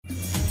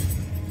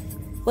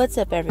What's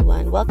up,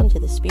 everyone? Welcome to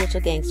the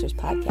Spiritual Gangsters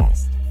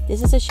podcast.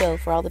 This is a show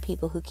for all the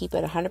people who keep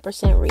it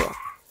 100% real,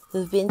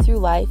 who've been through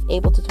life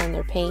able to turn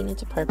their pain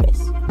into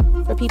purpose,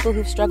 for people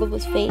who've struggled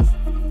with faith,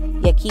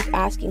 yet keep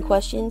asking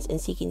questions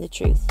and seeking the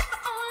truth.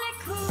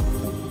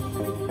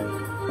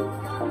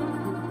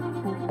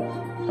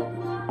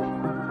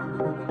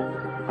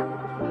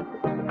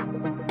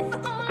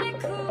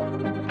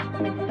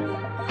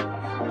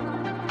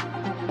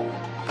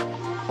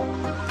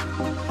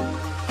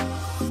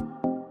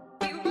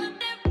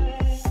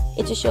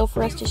 It's a show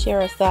for us to share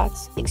our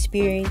thoughts,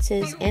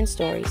 experiences, and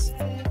stories,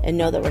 and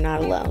know that we're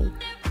not alone.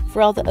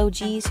 For all the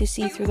OGs who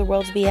see through the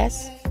world's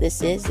BS,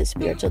 this is the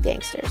Spiritual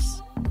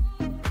Gangsters.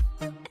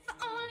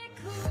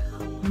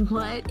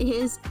 What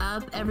is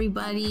up,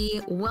 everybody?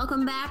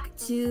 Welcome back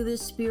to the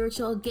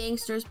Spiritual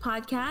Gangsters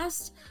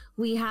podcast.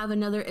 We have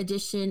another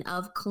edition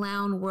of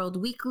Clown World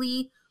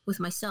Weekly with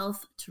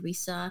myself,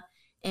 Teresa,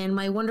 and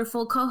my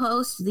wonderful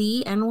co-host,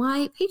 the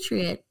NY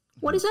Patriot.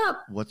 What is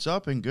up? What's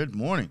up, and good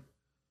morning.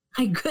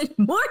 Hi, good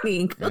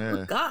morning. Yeah.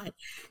 Oh God,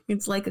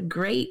 it's like a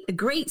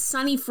great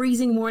sunny,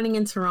 freezing morning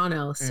in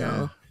Toronto. So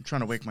yeah, I'm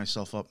trying to wake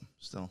myself up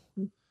still.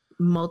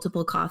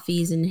 Multiple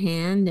coffees in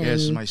hand. And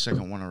this is my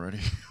second one already.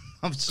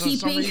 For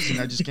some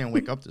reason, I just can't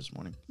wake up this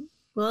morning.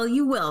 Well,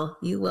 you will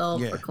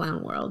for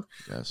Clown World.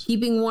 Yes.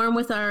 Keeping warm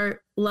with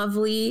our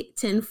lovely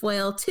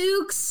tinfoil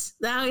toques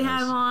that we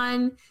have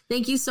on.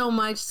 Thank you so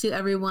much to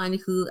everyone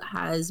who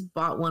has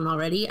bought one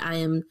already. I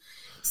am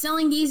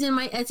selling these in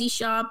my Etsy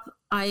shop.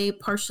 I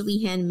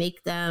partially hand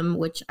make them,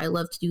 which I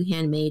love to do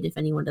handmade. If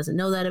anyone doesn't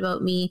know that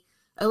about me,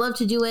 I love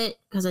to do it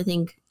because I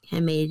think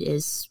handmade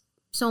is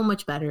so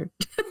much better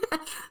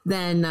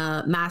than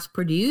mass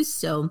produced.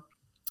 So,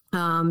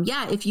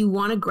 if you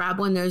want to grab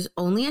one, there's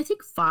only, I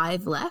think,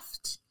 5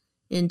 left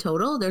in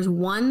total. There's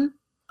 1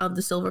 of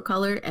the silver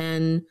color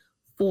and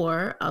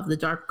 4 of the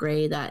dark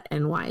gray that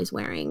NY is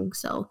wearing.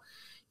 So,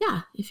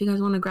 yeah, if you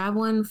guys want to grab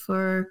one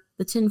for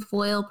the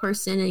tinfoil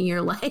person in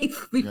your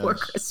life before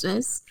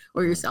Christmas,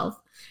 or yourself,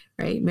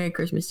 right? Merry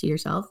Christmas to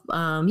yourself.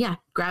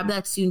 Grab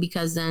that soon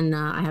because then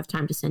I have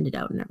time to send it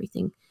out and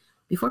everything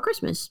before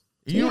Christmas.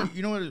 So,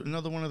 you know what?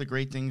 Another one of the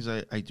great things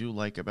I do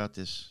like about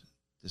this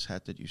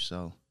hat that you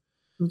sell.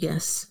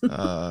 Yes. It's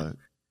a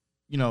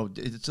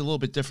little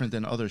bit different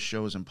than other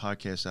shows and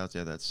podcasts out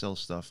there that sell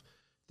stuff.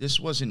 This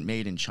wasn't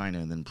made in China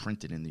and then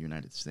printed in the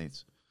United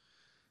States.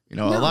 A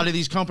lot of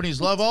these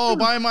companies love,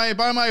 buy my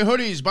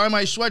hoodies, buy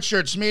my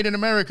sweatshirts made in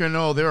America.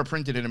 No, they were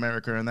printed in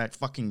America, and that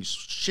fucking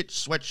shit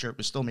sweatshirt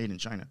was still made in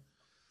China.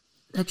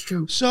 That's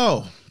true.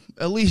 So,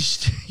 at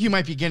least you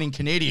might be getting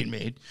Canadian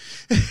made.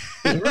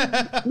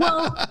 Yeah.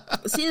 Well,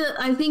 see,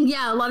 I think,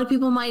 a lot of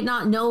people might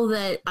not know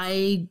that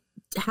I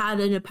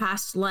had in a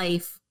past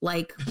life,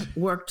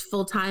 worked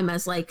full-time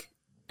as,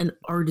 an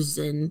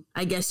artisan,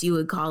 I guess you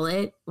would call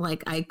it.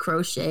 I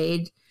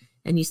crocheted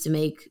and used to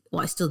make,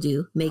 I still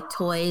do, make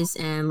toys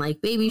and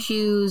baby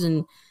shoes,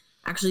 and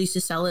actually used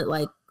to sell it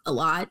a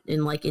lot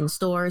in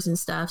stores and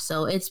stuff.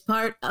 So it's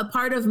a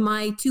part of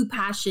my 2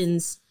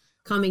 passions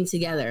coming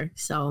together.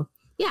 So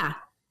yeah.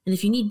 And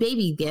if you need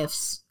baby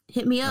gifts,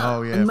 hit me up.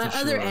 Oh, yeah, and my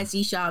other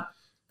Etsy shop,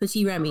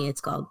 Petit Remy,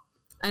 it's called.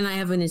 And I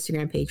have an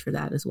Instagram page for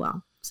that as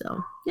well.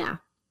 So yeah.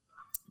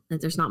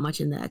 There's not much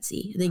in the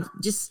Etsy. I think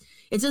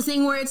it's a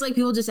thing where it's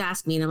people just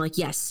ask me and I'm like,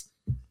 yes,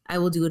 I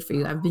will do it for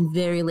you. I've been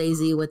very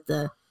lazy with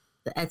the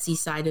Etsy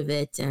side of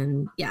it.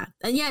 And yeah.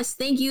 And yes,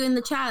 thank you in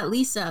the chat,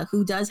 Lisa,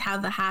 who does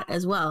have a hat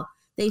as well.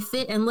 They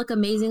fit and look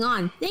amazing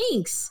on.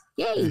 Thanks.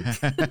 Yay.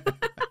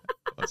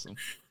 Awesome.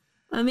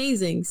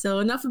 Amazing. So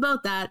enough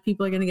about that.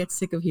 People are going to get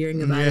sick of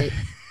hearing about it.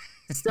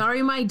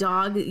 Sorry, my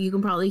dog. You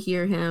can probably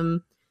hear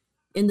him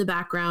in the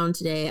background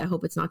today. I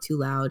hope it's not too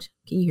loud.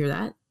 Can you hear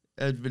that?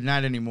 But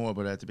not anymore,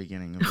 but at the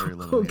beginning, very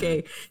little.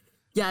 Okay.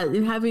 Yeah,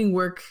 having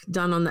work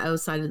done on the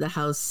outside of the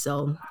house,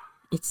 so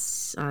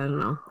it's, I don't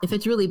know. If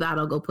it's really bad,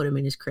 I'll go put him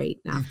in his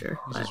crate after.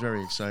 He's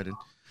very excited.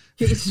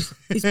 He's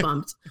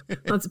pumped.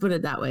 Let's put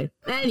it that way.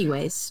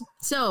 Anyways,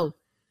 so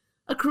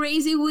a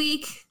crazy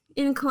week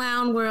in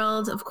Clown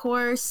World, of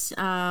course.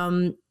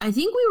 I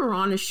think we were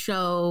on a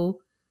show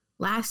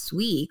last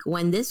week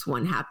when this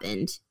one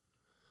happened.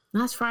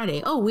 Last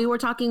Friday. Oh, we were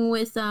talking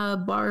with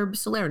Barb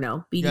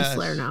Salerno, BD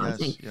Salerno, I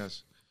think.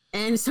 Yes.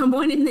 And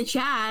someone in the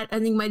chat, I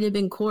think might have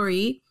been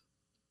Corey,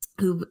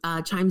 who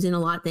chimes in a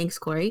lot. Thanks,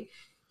 Corey.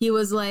 He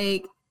was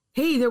like,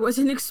 hey, there was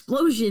an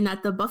explosion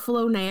at the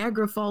Buffalo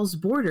Niagara Falls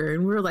border.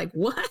 And we were like,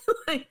 what?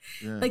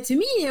 To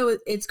me,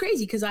 it's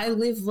crazy because I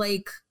live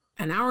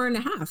an hour and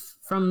a half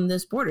from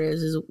this border.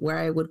 This is where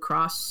I would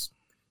cross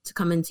to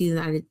come into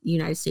the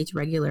United States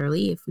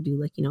regularly if we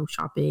do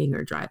shopping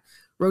or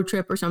road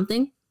trip or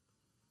something.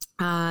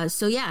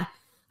 So yeah,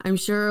 I'm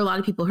sure a lot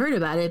of people heard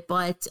about it,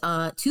 but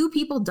 2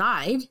 people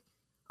died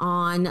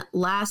on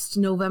last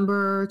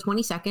November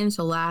 22nd,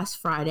 so last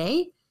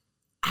Friday,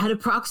 at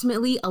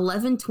approximately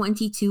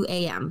 11:22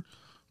 a.m.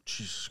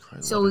 Jesus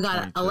Christ. So we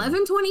got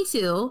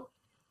 11:22.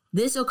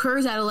 This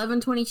occurs at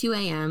 11:22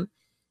 a.m.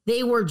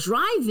 They were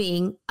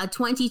driving a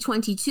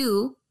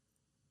 2022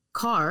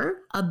 car,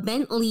 a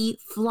Bentley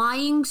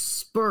Flying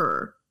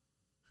Spur,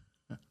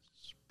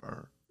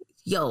 spur.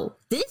 Yo,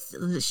 this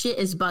shit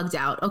is bugged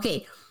out.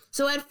 Okay,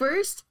 so at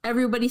first,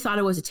 everybody thought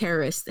it was a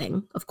terrorist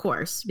thing, of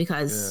course,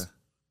 because,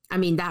 I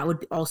mean, that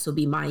would also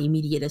be my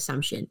immediate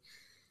assumption.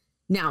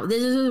 Now,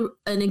 this is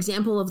an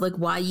example of, like,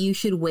 why you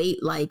should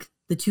wait, like,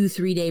 the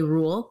 2-3 day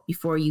rule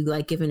before you,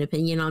 like, give an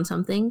opinion on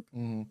something.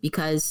 Mm-hmm.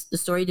 Because the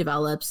story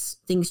develops,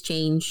 things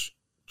change,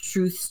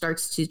 truth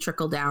starts to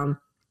trickle down.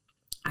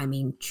 I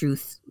mean,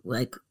 truth,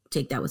 like,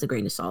 take that with a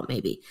grain of salt,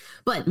 maybe.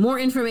 But more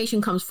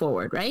information comes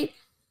forward, right?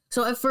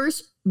 So at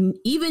first,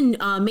 even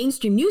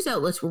mainstream news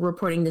outlets were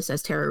reporting this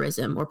as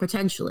terrorism or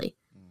potentially.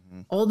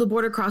 Mm-hmm. All the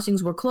border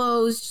crossings were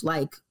closed.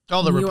 Like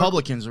all the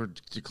Republicans were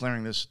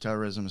declaring this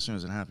terrorism as soon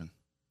as it happened.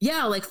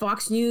 Yeah, like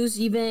Fox News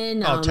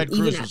even. Ted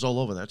Cruz was all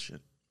over that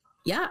shit.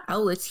 Yeah.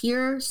 Oh, it's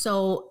here.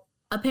 So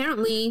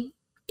apparently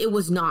it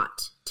was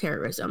not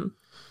terrorism.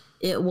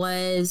 It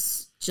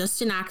was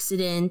just an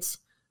accident.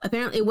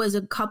 Apparently it was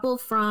a couple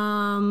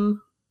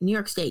from New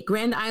York State,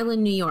 Grand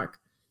Island, New York.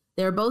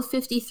 They were both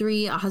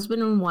 53, a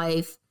husband and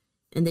wife,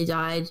 and they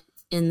died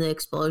in the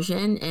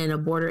explosion, and a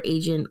border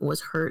agent was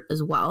hurt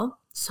as well.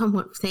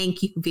 Someone,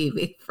 thank you,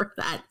 baby, for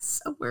that.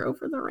 Somewhere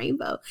over the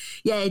rainbow.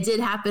 Yeah, it did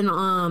happen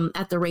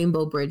at the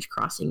Rainbow Bridge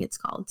crossing, it's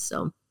called.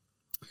 So,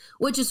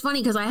 which is funny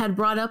because I had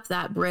brought up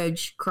that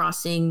bridge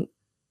crossing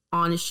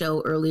on a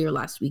show earlier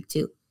last week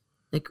too,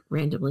 like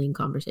randomly in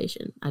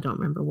conversation. I don't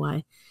remember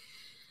why.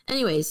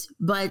 Anyways,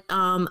 but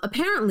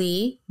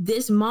apparently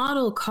this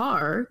model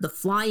car, the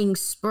Flying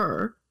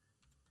Spur,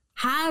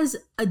 has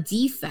a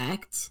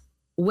defect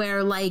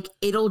where, like,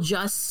 it'll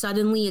just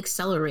suddenly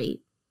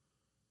accelerate.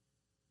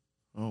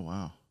 Oh,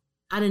 wow.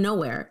 Out of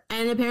nowhere.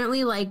 And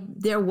apparently, like,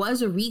 there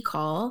was a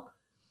recall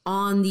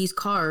on these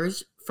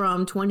cars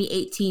from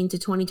 2018 to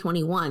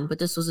 2021, but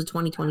this was a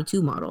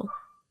 2022 model.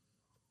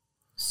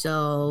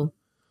 So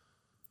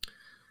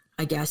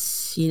I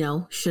guess,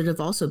 should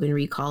have also been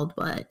recalled,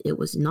 but it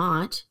was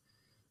not.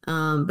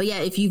 But yeah,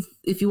 if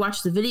you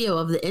watch the video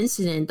of the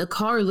incident, the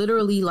car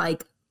literally,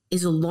 like,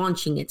 is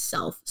launching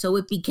itself. So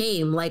it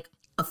became like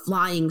a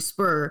Flying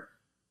Spur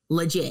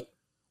legit.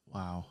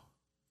 Wow.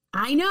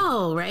 I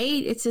know,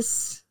 right? It's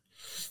just,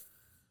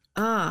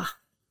 And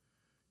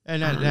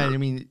I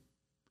mean,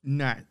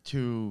 not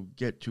to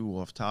get too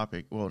off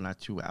topic, well,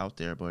 not too out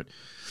there, but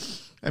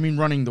I mean,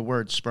 running the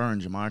word spur in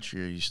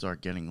gematria, you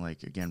start getting,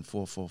 like, again,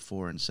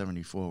 444 and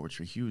 74, which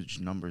were huge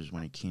numbers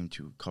when it came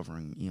to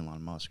covering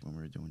Elon Musk when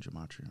we were doing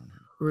gematria on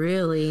him.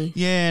 Really?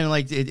 Yeah, and,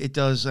 like, it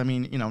does, I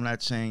mean, I'm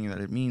not saying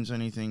that it means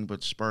anything,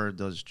 but spur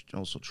does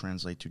also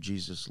translate to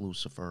Jesus,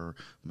 Lucifer,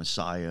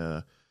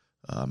 Messiah,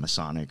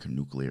 Masonic,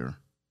 nuclear,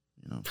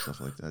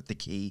 stuff like that. The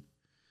key,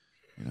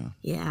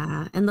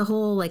 Yeah, and the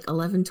whole, like,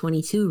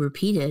 1122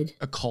 repeated.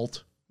 A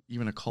cult,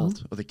 even a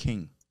cult, or the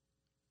king.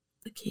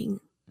 The king.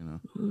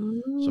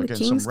 So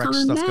getting some wreck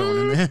stuff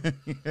going in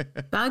there.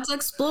 About to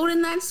explode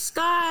in that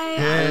sky.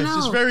 Yeah, it's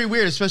just very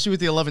weird, especially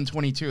with the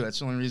 1122. That's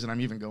the only reason I'm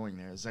even going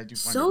there. Is I do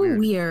find so it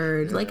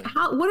weird. Yeah. Like,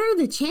 what are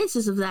the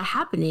chances of that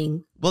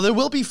happening? Well, there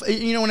will be,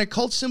 in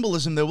occult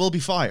symbolism, there will be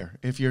fire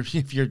if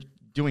you're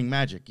doing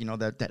magic.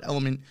 That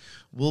element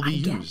will be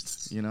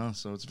used.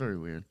 So it's very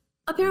weird.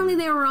 Apparently,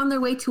 they were on their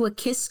way to a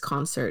Kiss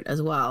concert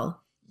as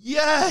well.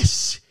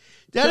 Yes,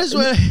 that is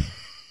what.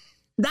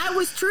 That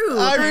was true.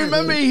 I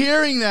remember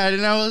hearing that,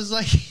 and I was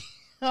like,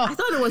 oh. I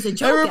thought it was a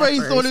joke. Everybody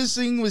thought this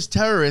thing was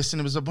terrorist,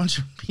 and it was a bunch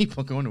of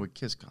people going to a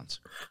Kiss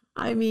concert.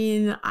 I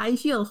mean, I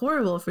feel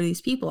horrible for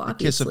these people,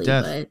 obviously. Kiss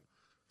of death.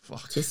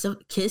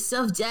 But kiss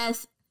of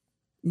death.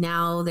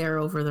 Now they're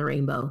over the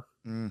rainbow.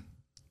 Mm.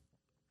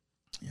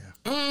 Yeah.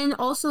 And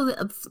also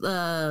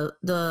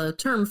the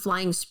term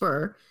Flying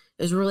Spur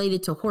is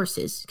related to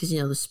horses because,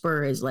 the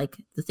spur is like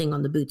the thing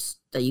on the boots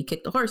that you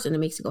kick the horse and it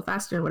makes it go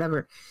faster or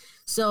whatever.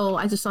 So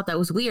I just thought that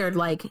was weird.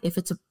 Like, if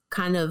it's a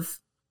kind of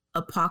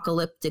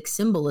apocalyptic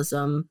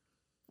symbolism.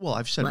 Well,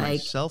 I've said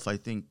myself, I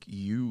think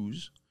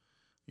ewes,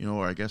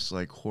 or I guess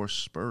like horse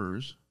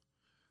spurs,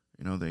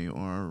 they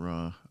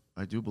are,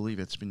 I do believe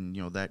it's been,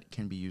 that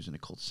can be used in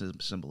occult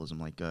symbolism,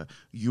 like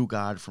you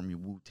God from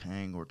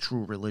Wu-Tang or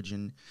true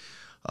religion.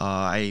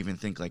 I even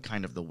think like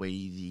kind of the way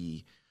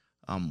the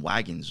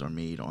wagons are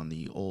made on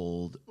the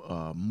old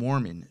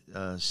Mormon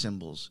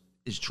symbols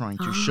is trying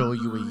to show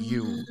you a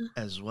U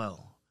as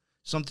well.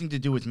 Something to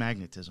do with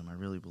magnetism. I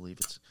really believe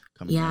it's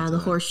coming. Yeah, the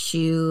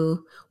horseshoe.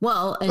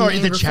 Well,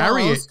 and the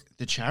chariot.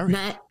 The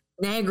chariot.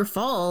 Niagara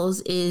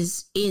Falls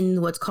is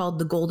in what's called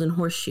the Golden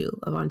Horseshoe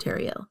of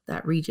Ontario,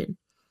 that region.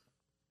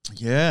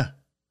 Yeah.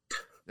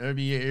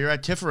 You're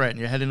at Tiferet and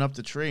you're heading up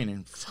the train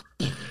and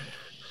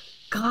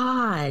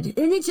God.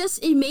 And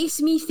it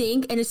makes me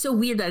think, and it's so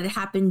weird that it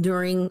happened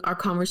during our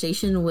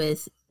conversation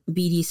with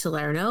BD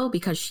Salerno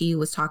because she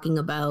was talking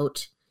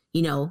about,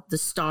 the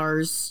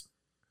stars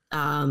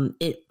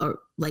or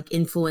like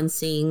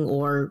influencing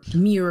or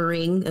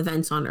mirroring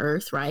events on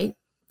Earth, right?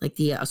 Like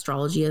the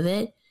astrology of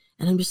it.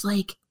 And I'm just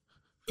like,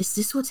 is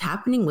this what's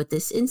happening with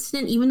this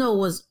incident? Even though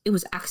it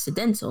was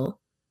accidental,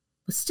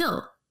 but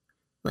still,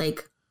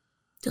 like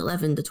the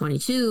 11 to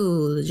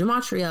 22, the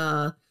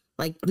gematria,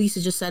 like Lisa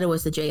just said, it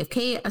was the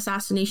JFK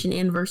assassination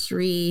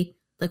anniversary,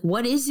 Like,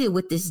 what is it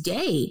with this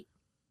day?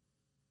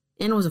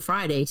 And it was a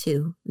Friday,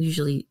 too.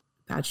 Usually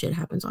bad shit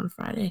happens on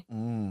Friday.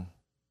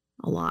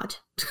 A lot.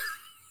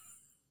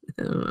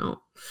 I don't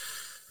know.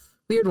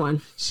 Weird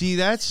one. See,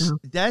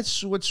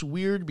 that's what's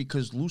weird,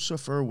 because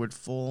Lucifer would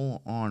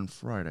fall on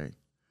Friday.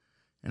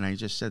 And I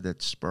just said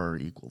that Spur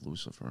equal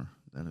Lucifer.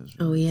 That is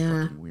really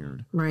fucking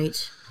weird.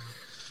 Right.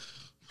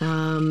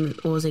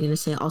 What was I going to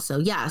say also?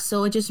 Yeah,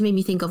 so it just made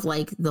me think of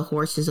like the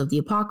horses of the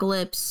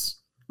apocalypse,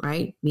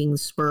 right? Being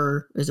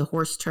Spur is a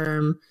horse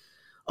term.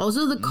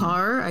 Also the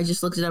car, I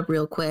just looked it up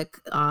real quick.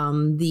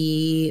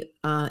 The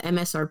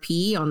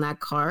MSRP on that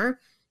car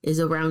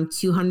is around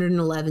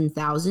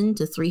 $211,000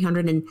 to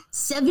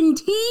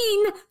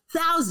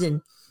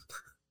 $317,000.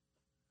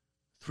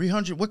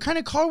 300. What kind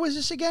of car was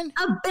this again?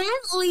 A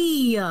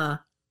Bentley. Oh.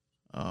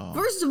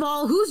 First of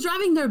all, who's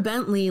driving their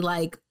Bentley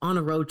like on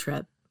a road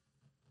trip?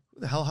 Who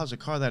the hell has a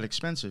car that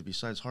expensive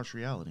besides harsh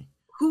reality?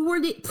 Who were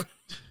they?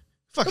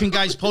 Fucking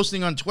guy's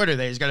posting on Twitter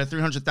that he's got a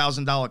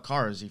 $300,000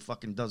 car as he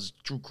fucking does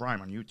true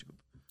crime on YouTube.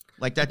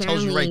 Like, that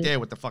tells you right there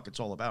what the fuck it's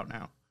all about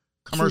now.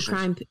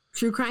 Commercials.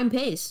 True crime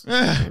pays. True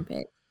crime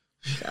pays.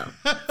 So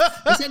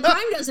I said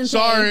crime doesn't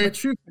pay, but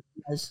true crime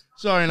does.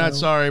 Sorry, not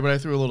sorry, but I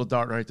threw a little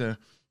dart right there.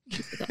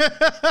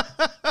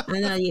 I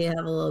know you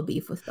have a little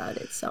beef about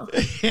it, so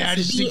yeah, I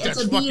just think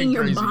that's fucking crazy. It's a bee in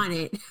your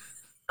bonnet.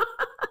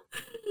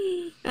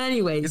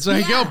 Anyways, it's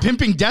like, yo,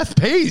 pimping death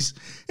pays.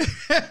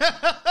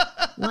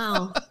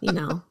 Well, you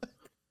know.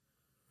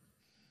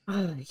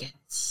 Oh, I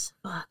guess.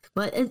 Fuck.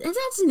 But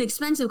that's an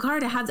expensive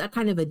car to have that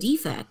kind of a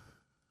defect.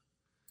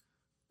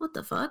 What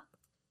the fuck?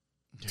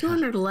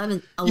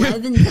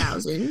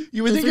 $211,000.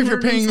 You would think if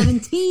you're paying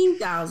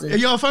 $17,000.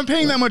 Yo, if I'm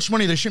paying that much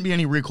money, there shouldn't be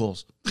any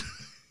recalls.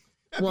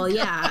 Well,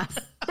 yeah.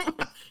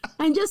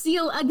 And just the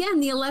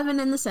 11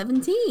 and the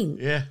 17.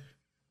 Yeah.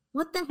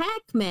 What the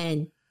heck,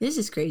 man? This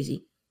is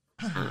crazy.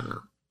 I don't know.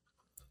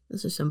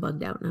 Those are some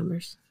bugged out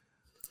numbers.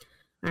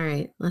 All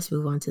right, let's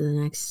move on to the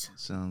next.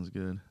 Sounds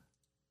good.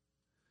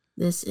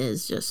 This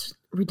is just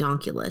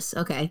redonkulous.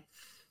 Okay.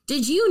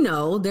 Did you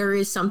know there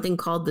is something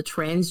called the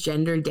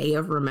Transgender Day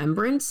of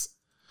Remembrance?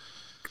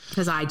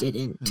 Because I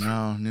didn't.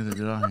 No, neither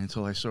did I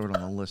until I saw it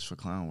on the list for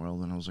Clown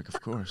World, and I was like, of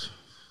course.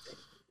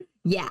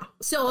 Yeah.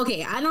 So,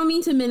 okay, I don't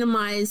mean to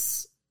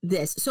minimize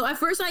this. So at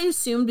first I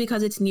assumed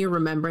because it's near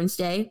Remembrance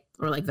Day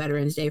or like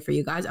Veterans Day for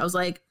you guys, I was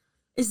like,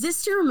 is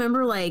this to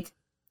remember like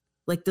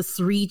the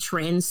 3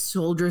 trans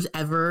soldiers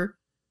ever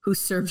who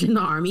served in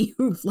the army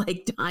who've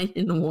like died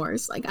in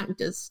wars? Like, I'm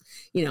just,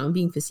 I'm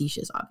being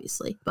facetious,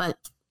 obviously, but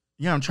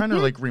yeah, I'm trying to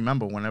like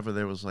remember whenever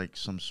there was like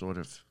some sort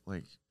of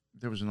like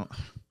there was no.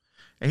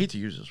 I hate to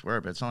use this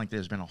word, but it's not like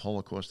there's been a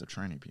Holocaust of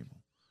training people.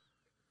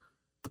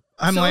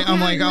 I'm like,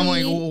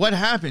 what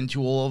happened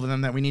to all of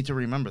them that we need to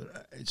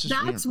remember? It's just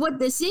that's weird. What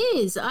this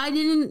is. I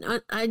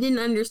didn't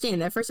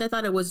understand. At first, I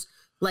thought it was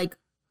like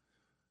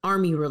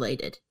army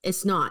related.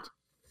 It's not.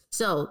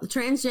 So the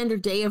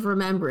Transgender Day of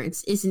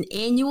Remembrance is an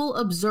annual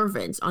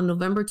observance on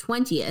November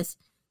 20th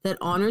that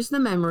honors the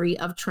memory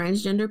of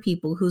transgender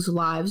people whose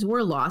lives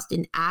were lost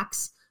in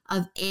acts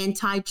of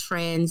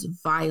anti-trans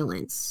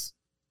violence.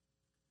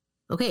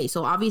 Okay,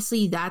 so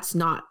obviously that's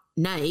not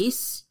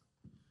nice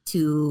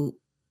to,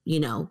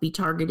 be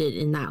targeted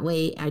in that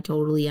way. I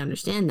totally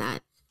understand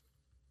that.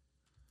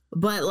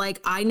 But,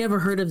 like, I never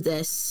heard of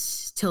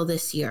this till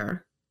this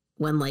year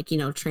when, like,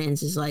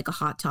 trans is, like, a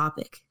hot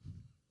topic.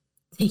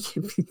 Thank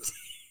you.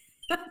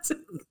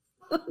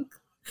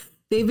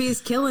 Baby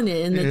is killing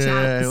it in the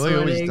chat. Yeah, he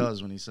always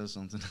does when he says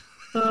something.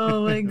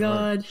 Oh, my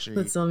God.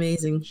 That's so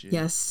amazing.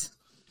 Yes.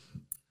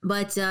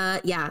 But,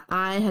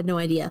 I had no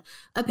idea.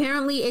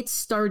 Apparently, it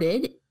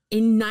started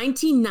in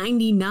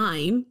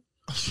 1999.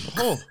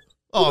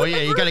 Oh, yeah,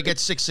 you got to get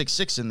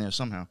 666 in there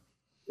somehow.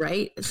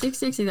 Right?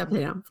 666 up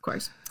and down, of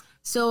course.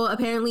 So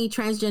apparently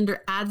transgender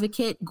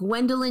advocate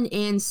Gwendolyn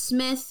Ann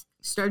Smith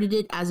started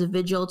it as a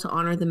vigil to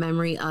honor the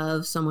memory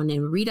of someone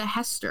named Rita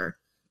Hester,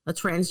 a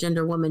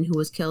transgender woman who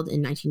was killed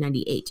in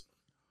 1998.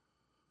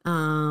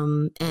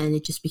 And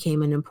it just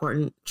became an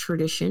important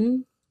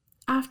tradition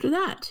after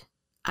that.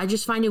 I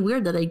just find it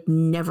weird that I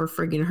never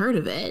friggin' heard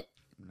of it.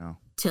 No.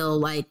 Till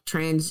like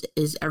trans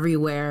is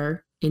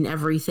everywhere in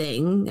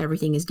everything.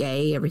 Everything is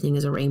gay. Everything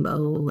is a rainbow.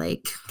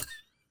 Like,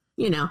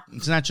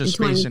 It's not just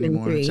space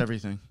anymore. It's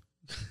everything.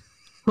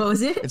 What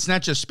was it? It's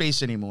not just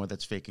space anymore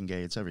that's fake and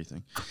gay. It's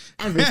everything.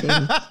 Everything.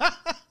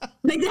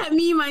 Like that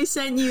meme I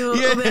sent you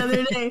the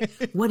other day.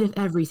 What if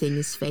everything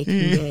is fake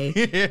and gay?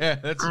 Yeah,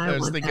 that's what I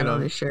was thinking of.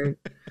 On a shirt.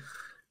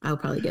 I'll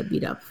probably get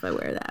beat up if I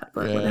wear that,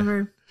 but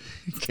whatever.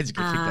 Kids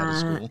get kicked out of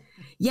school.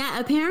 Yeah,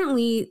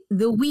 apparently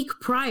the week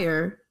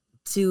prior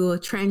to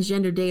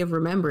Transgender Day of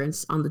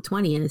Remembrance on the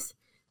 20th,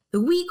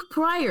 the week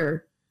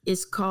prior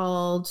is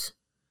called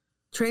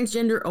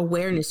Transgender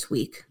Awareness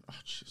Week. Oh,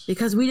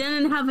 because we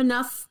didn't have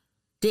enough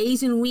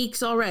days and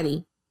weeks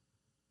already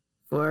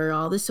for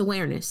all this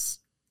awareness.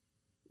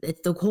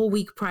 The whole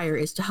week prior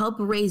is to help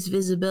raise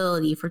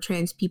visibility for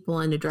trans people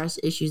and address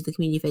issues the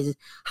community faces.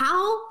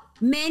 How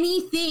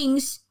many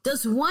things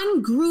does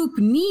one group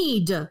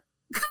need? I'm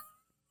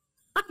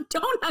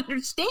don't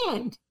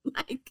understand.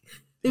 Like,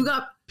 they've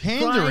got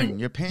pandering. pride.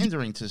 You're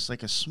pandering to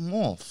like a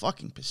small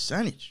fucking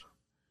percentage.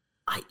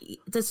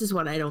 This is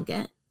what I don't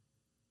get.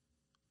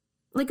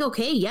 Like,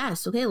 okay,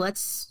 yes, okay,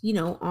 let's,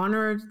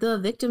 honor the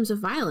victims of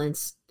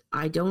violence.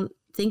 I don't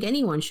think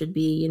anyone should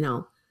be,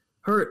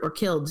 hurt or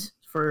killed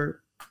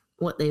for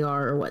what they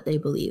are or what they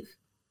believe.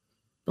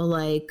 But,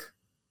 like,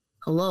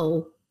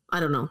 hello, I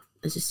don't know.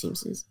 It just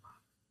seems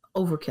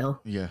overkill.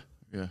 Yeah.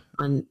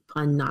 Pun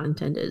not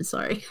intended,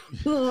 sorry.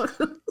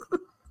 That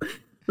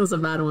was a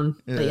bad one.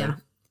 Yeah. But yeah.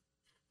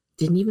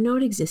 Didn't even know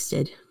it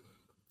existed.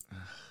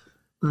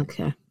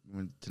 Okay.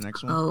 The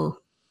next one? Oh,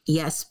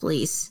 yes,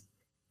 please.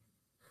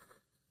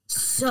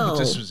 So,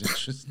 this was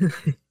interesting.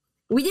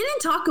 We didn't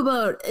talk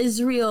about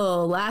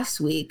Israel last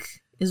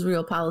week,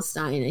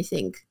 Israel-Palestine, I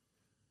think,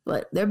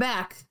 but they're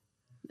back.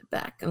 They're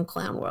back on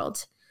Clown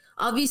World.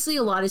 Obviously,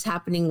 a lot is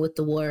happening with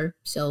the war,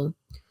 so,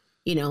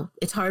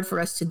 it's hard for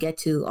us to get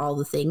to all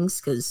the things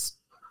because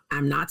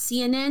I'm not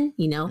CNN,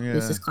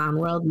 This is Clown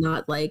World,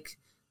 not like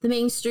the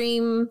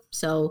mainstream,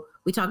 so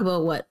we talk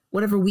about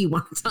whatever we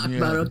want to talk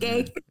about,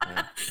 okay?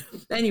 Yeah.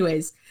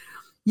 Anyways,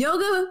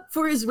 yoga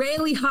for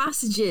Israeli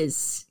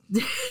hostages.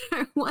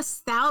 There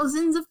was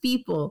thousands of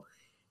people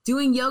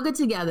doing yoga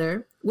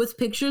together with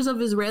pictures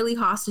of Israeli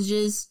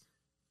hostages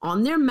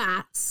on their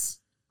mats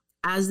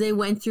as they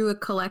went through a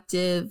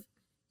collective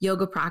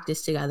yoga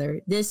practice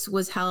together. This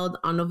was held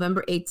on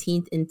November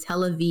 18th in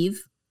Tel Aviv.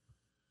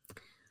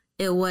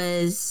 It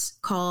was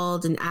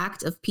called an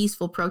act of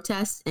peaceful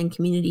protest and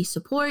community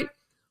support,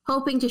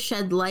 hoping to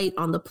shed light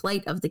on the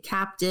plight of the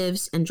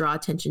captives and draw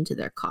attention to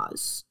their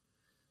cause.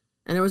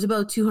 And there was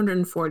about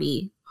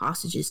 240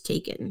 hostages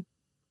taken.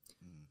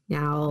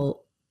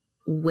 Now,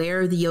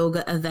 where the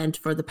yoga event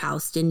for the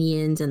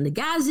Palestinians and the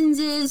Gazans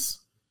is,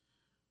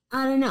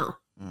 I don't know.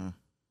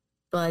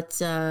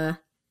 But,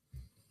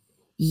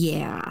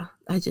 yeah,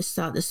 I just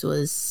thought this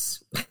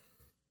was,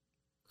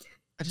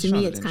 to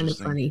me, it's kind of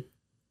funny.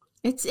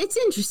 It's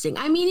interesting.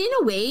 I mean, in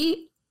a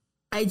way,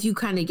 I do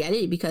kind of get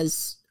it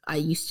because I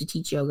used to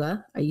teach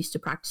yoga. I used to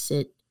practice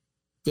it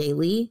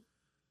daily.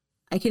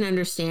 I can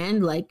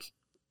understand, like,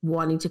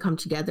 wanting to come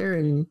together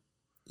and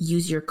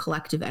use your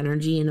collective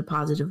energy in a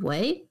positive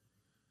way.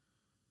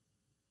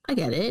 I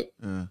get it.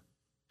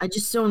 I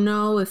just don't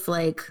know if,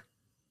 like,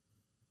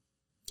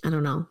 I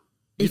don't know.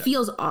 It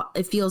feels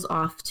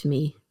off to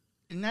me.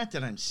 Not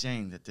that I'm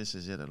saying that this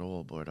is it at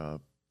all, but I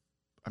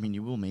mean,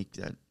 you will make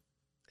that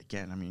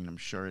again. I mean, I'm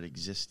sure it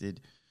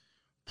existed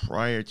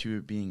prior to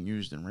it being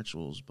used in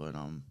rituals, but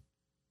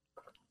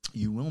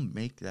you will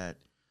make that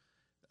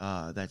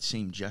that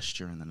same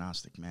gesture in the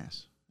Gnostic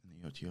Mass,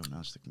 in the OTO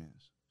Gnostic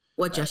Mass.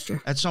 What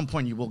gesture? At some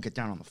point, you will get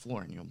down on the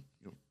floor and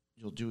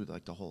you'll do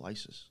like the whole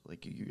ISIS.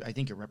 Like I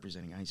think you're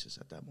representing ISIS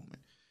at that moment.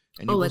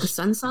 And like a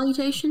sun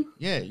salutation?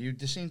 Yeah,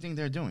 the same thing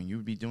they're doing. You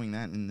would be doing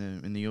that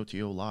in the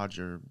OTO lodge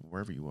or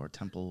wherever you are,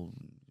 temple,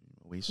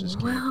 oasis.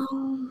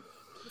 Well,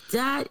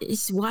 that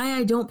is why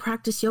I don't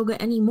practice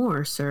yoga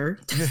anymore, sir.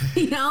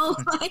 It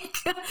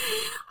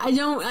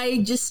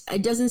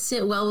doesn't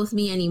sit well with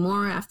me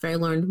anymore after I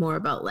learned more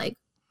about like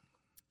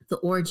the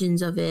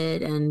origins of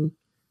it and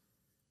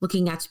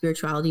looking at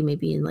spirituality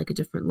maybe in like a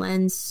different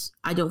lens.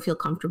 I don't feel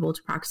comfortable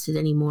to practice it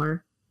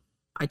anymore.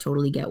 I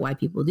totally get why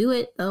people do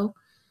it though.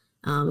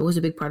 It was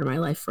a big part of my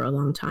life for a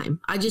long time.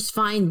 I just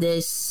find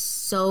this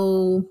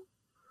so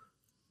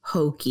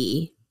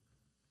hokey,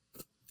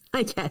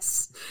 I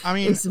guess. I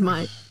mean, it's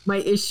my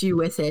issue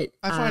with it.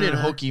 I find it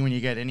hokey when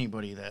you get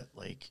anybody that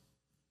like,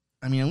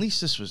 I mean, at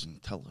least this was in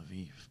Tel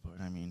Aviv,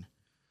 but I mean,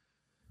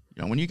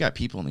 when you got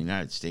people in the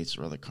United States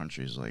or other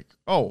countries like,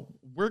 oh,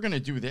 we're going to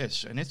do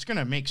this, and it's going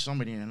to make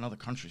somebody in another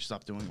country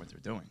stop doing what they're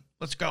doing.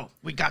 Let's go.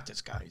 We got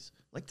this, guys.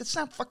 Like, that's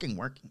not fucking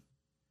working.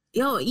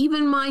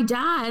 Even my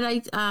dad, my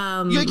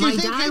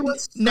dad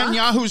was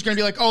Netanyahu's going to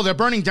be like, oh, they're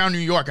burning down New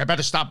York. I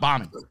better stop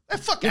bombing. Get the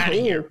fuck out of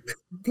here.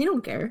 They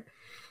don't care.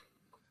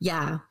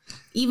 Yeah.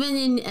 Even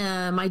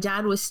in, my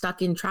dad was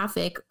stuck in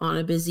traffic on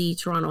a busy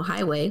Toronto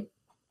highway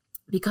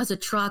because a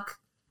truck,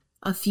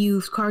 a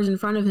few cars in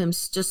front of him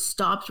just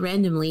stopped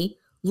randomly,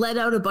 let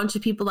out a bunch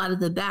of people out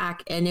of the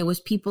back, and it was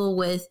people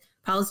with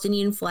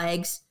Palestinian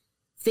flags,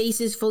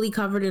 faces fully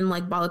covered in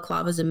like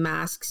balaclavas and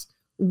masks,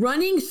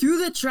 running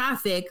through the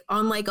traffic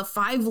on like a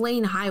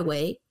 5-lane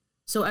highway.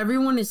 So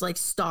everyone is like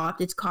stopped.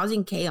 It's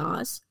causing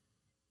chaos.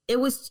 It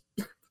was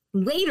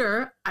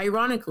later,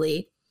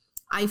 ironically,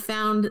 I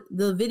found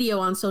the video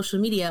on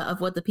social media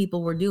of what the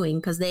people were doing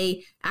because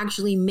they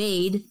actually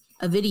made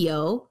a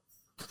video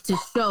to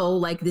show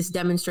like this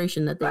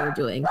demonstration that they were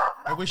doing.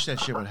 I wish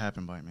that shit would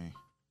happen by me.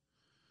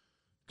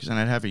 Because then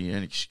I'd have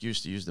an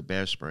excuse to use the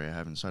bear spray I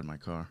have inside my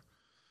car.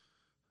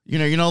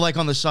 You know, like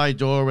on the side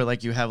door where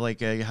like you have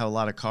like you have a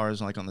lot of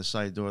cars, and like on the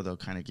side door they'll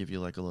kind of give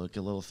you like a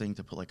little thing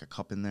to put like a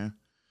cup in there.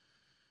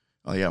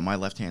 Oh yeah, my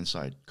left-hand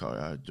side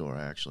car door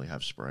I actually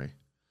have spray.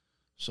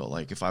 So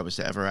like if I was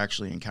to ever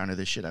actually encounter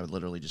this shit, I would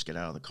literally just get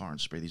out of the car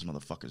and spray these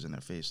motherfuckers in their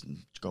face and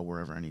go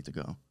wherever I need to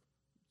go.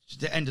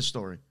 Just the end of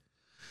story.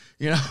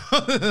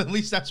 At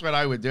least that's what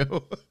I would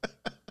do.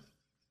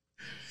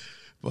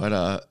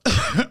 But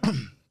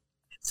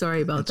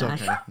sorry about that.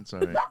 It's okay. It's all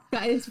right.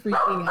 Guy is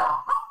freaking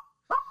out.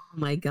 Oh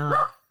my god.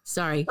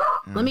 Sorry.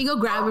 Let me go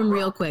grab him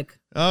real quick.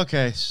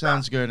 Okay,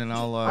 sounds good. And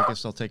I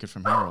guess I'll take it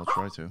from here. I'll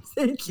try to.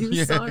 Thank you.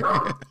 Yeah. Sorry.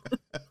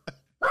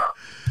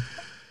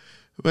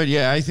 But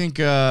yeah, I think,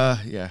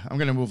 I'm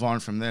going to move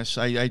on from this.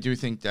 I do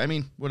think,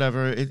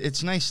 whatever.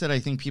 It's nice that I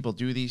think people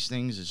do these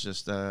things. It's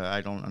just,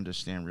 I don't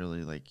understand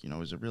really, like,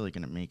 is it really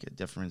going to make a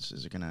difference?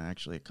 Is it going to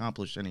actually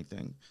accomplish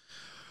anything?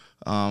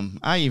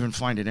 I even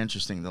find it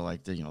interesting that,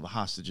 like, the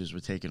hostages were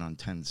taken on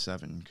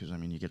 10-7, because,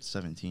 you get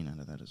 17 out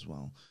of that as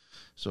well.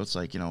 So it's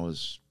like,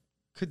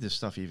 could this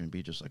stuff even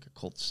be just like a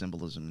cult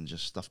symbolism and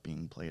just stuff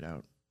being played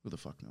out? Who the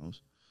fuck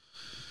knows?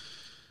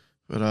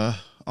 But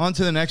on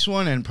to the next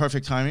one, and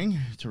perfect timing.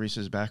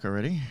 Teresa's back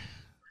already.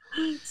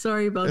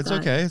 Sorry about that. It's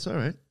okay. It's all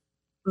right.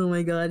 Oh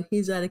my god,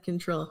 he's out of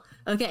control.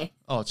 Okay.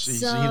 Oh,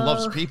 he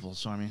loves people,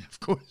 so of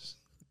course.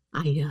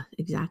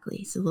 Exactly.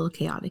 It's a little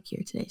chaotic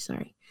here today.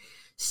 Sorry.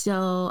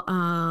 So,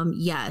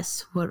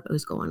 yes, what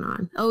was going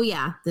on? Oh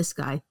yeah, this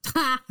guy.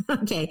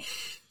 Okay.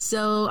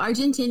 So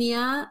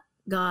Argentina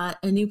got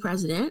a new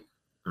president.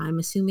 I'm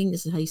assuming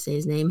this is how you say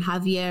his name,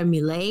 Javier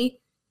Milei,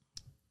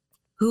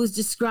 who is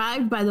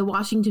described by the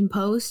Washington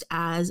Post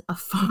as a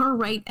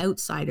far-right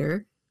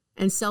outsider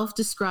and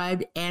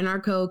self-described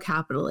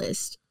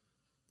anarcho-capitalist.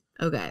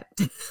 Okay.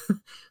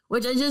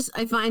 Which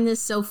I find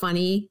this so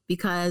funny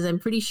because I'm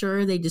pretty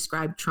sure they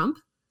described Trump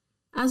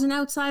as an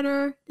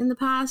outsider in the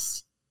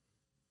past.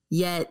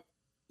 Yet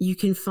you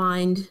can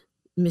find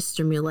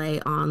Mr.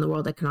 Millet on the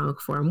World Economic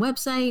Forum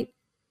website.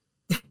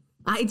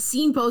 I'd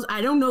seen posts,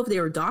 I don't know if they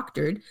were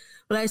doctored,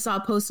 but I saw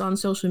posts on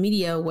social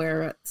media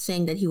where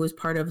saying that he was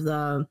part of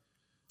the,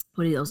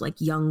 what are those,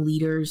 like young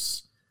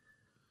leaders,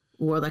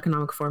 World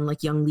Economic Forum,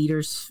 like young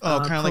leaders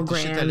kind of like the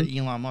shit that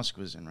Elon Musk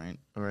was in, right?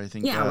 Or I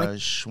think like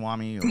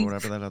Swami or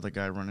whatever that other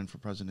guy running for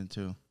president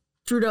too.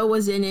 Trudeau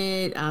was in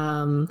it.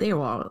 They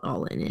were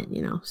all in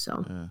it,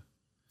 so. Yeah.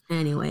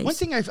 Anyways. One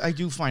thing I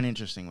do find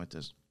interesting with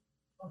this,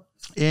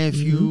 if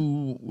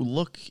you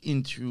look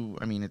into,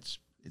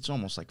 it's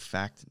almost like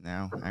fact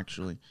now,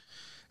 actually.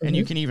 And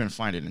you can even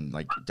find it in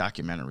like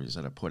documentaries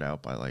that are put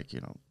out by like,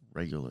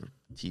 regular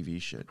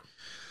TV shit.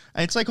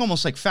 And it's like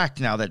almost like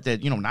fact now that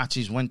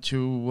Nazis went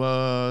to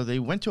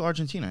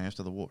Argentina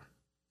after the war.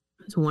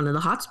 It's one of the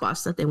hot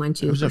spots that they went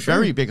to. It was a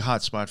very big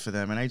hot spot for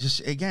them. And I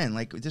just, again,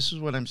 like, this is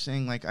what I'm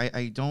saying. Like,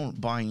 I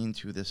don't buy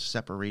into this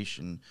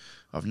separation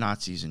of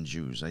Nazis and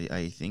Jews.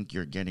 I think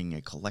you're getting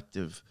a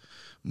collective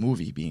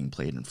movie being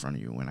played in front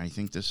of you. And I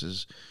think this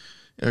is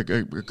a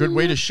good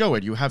way to show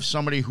it. You have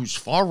somebody who's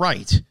far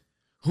right,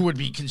 who would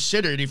be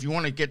considered, if you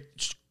want to get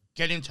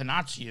into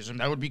Nazism,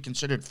 that would be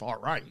considered far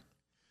right.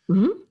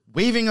 Mm-hmm.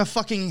 Waving a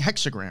fucking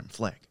hexagram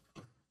flag.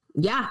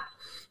 Yeah.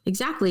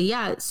 Exactly.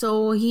 Yeah.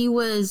 So he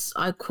was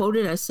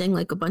quoted as saying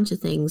like a bunch of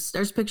things.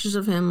 There's pictures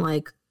of him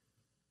like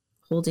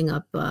holding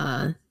up,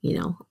 a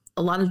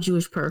lot of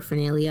Jewish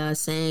paraphernalia,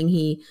 saying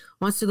he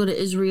wants to go to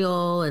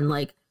Israel and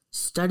like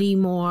study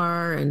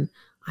more. And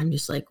I'm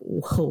just like,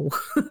 whoa.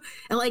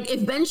 And like,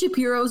 if Ben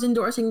Shapiro's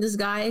endorsing this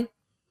guy,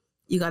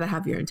 you got to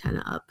have your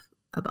antenna up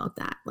about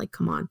that. Like,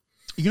 come on.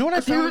 You know what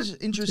I found was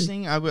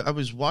interesting? I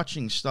was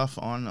watching stuff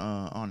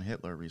on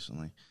Hitler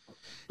recently.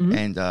 Mm-hmm.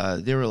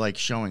 And they were like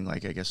showing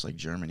like, I guess like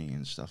Germany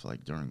and stuff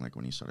like during like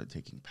when he started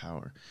taking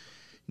power.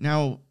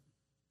 Now,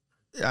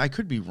 I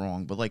could be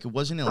wrong, but like,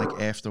 wasn't it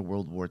like after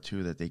World War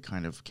II that they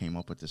kind of came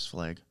up with this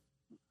flag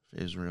for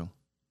Israel?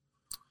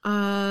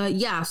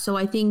 Yeah. So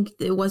I think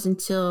it wasn't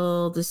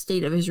until the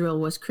state of Israel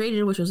was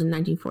created, which was in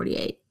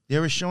 1948. They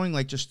were showing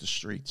like just the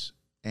streets,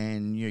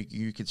 and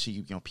you could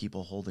see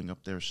people holding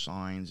up their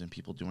signs and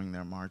people doing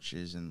their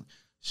marches and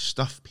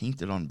stuff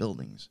painted on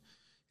buildings.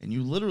 And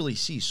you literally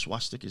see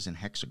swastikas and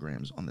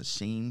hexagrams on the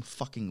same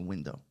fucking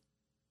window.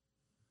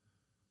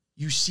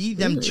 You see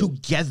them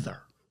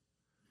together.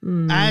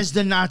 As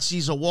the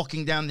Nazis are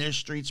walking down their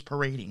streets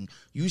parading,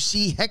 you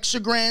see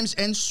hexagrams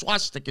and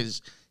swastikas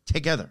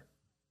together.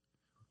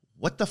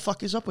 What the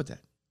fuck is up with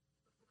that?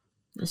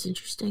 That's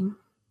interesting.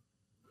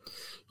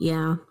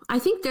 Yeah. I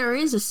think there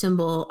is a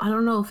symbol. I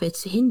don't know if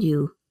it's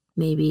Hindu,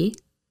 maybe.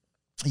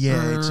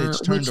 Yeah,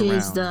 it's turned around. Which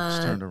is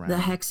the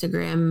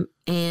hexagram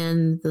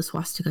and the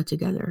swastika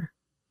together.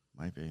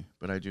 Might be.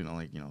 But I do know,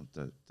 like,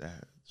 the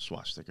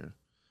swastika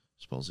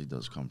supposedly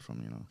does come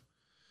from,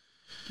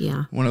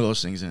 Yeah. one of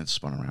those things, and it's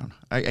spun around.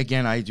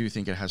 I do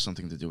think it has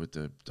something to do with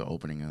the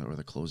opening or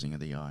the closing of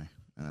the eye,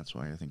 and that's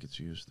why I think it's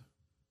used.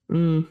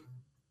 You're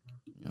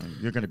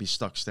going to be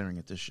stuck staring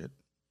at this shit.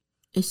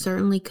 It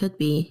certainly could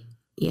be.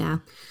 Yeah.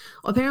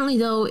 Apparently,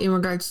 though, in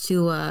regards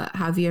to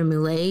Javier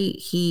Milei,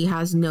 he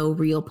has no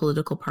real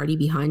political party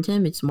behind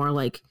him. It's more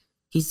like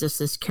he's just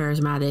this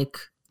charismatic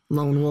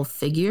lone wolf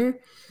figure.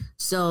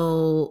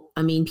 So,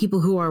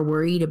 people who are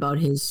worried about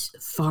his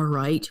far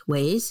right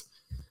ways,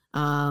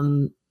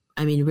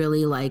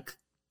 really, like,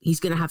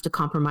 he's going to have to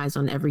compromise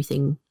on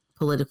everything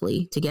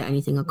politically to get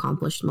anything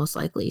accomplished, most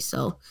likely.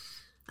 So,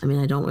 I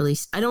don't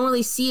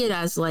really see it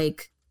as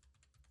like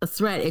a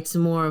threat. It's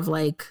more of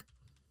like,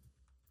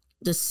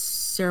 the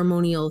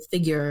ceremonial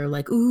figure,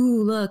 like,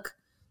 ooh, look,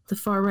 the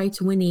far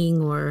right's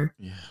winning, or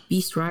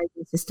beast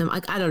rising system. I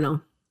don't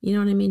know. You know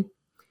what I mean?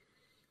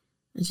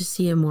 I just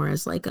see him more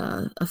as like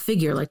a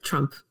figure like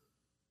Trump.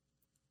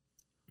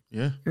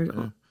 Yeah.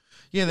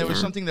 There was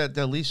something that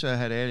Lisa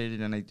had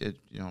added, and I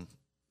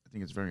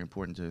think it's very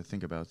important to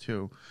think about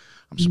too.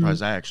 I'm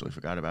surprised I actually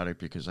forgot about it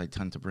because I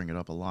tend to bring it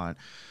up a lot.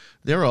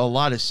 There are a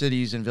lot of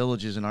cities and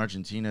villages in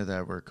Argentina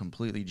that were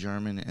completely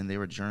German, and they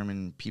were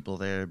German people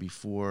there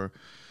before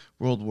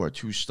World War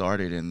II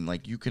started, and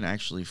like you can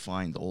actually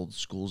find old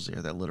schools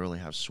there that literally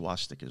have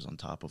swastikas on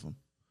top of them.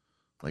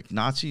 Like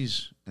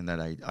Nazis and that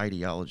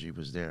ideology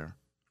was there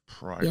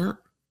prior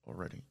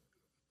already.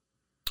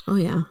 Oh,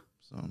 yeah.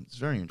 So it's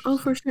very interesting. Oh,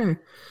 for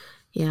sure.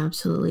 Yeah,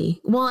 absolutely.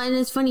 Well, and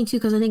it's funny, too,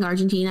 because I think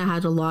Argentina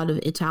had a lot of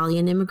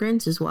Italian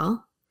immigrants as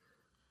well.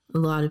 A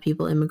lot of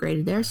people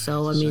immigrated there.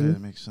 So, I mean,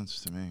 that makes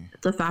sense to me.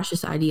 The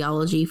fascist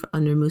ideology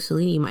under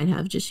Mussolini might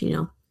have just,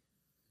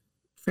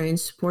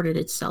 transported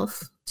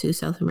itself to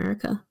South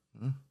America.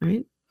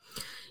 Right?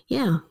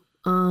 Yeah.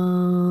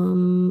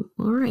 All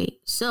right.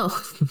 So,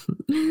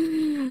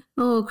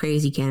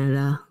 crazy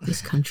Canada,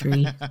 this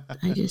country.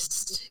 I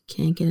just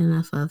can't get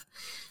enough of.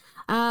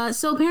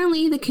 So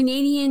apparently the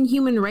Canadian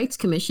Human Rights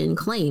Commission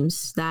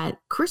claims that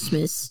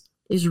Christmas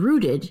is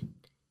rooted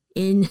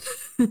in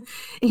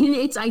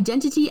its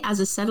identity as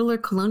a settler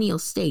colonial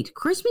state.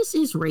 Christmas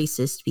is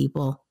racist,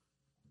 people.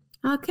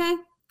 Okay.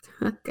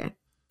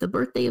 The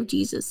birthday of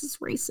Jesus is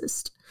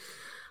racist.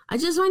 I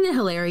just find it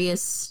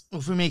hilarious.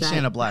 Well, if we make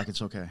Santa black,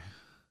 it's okay.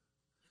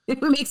 If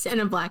we make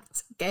Santa black,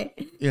 it's okay.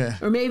 Yeah.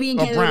 Or maybe in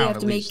Canada we have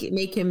to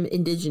make him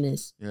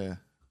indigenous. Yeah.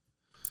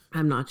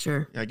 I'm not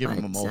sure. Yeah, give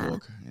him a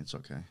mohawk. It's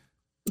okay.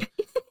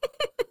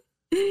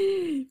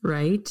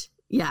 Right?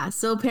 Yeah.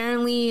 So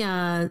apparently,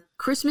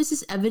 Christmas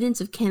is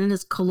evidence of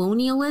Canada's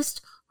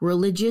colonialist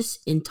religious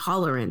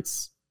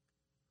intolerance,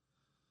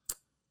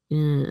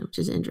 which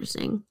is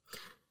interesting.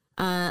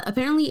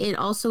 Apparently, it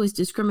also is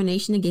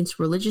discrimination against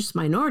religious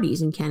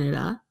minorities in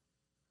Canada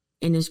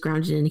and is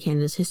grounded in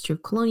Canada's history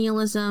of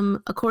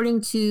colonialism,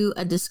 according to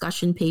a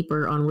discussion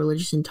paper on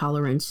religious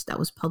intolerance that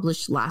was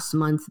published last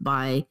month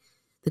by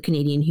the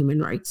Canadian Human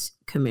Rights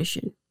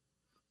Commission.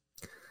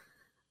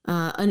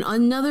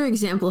 Another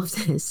example of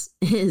this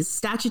is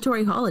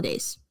statutory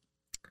holidays.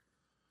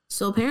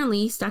 So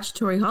apparently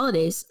statutory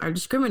holidays are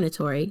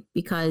discriminatory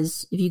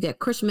because if you get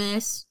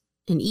Christmas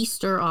and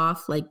Easter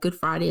off, like Good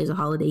Friday is a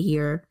holiday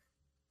here,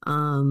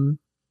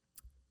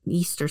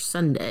 Easter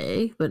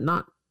Sunday, but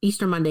not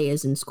Easter Monday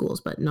is in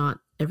schools, but not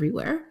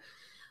everywhere.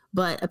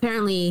 But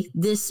apparently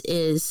this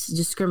is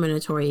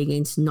discriminatory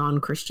against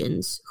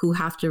non-Christians who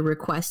have to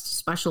request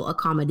special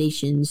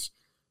accommodations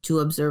to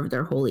observe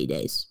their holy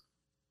days.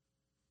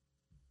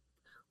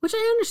 Which I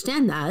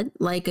understand that.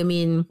 Like, I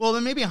mean... Well,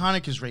 then maybe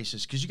Hanukkah's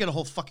racist because you get a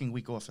whole fucking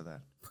week off of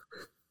that.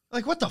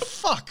 Like, what the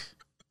fuck?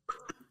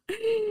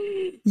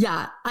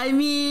 Yeah, I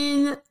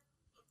mean...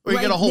 Or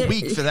you get a whole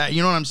week for that.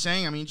 You know what I'm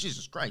saying? I mean,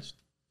 Jesus Christ.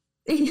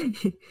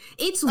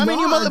 It's I mean,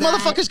 you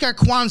motherfuckers got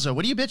Kwanzaa.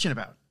 What are you bitching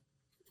about?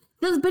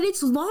 But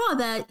it's law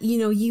that,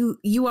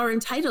 you are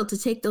entitled to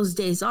take those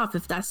days off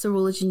if that's the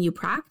religion you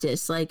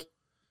practice. Like,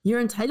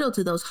 you're entitled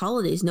to those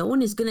holidays. No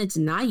one is going to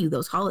deny you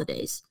those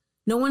holidays.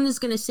 No one is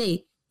going to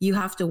say you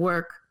have to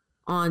work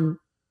on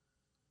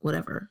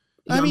whatever.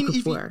 I mean,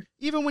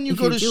 even when you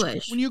go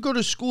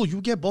to school,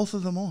 you get both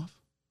of them off.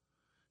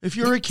 If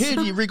you're a kid,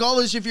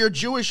 regardless if you're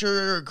Jewish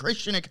or a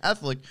Christian or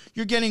Catholic,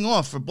 you're getting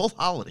off for both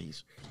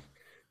holidays.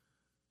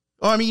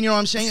 Oh, I mean, you know what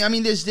I'm saying? I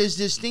mean, there's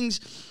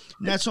things,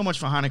 not so much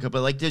for Hanukkah,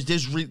 but like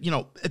there's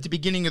at the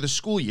beginning of the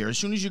school year, as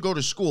soon as you go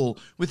to school,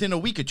 within a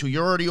week or two,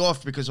 you're already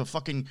off because of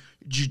fucking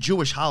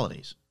Jewish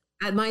holidays.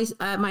 At my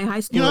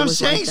high school, you know what I'm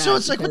saying? So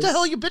it's like, what the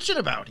hell are you bitching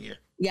about here?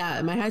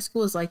 Yeah, my high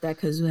school is like that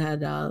because we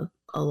had a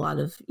lot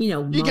of,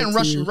 you're getting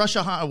Rosh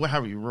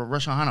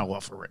Hashanah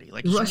off already.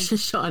 Like Rosh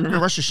Hashanah. Yeah,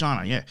 Rosh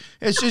Hashanah, yeah.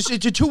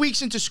 It's 2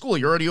 weeks into school.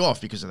 You're already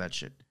off because of that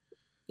shit.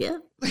 Yeah.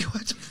 Like,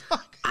 what the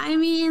fuck? I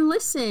mean,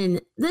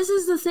 listen, this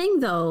is the thing,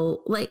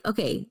 though. Like,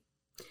 okay,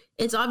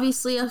 it's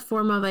obviously a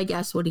form of, I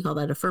guess, what do you call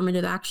that?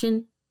 Affirmative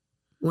action.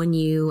 When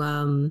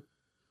you,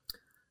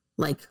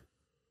 like,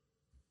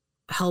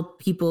 help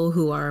people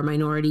who are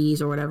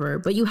minorities or whatever,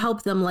 but you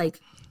help them,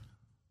 like,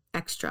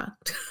 extra,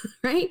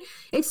 right?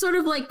 It's sort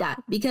of like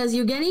that because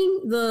you're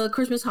getting the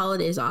Christmas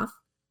holidays off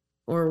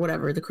or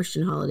whatever, the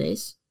Christian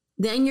holidays.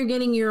 Then you're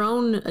getting your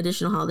own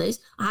additional holidays.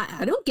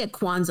 I don't get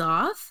Kwanzaa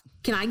off.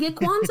 Can I get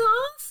Kwanzaa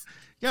off?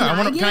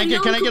 Yeah, can I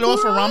get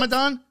off for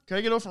Ramadan? Can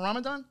I get off for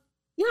Ramadan?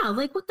 Yeah,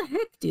 like what the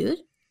heck, dude?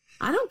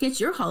 I don't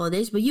get your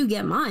holidays, but you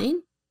get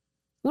mine.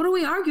 What are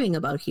we arguing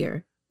about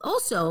here?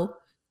 Also,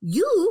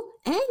 you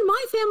and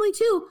my family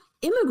too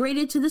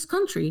immigrated to this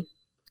country.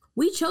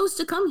 We chose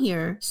to come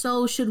here.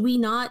 So should we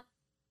not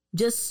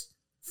just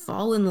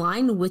fall in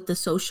line with the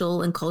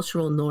social and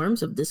cultural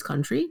norms of this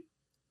country?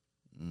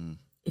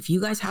 If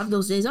you guys have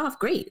those days off,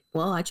 great.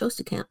 Well, I chose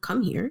to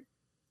come here.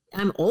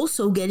 I'm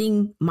also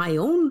getting my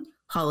own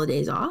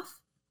holidays off,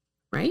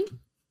 right?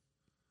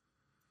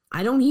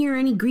 I don't hear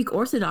any Greek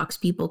Orthodox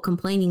people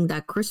complaining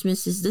that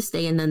Christmas is this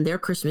day and then their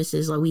Christmas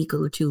is a week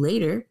or two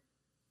later.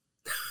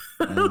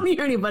 I don't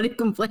hear anybody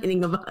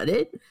complaining about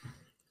it.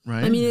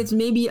 Right. I mean, it's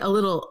maybe a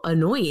little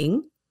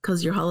annoying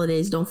because your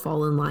holidays don't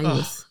fall in line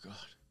with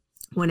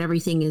when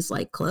everything is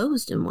like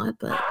closed and what,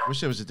 but I wish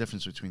there was a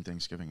difference between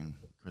Thanksgiving and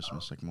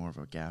Christmas, like more of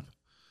a gap.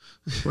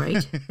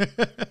 Right.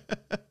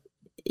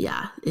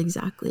 Yeah,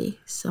 exactly.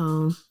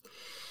 So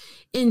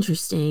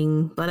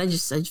interesting. But I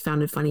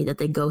found it funny that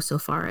they go so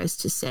far as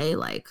to say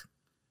like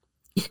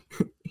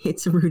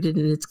it's rooted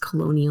in its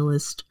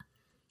colonialist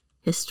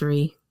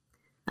history.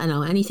 I don't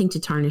know, anything to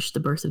tarnish the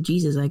birth of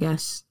Jesus, I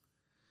guess.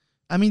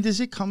 I mean, does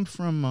it come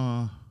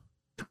from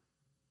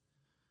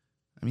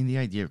the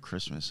idea of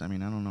Christmas, I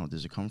mean, I don't know.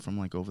 Does it come from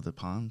like over the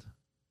pond?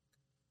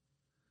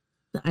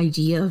 The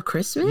idea of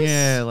Christmas?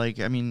 Yeah, like,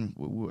 I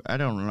mean, I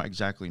don't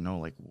exactly know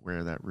like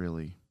where that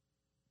really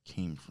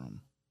came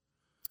from.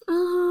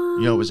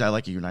 Was that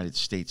like a United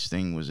States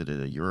thing? Was it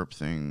a Europe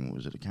thing?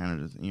 Was it a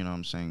Canada thing? You know what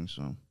I'm saying?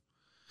 So,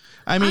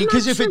 I mean,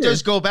 because if it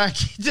does go back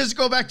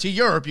to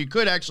Europe, you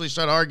could actually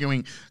start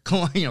arguing,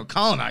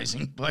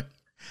 colonizing. But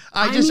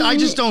I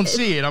just don't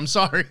see it. I'm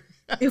sorry.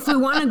 If we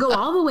want to go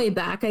all the way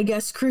back, I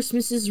guess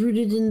Christmas is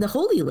rooted in the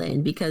Holy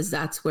Land because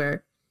that's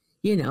where,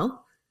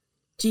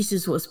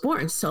 Jesus was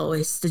born. So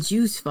it's the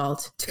Jews'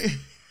 fault.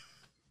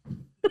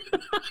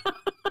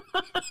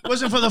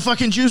 Wasn't for the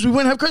fucking Jews, we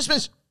wouldn't have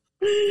Christmas.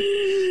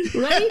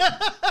 Right?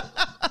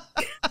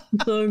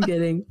 No, I'm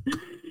kidding.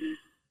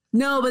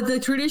 No, but the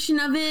tradition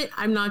of it,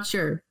 I'm not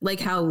sure.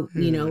 Like how,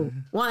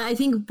 well, I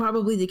think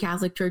probably the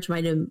Catholic Church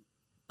might have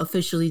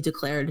officially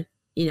declared,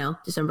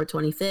 December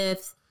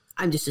 25th.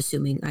 I'm just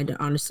assuming. I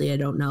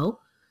don't know.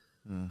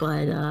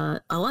 But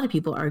a lot of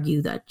people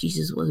argue that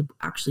Jesus was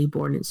actually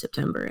born in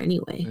September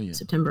anyway,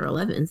 September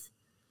 11th.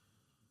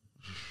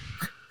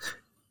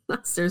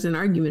 There's an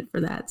argument for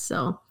that.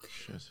 So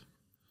shit.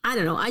 I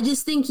don't know. I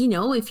just think,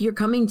 if you're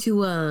coming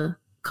to a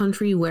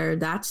country where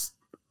that's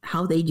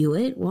how they do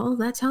it, well,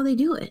 that's how they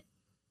do it.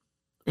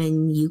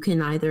 And you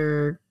can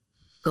either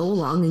go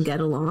along and get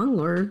along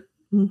or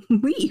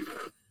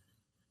leave.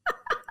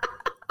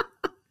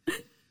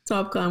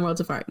 Top Clown Worlds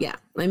Apart. Yeah.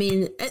 I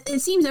mean,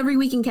 it seems every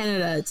week in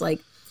Canada, it's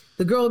like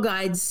the Girl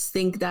Guides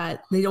think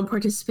that they don't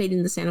participate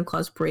in the Santa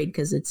Claus parade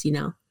because it's,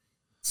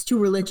 it's too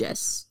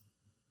religious.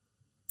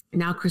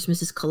 Now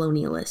Christmas is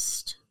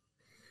colonialist.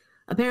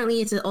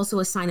 Apparently, it's also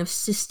a sign of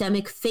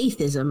systemic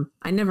faithism.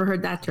 I never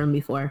heard that term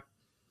before.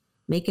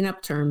 Making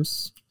up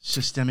terms.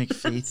 Systemic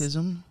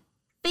faithism?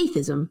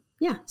 Faithism.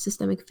 Yeah,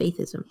 systemic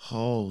faithism.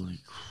 Holy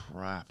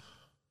crap.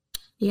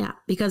 Yeah,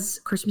 because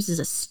Christmas is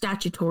a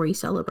statutory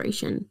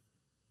celebration.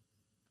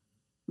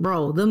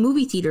 Bro, the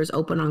movie theaters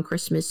open on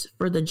Christmas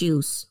for the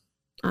Jews.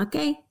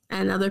 Okay?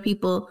 And other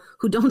people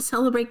who don't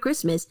celebrate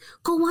Christmas,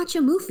 go watch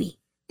a movie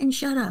and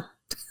shut up.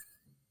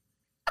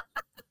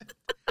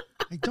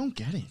 I don't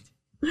get it.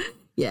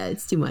 Yeah,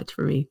 it's too much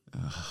for me.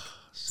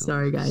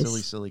 Sorry,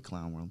 guys. Silly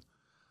clown world.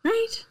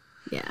 Right?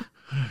 Yeah.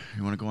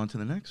 You want to go on to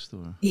the next?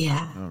 Or?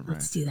 Yeah,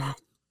 let's do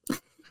that.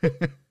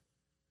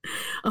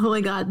 Oh my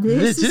God.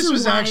 This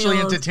was actually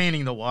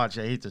entertaining to watch.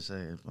 I hate to say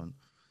it, but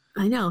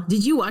I know.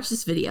 Did you watch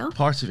this video?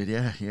 Parts of it,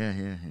 yeah.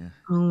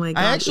 Oh my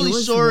God. I actually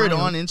saw it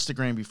on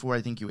Instagram before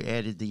I think you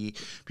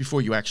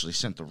before you actually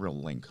sent the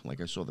real link. Like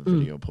I saw the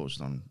video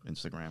post on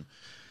Instagram.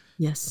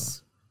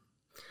 Yes.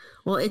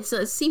 Well, it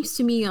seems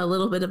to me a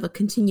little bit of a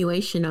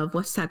continuation of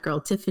what's that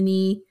girl,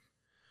 Tiffany?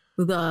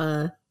 He's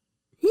not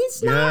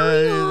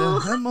real.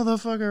 That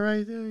motherfucker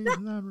right there, he's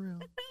not real.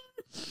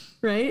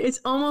 Right? It's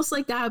almost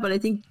like that, but I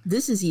think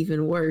this is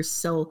even worse.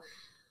 So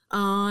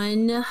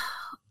on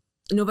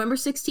November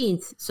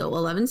 16th, so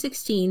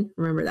 11/16,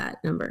 remember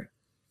that number,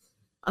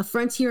 a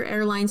Frontier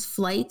Airlines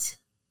flight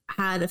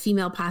had a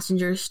female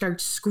passenger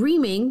start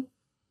screaming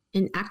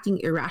and acting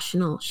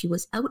irrational. She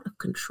was out of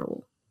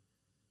control.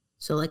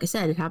 So like I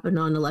said, it happened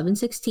on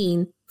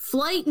 11/16,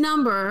 flight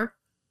number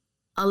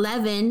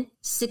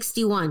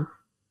 1161.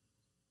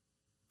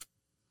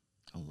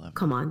 11.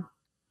 Come on.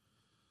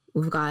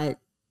 We've got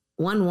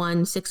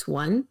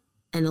 1161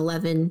 and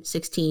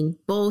 11/16,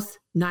 both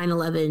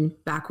 9/11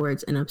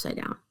 backwards and upside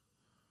down.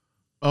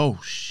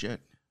 Oh, shit.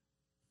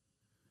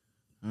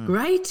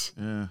 Right?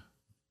 Yeah.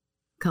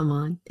 Come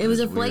on. It was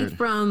a flight weird.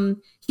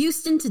 From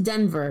Houston to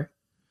Denver.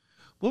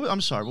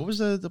 I'm sorry. What was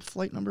the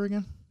flight number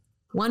again?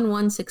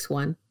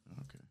 1161.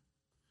 Okay.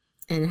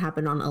 And it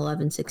happened on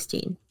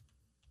 11/16.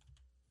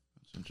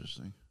 That's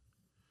interesting.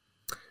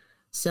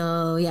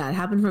 So, yeah, it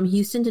happened from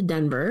Houston to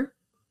Denver,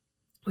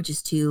 which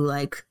is two,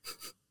 like,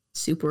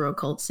 super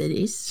occult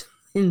cities,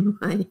 in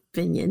my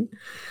opinion.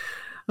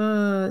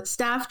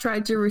 Staff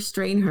tried to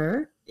restrain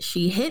her.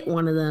 She hit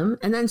one of them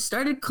and then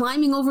started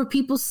climbing over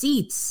people's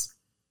seats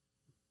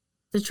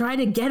to try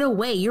to get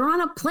away. You're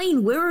on a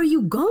plane. Where are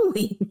you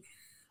going?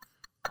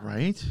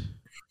 Right?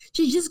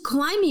 She's just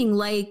climbing,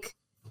 like,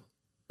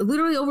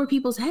 literally over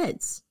people's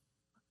heads.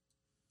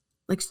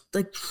 Like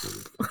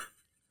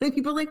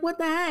people are like, what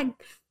the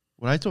heck?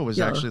 What I thought was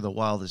actually the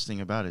wildest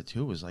thing about it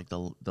too was like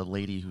the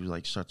lady who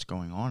like starts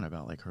going on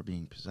about like her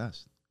being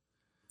possessed.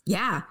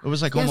 Yeah. It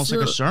was like almost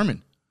like a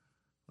sermon.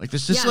 Like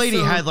this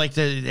lady had like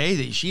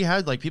she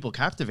had like people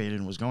captivated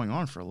and was going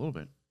on for a little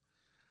bit.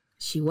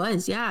 She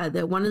was, yeah.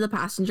 That one of the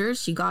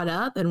passengers, she got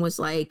up and was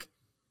like,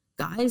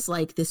 guys,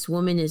 like this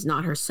woman is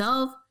not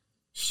herself.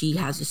 She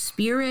has a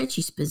spirit.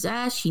 She's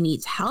possessed. She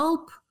needs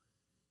help.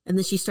 And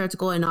then she starts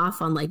going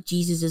off on like,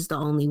 Jesus is the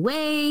only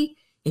way.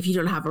 If you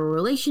don't have a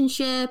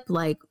relationship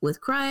like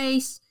with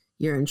Christ,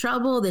 you're in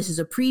trouble. This is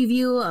a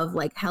preview of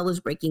like hell is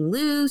breaking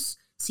loose.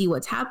 See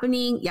what's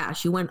happening. Yeah,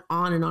 she went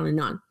on and on and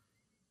on.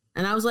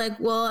 And I was like,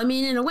 well, I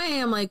mean, in a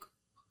way, I'm like,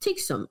 take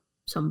some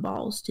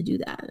balls to do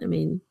that. I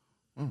mean,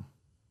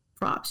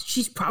 props.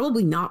 She's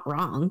probably not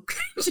wrong.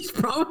 She's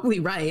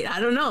probably right. I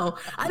don't know.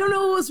 I don't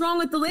know what was wrong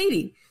with the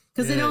lady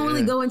because they don't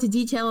really go into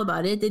detail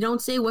about it. They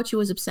don't say what she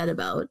was upset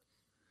about.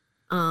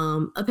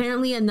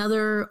 Apparently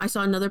I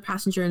saw another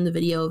passenger in the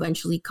video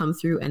eventually come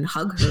through and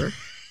hug her.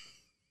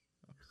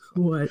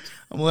 What?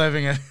 I'm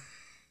laughing at.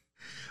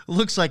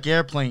 Looks like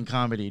airplane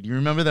comedy. Do you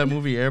remember that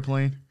movie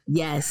Airplane?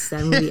 Yes,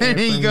 that movie Airplane. And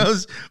he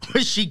goes,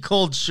 was she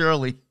called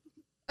Shirley?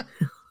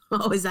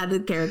 Oh, is that the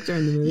character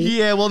in the movie?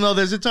 Yeah, well, no,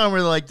 there's a time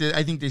where like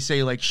I think they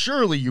say like,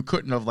 surely you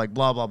couldn't have like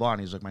blah, blah, blah.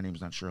 And he's like, my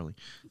name's not Shirley.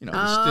 You know,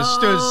 this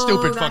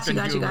stupid fucking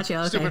humor.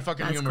 Okay. Stupid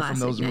fucking That's humor classic,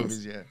 from those nice.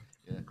 movies, yeah.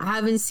 I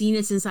haven't seen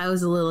it since I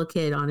was a little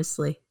kid,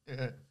 honestly.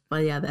 Yeah.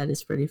 But yeah, that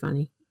is pretty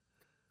funny.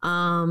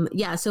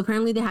 Yeah, so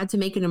apparently they had to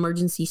make an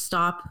emergency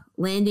stop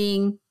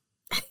landing.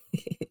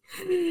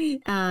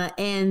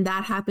 And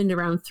that happened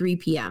around 3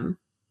 p.m.,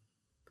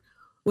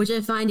 which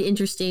I find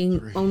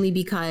interesting only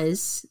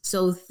because,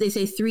 so they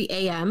say 3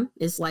 a.m.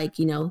 is like,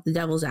 you know, the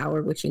devil's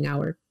hour, witching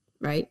hour,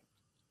 right?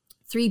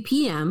 3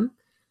 p.m.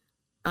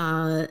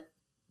 To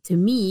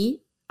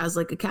me, as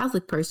like a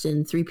Catholic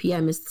person, 3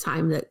 p.m. is the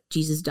time that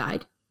Jesus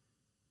died,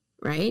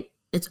 right?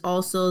 It's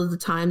also the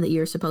time that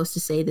you're supposed to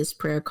say this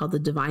prayer called the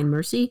Divine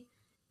Mercy.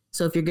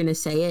 So if you're going to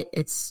say it,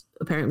 it's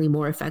apparently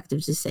more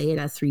effective to say it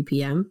at 3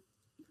 p.m.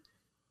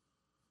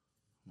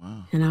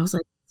 Wow. And I was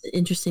like, it's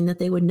interesting that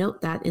they would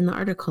note that in the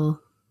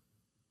article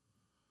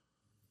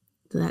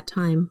to that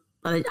time.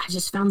 But I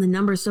just found the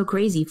number so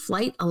crazy.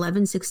 Flight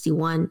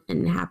 1161,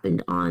 and it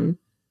happened on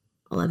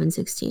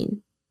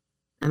 1116.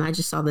 And I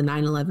just saw the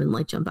 9/11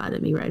 like jump out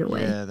at me right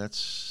away. Yeah,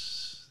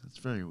 that's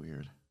very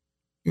weird.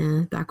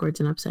 Yeah,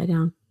 backwards and upside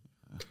down.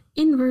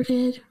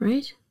 Inverted,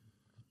 right?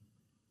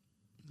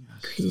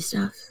 Yes. Crazy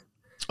stuff.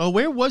 Oh,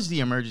 where was the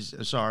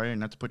emergency? Sorry,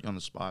 not to put you on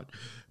the spot.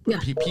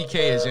 But yeah. PK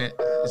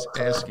is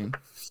asking.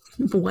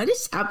 What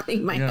is happening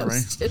in my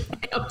house today?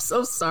 I'm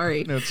so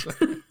sorry. Where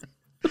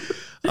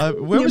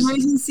the was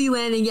emergency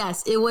landing?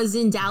 Yes, it was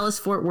in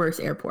Dallas-Fort Worth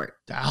Airport.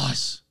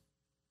 Dallas.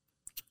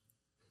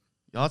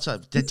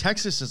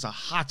 Texas is a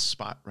hot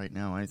spot right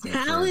now, I think.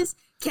 Dallas,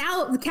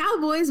 the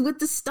Cowboys with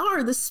the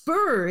star, the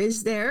spur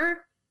is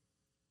their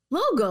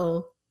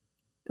logo.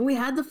 And we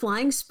had the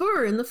flying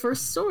spur in the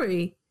first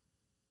story.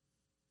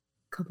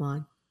 Come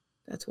on.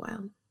 That's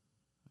wild.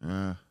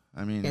 I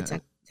mean, yeah,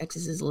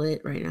 Texas is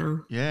lit right now.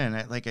 Yeah, and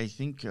I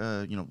think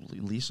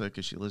Lisa,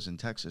 because she lives in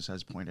Texas,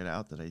 has pointed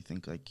out that I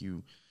think like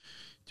you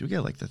do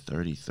get like the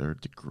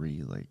 33rd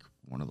degree, like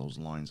one of those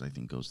lines I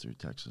think goes through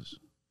Texas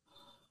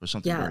or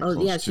something. Yeah.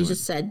 Oh, yeah. She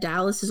just said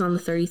Dallas is on the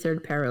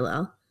 33rd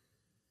parallel.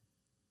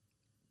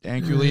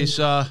 Thank you,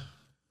 Lisa.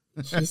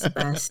 She's the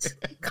best.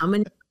 Come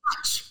and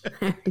watch.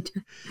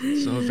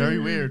 So very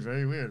weird,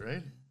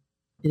 right?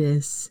 It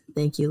is.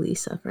 Thank you,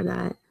 Lisa, for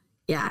that.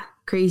 Yeah,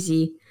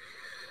 crazy.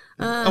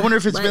 I wonder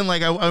if it's been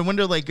like, I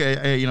wonder like,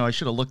 I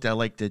should have looked at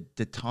like the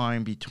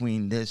time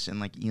between this and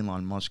like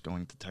Elon Musk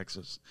going to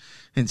Texas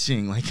and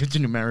seeing like a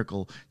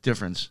numerical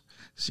difference.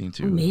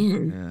 Oh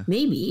man,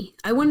 maybe.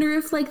 I wonder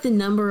if like the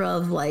number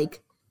of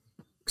like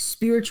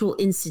spiritual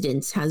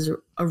incidents has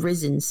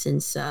arisen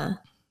since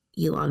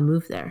Elon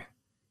moved there.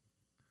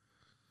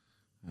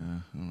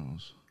 Who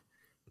knows?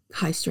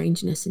 High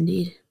strangeness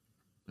indeed.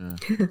 Yeah.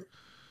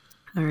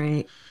 All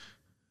right.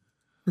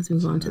 Let's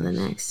move on to the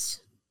next.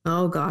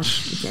 Oh,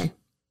 gosh. Okay.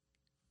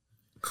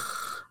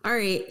 All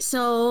right.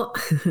 So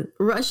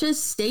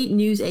Russia's state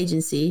news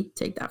agency,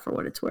 take that for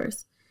what it's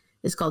worth,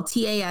 is called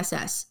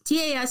TASS.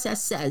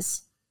 TASS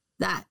says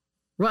that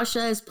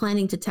Russia is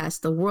planning to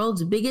test the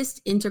world's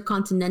biggest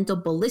intercontinental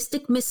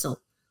ballistic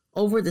missile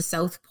over the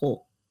South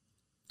Pole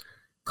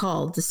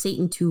called the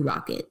Satan II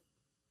rocket.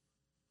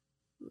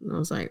 And I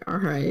was like, all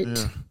right.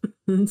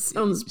 Yeah.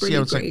 Sounds pretty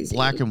it's crazy.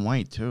 Like black and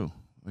white, too.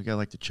 We got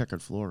like the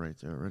checkered floor right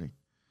there already.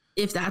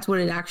 If that's what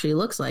it actually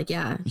looks like,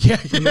 yeah. Yeah,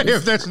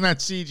 if that's not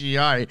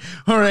CGI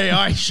or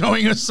AI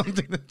showing us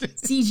something.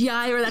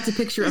 CGI, or that's a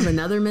picture of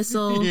another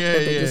missile.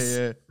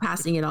 Yeah.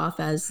 Passing it off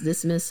as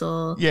this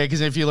missile. Yeah,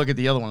 because if you look at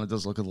the other one, it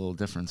does look a little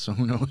different, so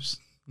who knows?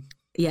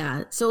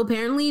 Yeah, so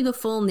apparently the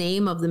full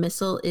name of the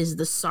missile is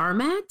the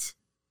Sarmat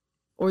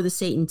or the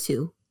Satan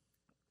II.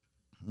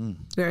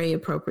 Very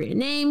appropriate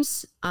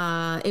names.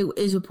 It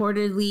is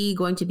reportedly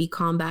going to be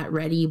combat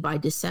ready by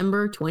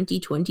December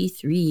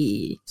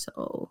 2023.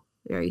 So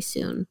very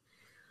soon.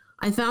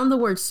 I found the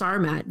word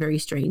Sarmat very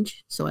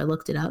strange, so I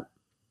looked it up.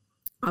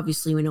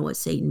 Obviously, we know what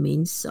Satan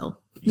means, so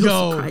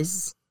no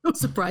surprise. No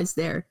surprise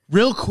there.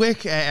 Real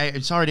quick,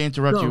 I'm sorry to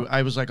interrupt you.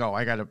 I was like, oh,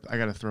 I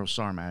gotta throw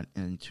Sarmat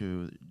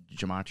into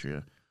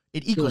gematria.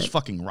 It equals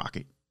fucking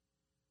rocket.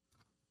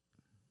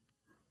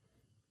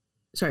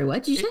 Sorry,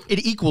 what did you say?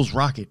 It equals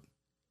rocket.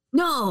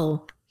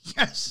 No.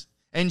 Yes.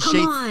 And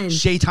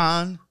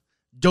Shaitan,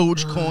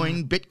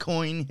 Dogecoin,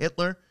 Bitcoin,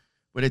 Hitler,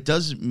 but it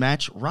does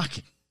match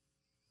rocket.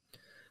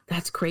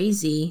 That's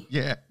crazy.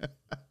 Yeah.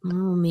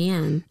 Oh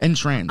man. And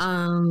trans.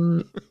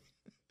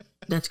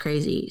 That's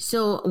crazy.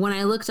 So when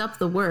I looked up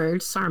the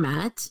word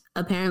Sarmat,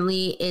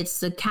 apparently it's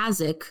the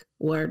Kazakh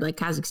word, like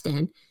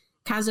Kazakhstan,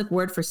 Kazakh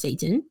word for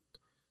Satan.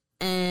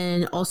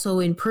 And also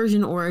in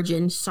Persian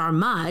origin,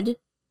 Sarmad,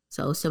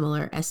 so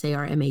similar,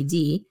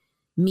 Sarmad,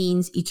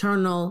 means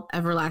eternal,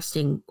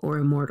 everlasting, or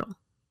immortal.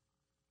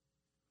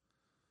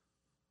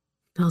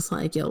 I was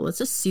like, yo, what's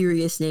a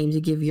serious name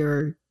to give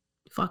your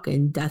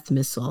fucking death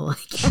missile? I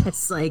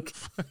guess, like,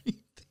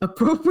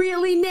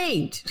 appropriately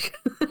named.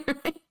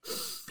 Right?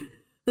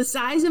 The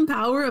size and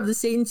power of the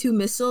Satan II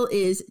missile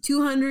is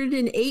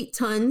 208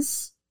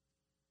 tons,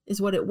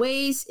 is what it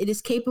weighs. It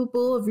is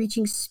capable of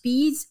reaching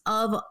speeds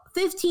of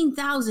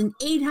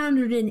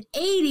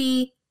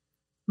 15,880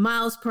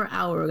 miles per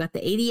hour. We got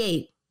the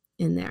 88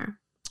 in there.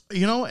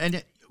 You know,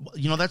 and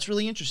that's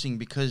really interesting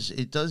because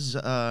it does.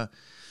 I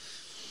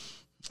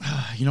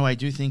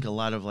do think a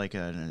lot of like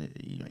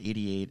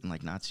 88 and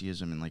like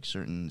Nazism and like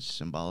certain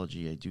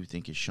symbology, I do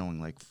think is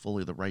showing like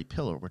fully the right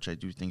pillar, which I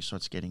do think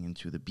starts getting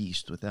into the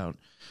beast without,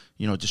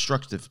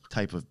 destructive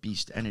type of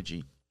beast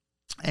energy.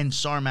 And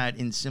Sarmat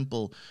in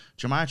simple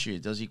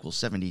gematria does equal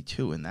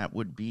 72, and that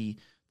would be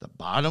the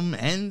bottom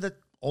and the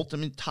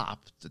ultimate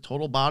top, the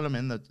total bottom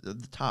and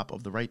the top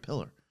of the right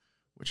pillar,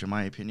 which in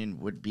my opinion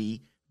would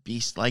be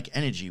beast-like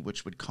energy,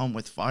 which would come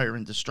with fire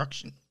and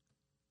destruction.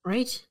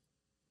 Right?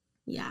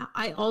 Yeah.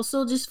 I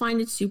also just find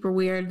it super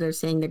weird. They're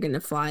saying they're going to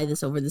fly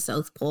this over the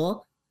South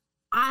Pole.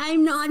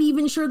 I'm not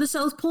even sure the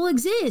South Pole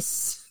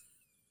exists.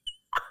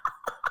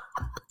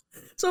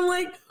 So I'm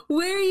like,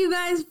 where are you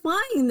guys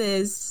flying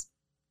this?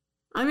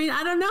 I mean,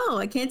 I don't know.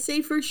 I can't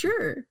say for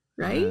sure,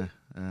 right?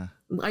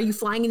 Are you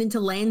flying it into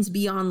lands,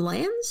 beyond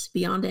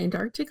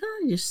Antarctica?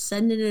 You're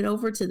sending it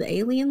over to the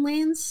alien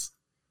lands?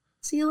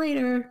 See you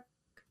later,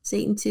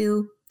 Satan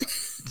 2.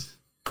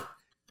 I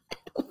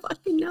don't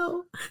fucking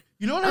know.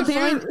 You know what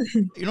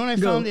I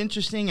found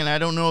interesting, and I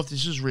don't know if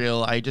this is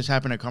real. I just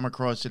happened to come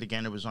across it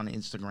again. It was on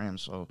Instagram,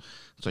 so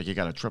it's like you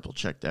got to triple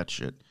check that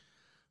shit.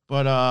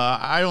 But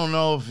I don't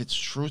know if it's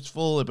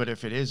truthful, but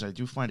if it is, I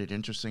do find it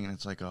interesting. And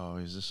it's like, oh,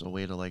 is this a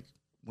way to like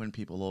win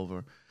people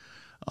over?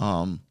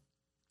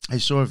 I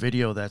saw a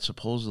video that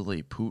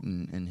supposedly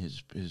Putin and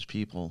his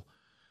people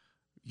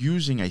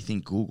using, I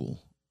think,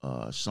 Google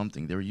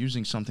something. They were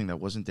using something that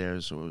wasn't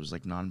theirs, so it was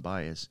like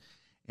non-biased,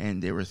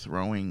 and they were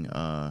throwing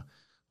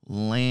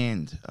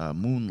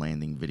moon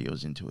landing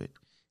videos into it.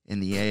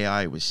 And the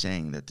AI was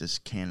saying that this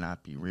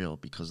cannot be real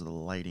because of the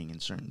lighting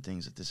and certain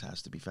things, that this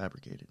has to be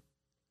fabricated.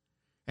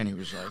 And he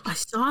was like, I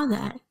saw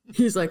that.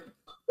 He's like,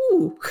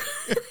 ooh.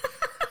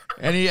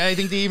 And I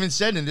think they even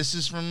said, and this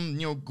is from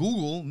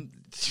Google.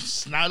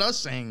 It's not us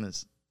saying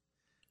this.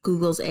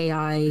 Google's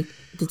AI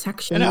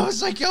detection. And I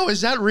was like, yo,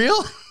 is that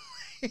real?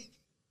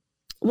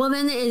 Well,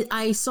 then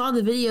I saw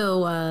the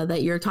video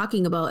that you're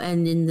talking about,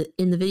 and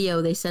in the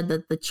video they said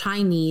that the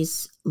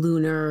Chinese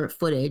lunar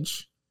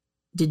footage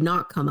did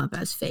not come up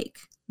as fake,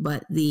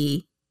 but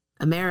the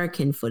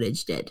American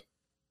footage did.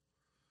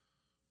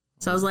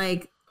 So I was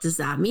like, does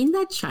that mean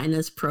that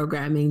China's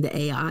programming the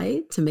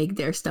AI to make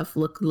their stuff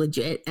look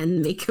legit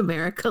and make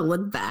America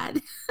look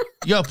bad?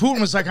 Yo,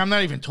 Putin was like, I'm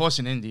not even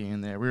tossing India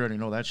in there. We already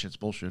know that shit's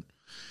bullshit.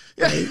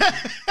 Right.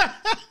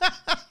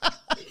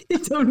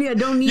 I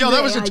don't need. Yo,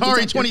 that was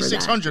Atari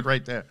 2600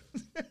 right there.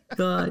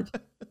 God,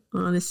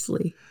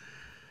 honestly.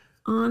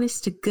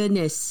 Honest to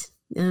goodness.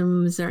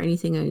 Is there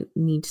anything I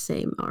need to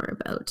say more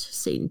about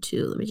Satan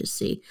 2? Let me just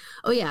see.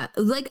 Oh, yeah.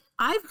 Like,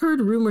 I've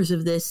heard rumors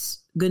of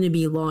this going to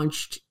be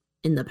launched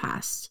in the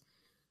past.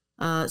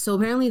 So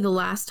apparently the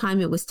last time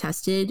it was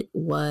tested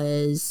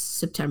was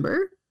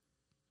September.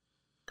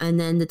 And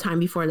then the time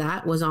before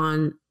that was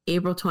on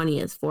April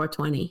 20th,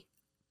 420.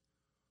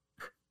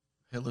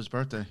 Hitler's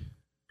birthday.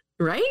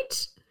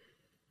 Right?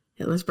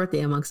 Hitler's birthday,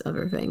 amongst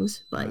other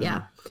things. But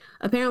yeah,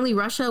 apparently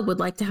Russia would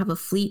like to have a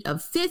fleet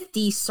of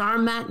 50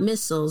 Sarmat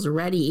missiles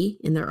ready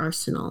in their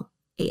arsenal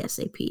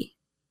ASAP.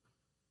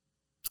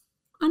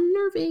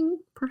 Unnerving,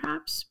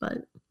 perhaps, but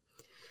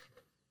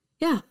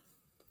yeah.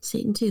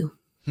 Satan 2.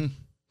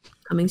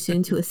 Coming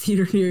soon to a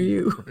theater near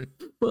you.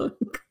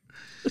 Fuck.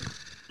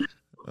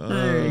 All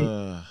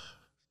right.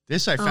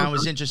 This I found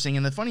was interesting.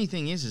 And the funny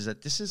thing is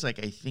that this is like,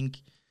 I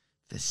think,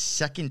 the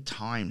second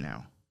time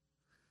now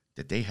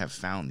that they have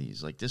found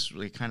these. Like, this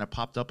really kind of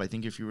popped up. I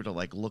think if you were to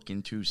like look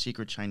into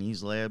secret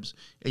Chinese labs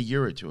a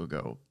year or two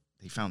ago,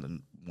 they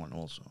found one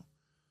also.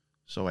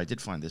 So I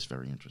did find this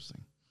very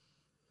interesting.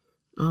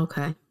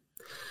 Okay.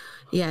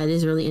 Yeah, it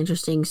is really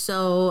interesting.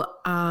 So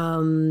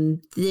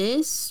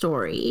this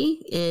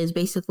story is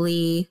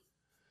basically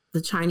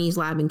the Chinese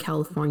lab in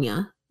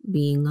California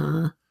being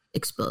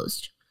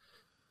exposed.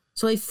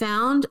 So I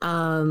found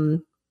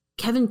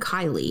Kevin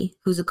Kiley,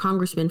 who's a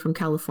congressman from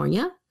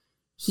California.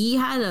 He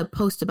had a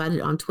post about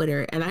it on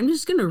Twitter, and I'm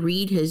just going to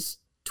read his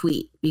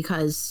tweet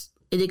because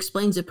it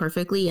explains it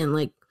perfectly, and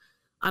like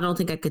I don't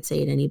think I could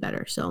say it any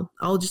better. So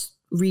I'll just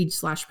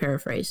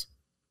read/paraphrase.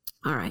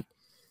 All right.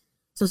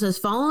 So it says,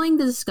 following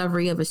the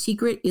discovery of a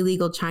secret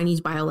illegal Chinese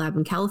biolab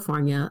in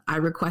California, I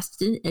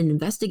requested an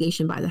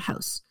investigation by the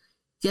House.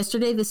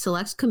 Yesterday, the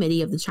Select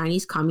Committee of the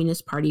Chinese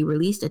Communist Party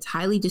released its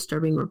highly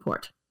disturbing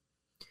report.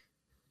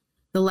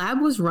 The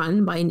lab was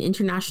run by an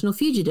international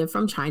fugitive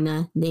from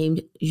China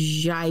named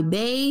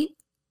Xiaibei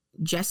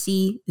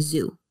Jesse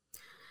Zhu.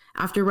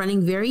 After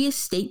running various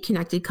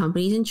state-connected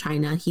companies in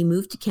China, he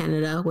moved to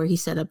Canada, where he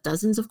set up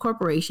dozens of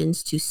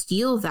corporations to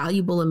steal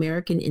valuable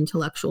American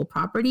intellectual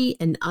property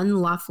and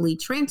unlawfully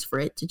transfer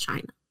it to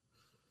China.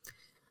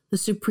 The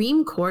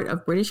Supreme Court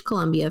of British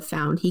Columbia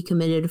found he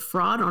committed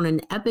fraud on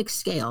an epic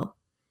scale,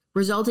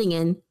 resulting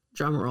in,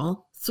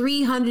 drumroll,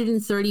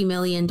 $330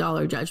 million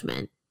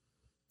judgment.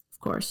 Of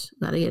course,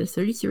 gotta get a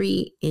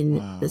 33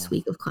 in this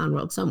week of Clown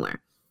World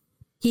somewhere.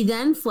 He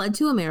then fled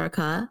to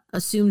America,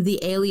 assumed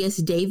the alias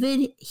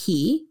David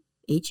He,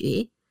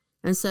 H-E,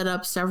 and set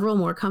up several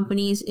more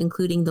companies,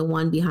 including the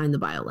one behind the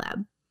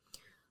biolab.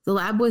 The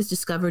lab was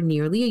discovered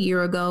nearly a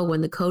year ago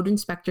when the code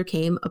inspector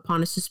came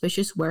upon a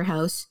suspicious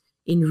warehouse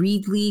in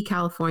Reedley,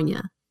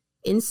 California.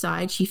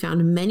 Inside, she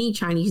found many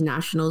Chinese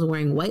nationals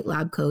wearing white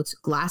lab coats,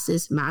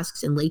 glasses,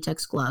 masks, and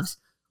latex gloves,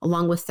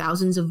 along with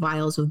thousands of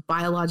vials of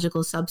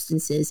biological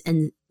substances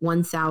and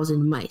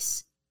 1,000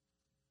 mice.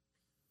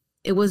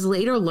 It was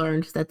later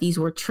learned that these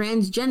were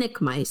transgenic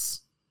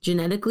mice,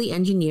 genetically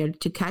engineered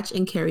to catch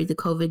and carry the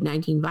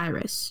COVID-19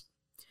 virus.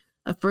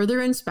 A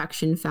further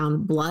inspection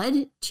found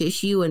blood,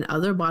 tissue, and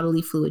other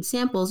bodily fluid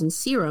samples and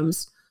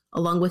serums,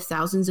 along with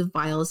thousands of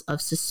vials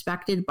of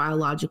suspected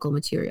biological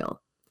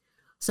material.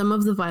 Some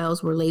of the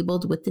vials were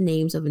labeled with the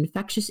names of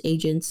infectious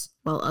agents,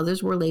 while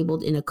others were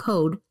labeled in a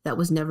code that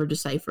was never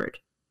deciphered.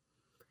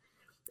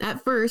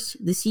 At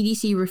first, the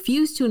CDC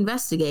refused to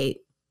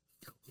investigate.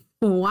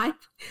 Why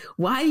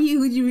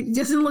it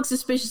doesn't look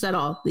suspicious at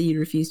all that you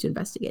refuse to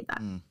investigate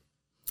that.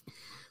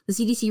 The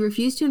CDC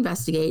refused to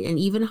investigate and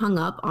even hung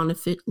up on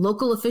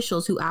local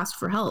officials who asked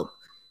for help.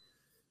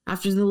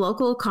 After the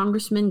local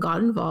congressman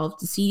got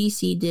involved, the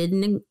CDC did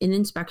an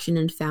inspection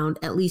and found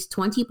at least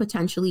 20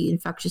 potentially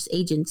infectious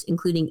agents,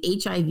 including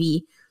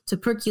HIV,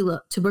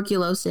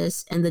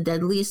 tuberculosis, and the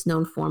deadliest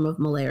known form of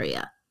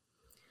malaria.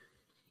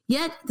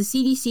 Yet, the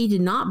CDC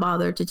did not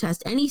bother to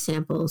test any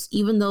samples,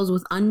 even those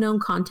with unknown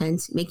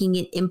contents, making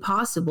it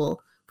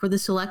impossible for the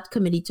Select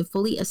Committee to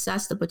fully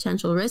assess the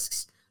potential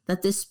risks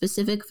that this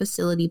specific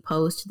facility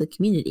posed to the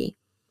community.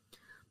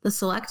 The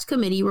Select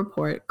Committee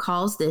report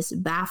calls this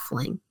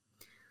baffling.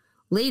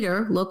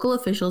 Later, local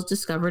officials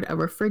discovered a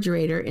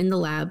refrigerator in the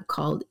lab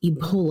called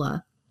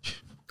Ebola.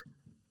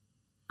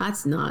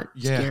 That's not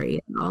scary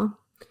at all.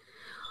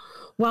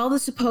 While the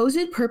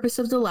supposed purpose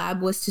of the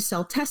lab was to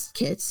sell test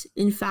kits,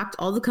 in fact,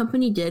 all the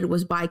company did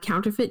was buy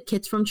counterfeit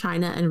kits from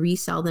China and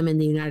resell them in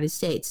the United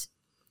States.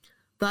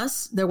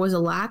 Thus, there was a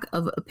lack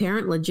of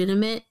apparent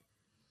legitimate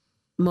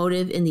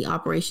motive in the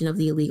operation of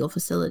the illegal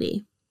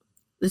facility.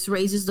 This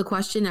raises the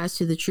question as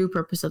to the true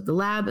purpose of the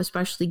lab,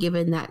 especially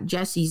given that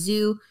Jesse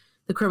Zhu,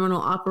 the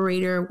criminal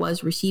operator,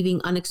 was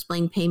receiving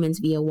unexplained payments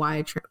via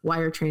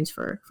wire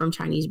transfer from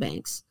Chinese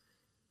banks.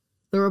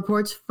 The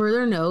reports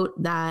further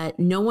note that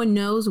no one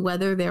knows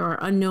whether there are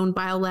unknown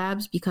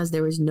biolabs because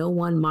there is no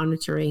one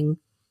monitoring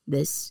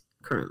this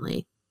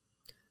currently.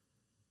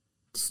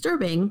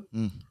 Disturbing.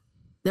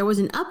 There was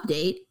an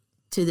update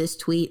to this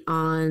tweet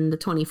on the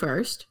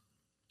 21st.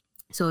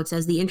 So it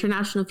says the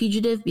international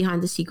fugitive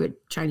behind the secret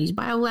Chinese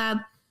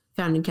biolab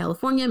found in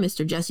California,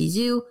 Mr. Jesse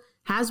Zhu,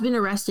 has been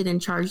arrested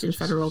and charged in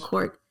federal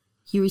court.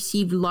 He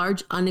received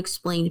large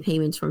unexplained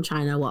payments from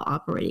China while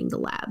operating the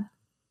lab.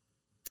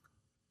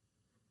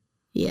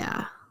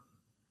 Yeah.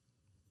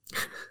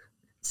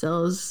 So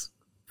it was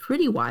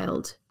pretty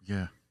wild.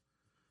 Yeah.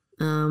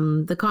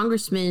 The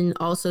congressman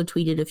also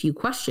tweeted a few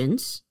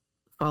questions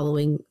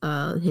following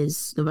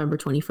his November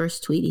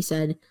 21st tweet. He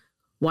said,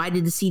 why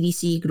did the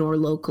CDC ignore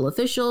local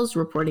officials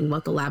reporting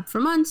about the lab for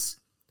months?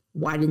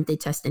 Why didn't they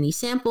test any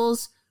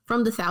samples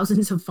from the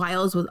thousands of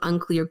files with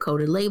unclear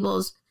coded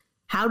labels?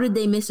 How did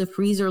they miss a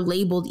freezer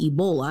labeled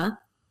Ebola?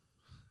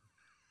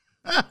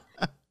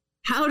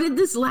 How did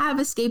this lab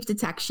escape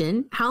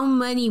detection? How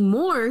many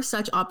more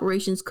such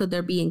operations could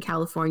there be in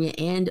California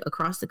and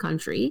across the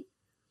country?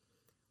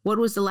 What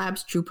was the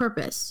lab's true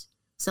purpose?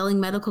 Selling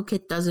medical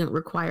kit doesn't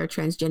require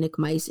transgenic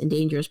mice and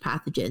dangerous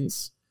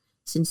pathogens,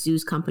 since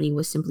Zhu's company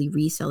was simply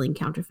reselling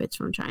counterfeits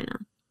from China.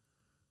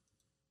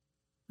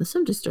 That's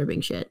some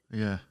disturbing shit.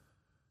 Yeah.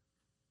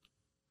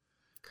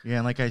 Yeah,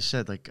 and like I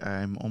said, like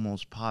I'm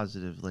almost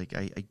positive, like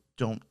I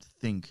don't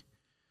think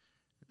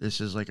this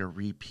is like a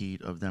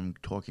repeat of them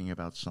talking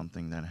about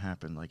something that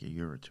happened like a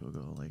year or two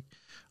ago. Like,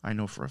 I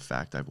know for a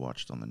fact I've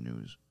watched on the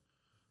news,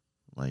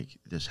 like,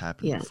 this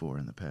happened before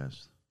in the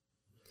past.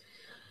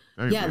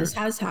 Very Yeah, weird. this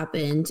has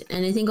happened.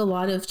 And I think a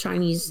lot of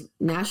Chinese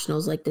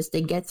nationals like this,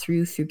 they get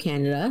through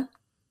Canada.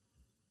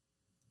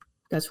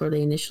 That's where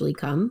they initially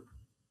come.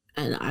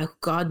 And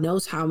God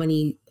knows how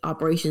many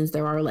operations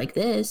there are like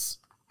this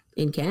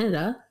in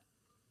Canada.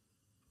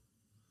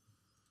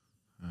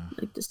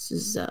 Like this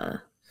is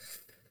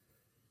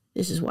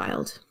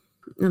wild.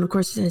 And of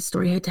course, this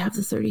story had to have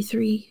the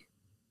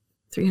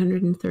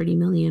 330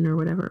 million or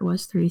whatever it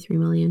was, 33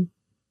 million.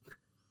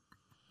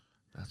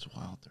 That's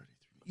wild, 33.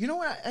 You know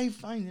what I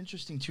find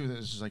interesting too?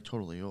 This is like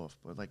totally off,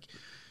 but like,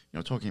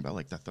 talking about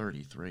like the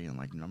 33 and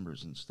like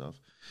numbers and stuff.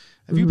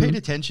 Have you paid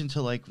attention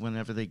to like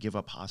whenever they give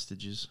up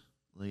hostages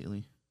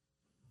lately?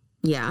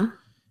 Yeah.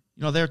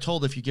 They're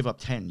told if you give up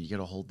 10, you get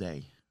a whole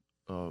day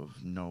of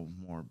no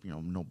more,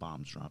 no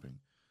bombs dropping.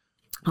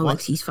 Oh, like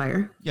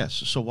ceasefire? Yes.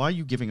 So why are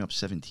you giving up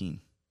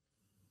 17?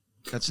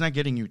 That's not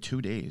getting you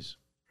 2 days.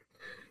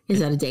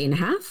 Is that a day and a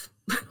half?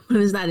 What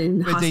is that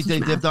in hostage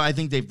math? I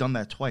think they've done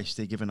that twice.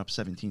 They've given up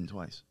 17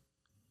 twice.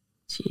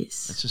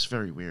 Jeez. It's just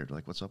very weird.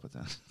 Like, what's up with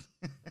that?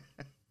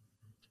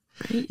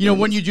 Right?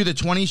 When you do the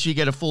 20, so you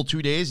get a full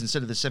 2 days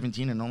instead of the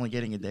 17 and only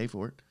getting a day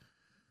for it.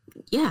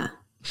 Yeah.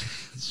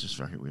 It's just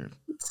very weird.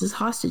 This is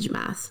hostage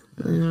math.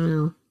 I don't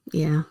know.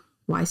 Yeah.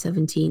 Why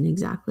 17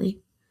 exactly?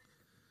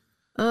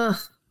 Ugh.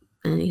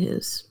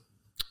 Anywho's.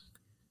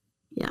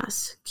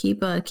 Yes.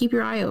 Keep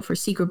your eye out for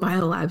secret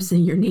biolabs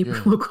in your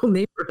local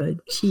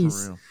neighborhood.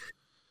 Jeez. For real.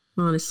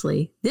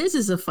 Honestly. This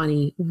is a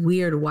funny,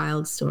 weird,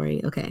 wild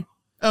story. Okay.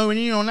 Oh,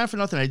 and not for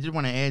nothing, I did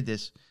want to add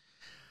this.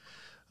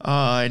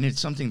 And it's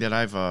something that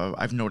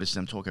I've noticed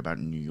them talk about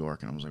in New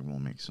York, and I was like, well, it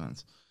makes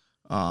sense.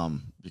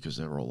 Because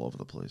they're all over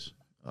the place.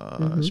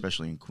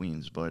 Especially in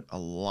Queens, but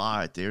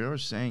they are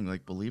saying,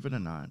 like, believe it or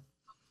not,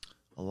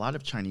 a lot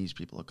of Chinese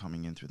people are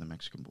coming in through the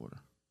Mexican border.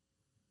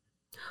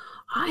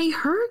 I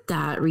heard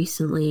that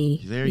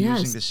recently. They're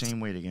using the same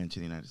way to get into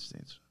the United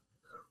States.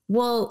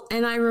 Well,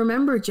 and I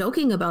remember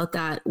joking about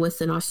that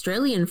with an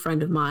Australian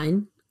friend of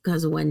mine,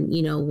 because when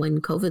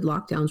COVID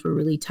lockdowns were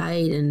really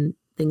tight and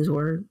things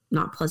were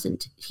not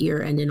pleasant here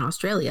and in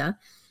Australia,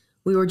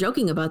 we were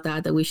joking about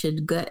that we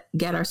should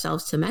get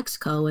ourselves to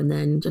Mexico and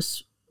then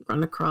just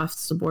run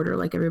across the border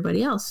like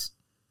everybody else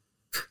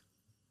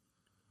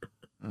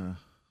to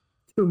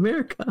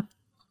America.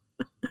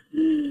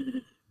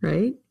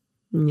 Right?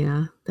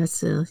 Yeah,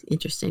 that's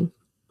interesting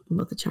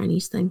about the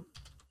Chinese thing.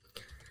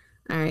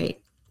 All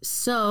right.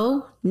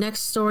 So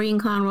next story in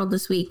Clown World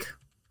this week.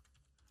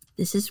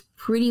 This is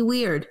pretty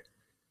weird.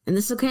 And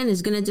this again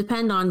is going to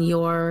depend on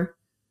your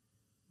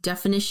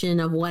definition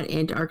of what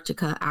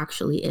Antarctica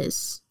actually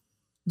is.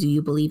 Do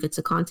you believe it's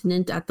a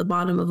continent at the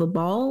bottom of a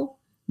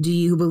ball? Do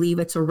you believe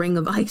it's a ring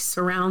of ice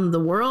around the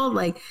world?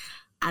 Like,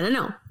 I don't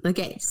know.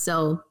 Okay,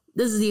 so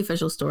this is the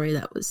official story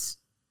that was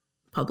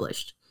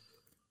published.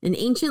 An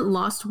ancient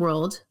lost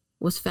world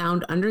was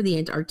found under the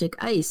Antarctic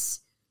ice.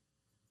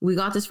 We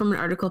got this from an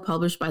article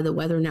published by the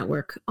Weather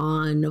Network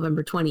on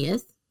November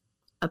 20th.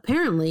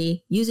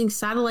 Apparently, using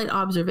satellite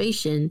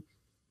observation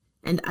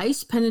and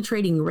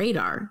ice-penetrating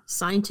radar,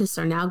 scientists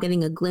are now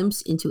getting a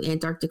glimpse into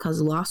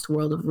Antarctica's lost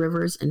world of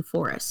rivers and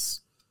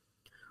forests.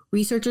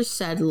 Researchers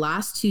said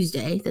last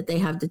Tuesday that they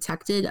have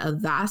detected a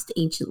vast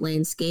ancient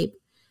landscape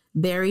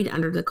buried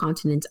under the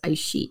continent's ice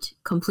sheet,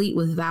 complete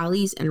with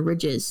valleys and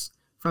ridges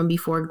from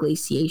before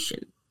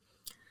glaciation.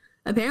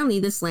 Apparently,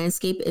 this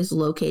landscape is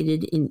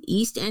located in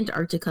East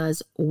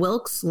Antarctica's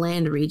Wilkes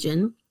Land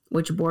region,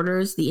 which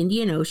borders the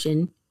Indian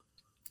Ocean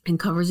and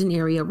covers an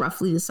area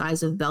roughly the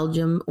size of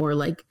Belgium or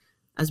like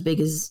as big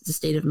as the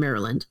state of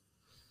Maryland.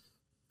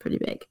 Pretty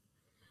big.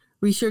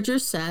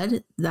 Researchers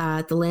said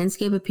that the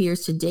landscape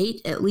appears to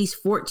date at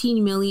least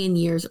 14 million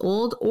years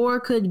old or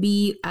could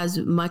be as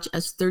much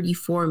as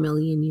 34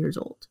 million years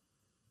old.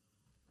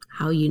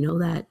 How you know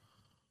that?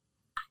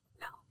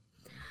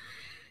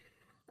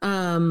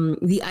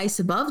 The ice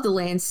above the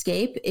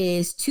landscape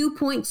is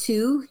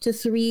 2.2 to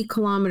 3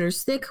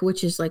 kilometers thick,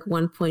 which is like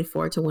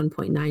 1.4 to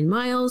 1.9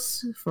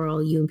 miles for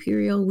all you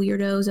imperial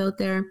weirdos out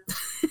there,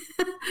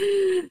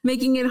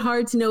 making it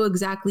hard to know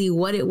exactly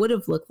what it would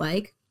have looked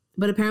like.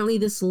 But apparently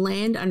this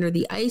land under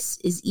the ice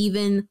is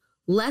even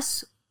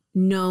less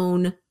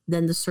known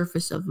than the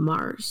surface of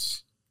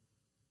Mars.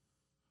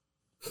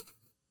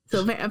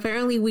 So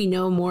apparently we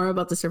know more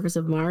about the surface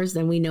of Mars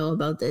than we know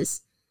about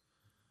this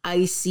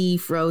icy,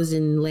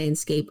 frozen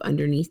landscape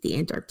underneath the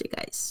Antarctic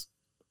ice.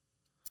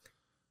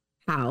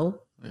 How?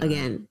 Yeah.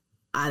 Again,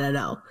 I don't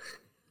know.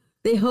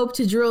 They hope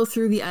to drill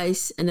through the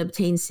ice and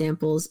obtain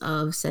samples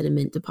of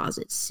sediment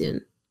deposits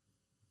soon.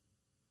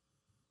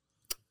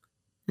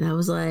 And I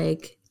was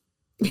like,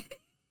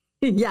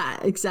 yeah,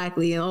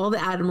 exactly. And all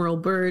the Admiral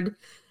Byrd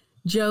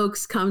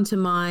jokes come to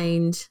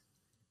mind.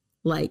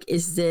 Like,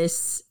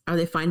 are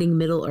they finding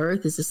Middle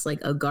Earth? Is this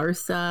like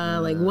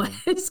Agartha? Like, what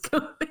is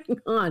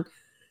going on?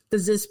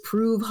 Does this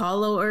prove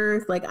Hollow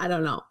Earth? Like, I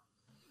don't know.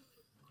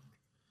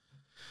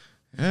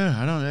 Yeah,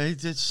 I don't know.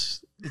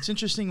 It's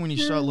interesting when you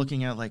start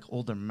looking at like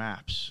older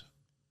maps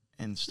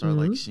and start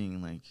like seeing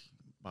like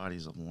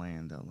bodies of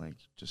land that like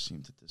just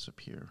seem to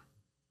disappear.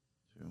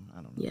 Too.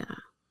 I don't know. Yeah.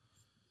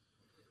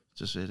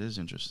 it is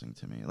interesting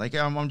to me. Like,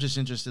 I'm just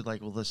interested,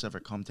 like, will this ever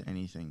come to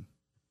anything?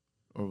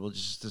 Or will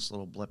just this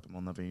little blip and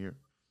we'll never hear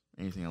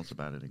anything else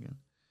about it again?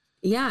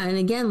 Yeah, and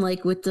again,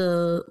 like with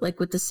the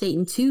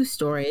Satan 2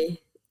 story,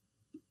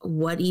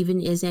 what even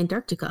is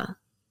Antarctica?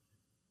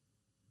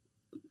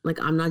 Like,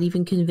 I'm not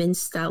even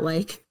convinced that,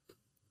 like,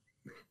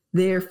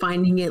 they're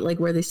finding it, like,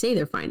 where they say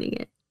they're finding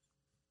it.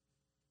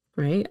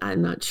 Right?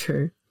 I'm not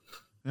sure.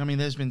 I mean,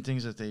 there's been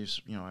things that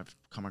I've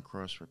come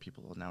across where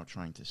people are now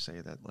trying to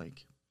say that,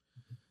 like,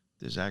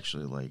 there's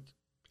actually, like,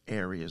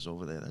 areas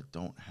over there that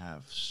don't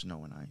have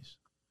snow and ice.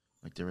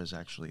 Like, there is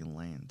actually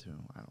land,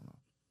 too. I don't know.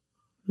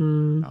 I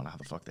don't know how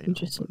the fuck they know.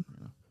 Interesting.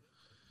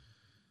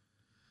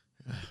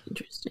 But,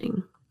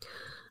 Interesting.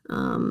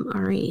 All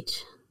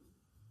right.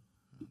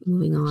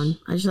 Moving on.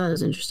 I just thought it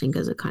was interesting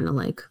because it kind of,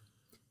 like,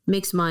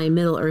 makes my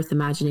Middle Earth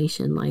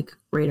imagination, like,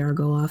 radar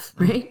go off,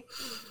 right?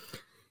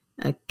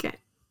 Okay.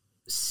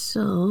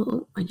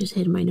 So, I just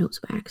hit my notes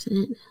by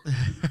accident.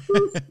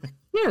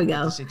 There we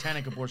go. The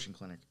Satanic Abortion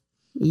Clinic.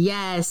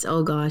 Yes.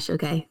 Oh, gosh.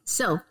 Okay.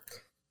 So,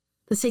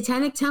 the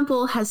Satanic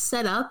Temple has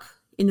set up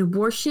an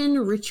abortion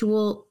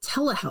ritual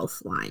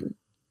telehealth line.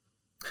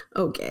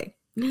 Okay.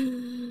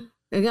 I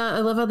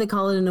love how they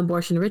call it an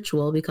abortion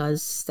ritual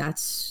because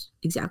that's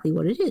exactly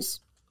what it is.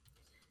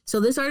 So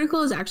this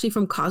article is actually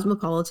from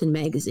Cosmopolitan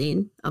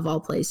magazine, of all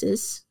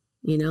places.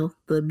 You know,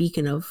 the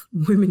beacon of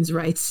women's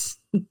rights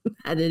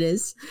that it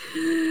is.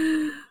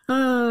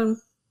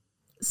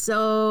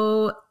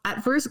 So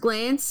at first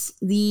glance,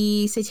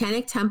 the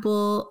Satanic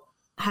Temple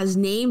has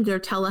named their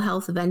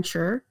telehealth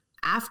venture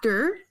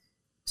after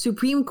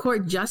Supreme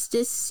Court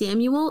Justice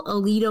Samuel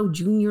Alito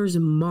Jr.'s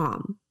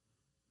mom.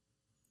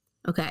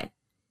 Okay.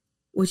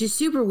 Which is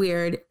super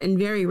weird and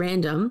very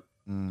random.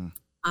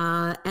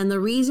 And the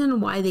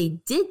reason why they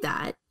did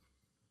that,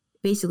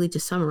 basically to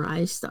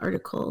summarize the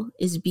article,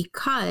 is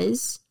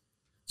because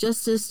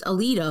Justice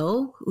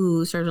Alito,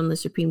 who served on the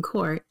Supreme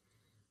Court,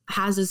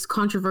 has this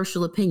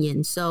controversial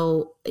opinion.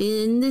 So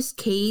in this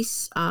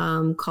case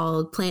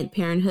called Planned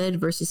Parenthood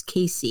versus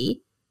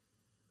Casey,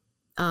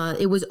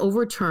 it was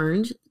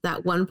overturned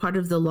that one part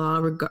of the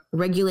law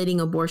regulating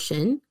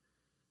abortion,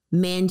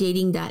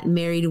 mandating that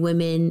married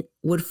women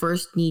would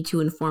first need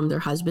to inform their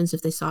husbands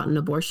if they sought an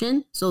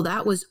abortion. So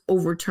that was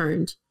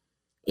overturned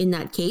in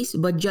that case.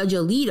 But Judge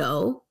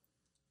Alito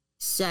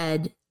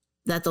said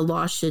that the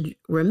law should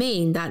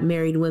remain that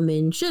married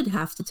women should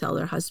have to tell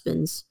their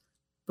husbands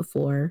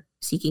before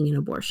seeking an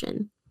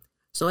abortion.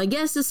 So I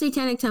guess the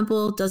Satanic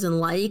Temple doesn't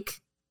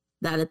like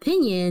that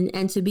opinion,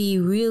 and to be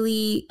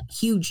really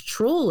huge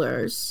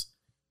trollers,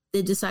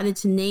 they decided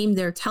to name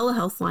their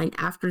telehealth line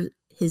after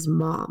his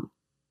mom.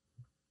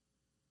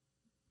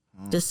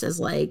 Just as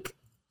like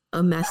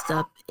a messed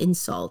up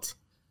insult,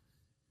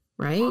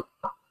 right?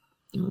 Oh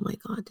my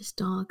God, this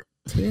dog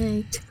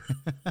today.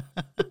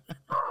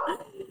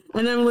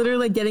 And I'm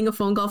literally getting a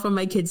phone call from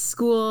my kid's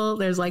school.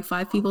 There's like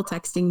 5 people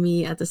texting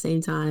me at the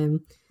same time.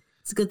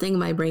 It's a good thing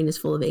my brain is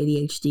full of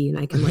ADHD and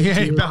I can like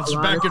you bounce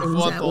back and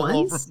forth all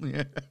over.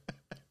 Yeah.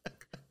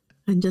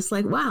 And just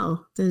like,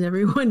 wow, does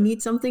everyone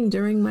need something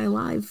during my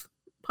live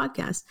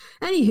podcast?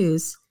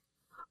 Anywho's,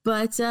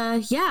 but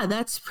yeah,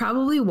 that's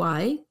probably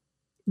why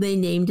they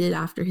named it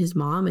after his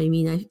mom. I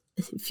mean, I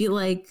feel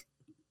like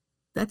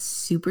that's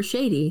super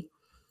shady.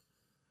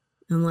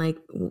 And like,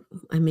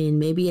 I mean,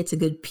 maybe it's a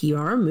good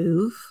PR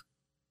move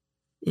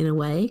in a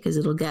way because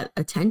it'll get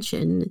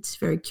attention. It's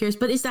very curious.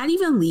 But is that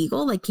even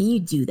legal? Like, can you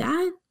do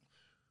that?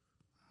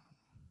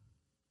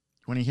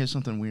 Want to hear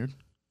something weird?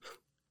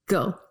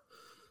 Go.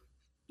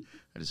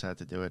 I just had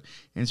to do it.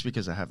 And it's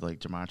because I have like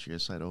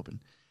Gematria's site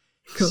open.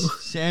 Cool.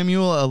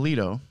 Samuel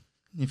Alito,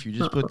 if you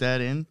just put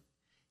that in,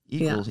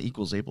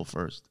 equals April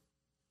 1st.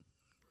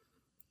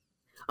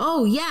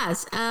 Oh,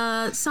 yes.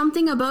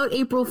 Something about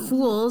April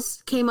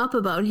Fools came up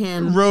about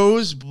him.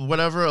 Rose,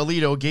 whatever,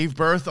 Alito gave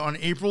birth on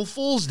April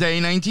Fool's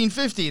Day,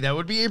 1950. That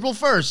would be April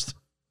 1st.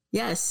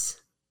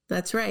 Yes,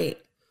 that's right.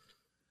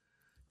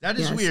 That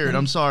is weird.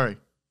 I'm sorry.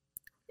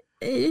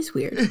 It is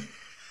weird.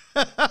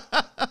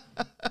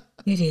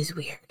 It is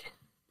weird.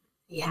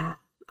 Yeah.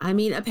 I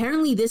mean,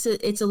 apparently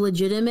it's a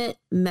legitimate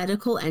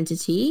medical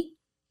entity.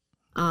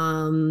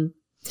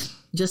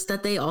 Just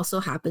that they also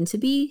happen to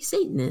be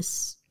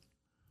Satanists.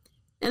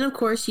 And of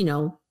course, you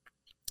know,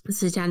 the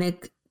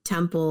Satanic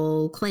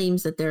Temple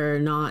claims that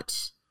they're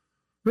not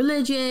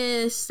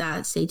religious,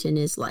 that Satan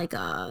is like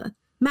a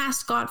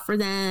mascot for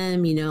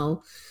them, you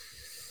know,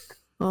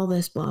 all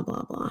this blah,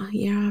 blah, blah.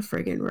 Yeah,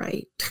 friggin'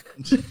 right.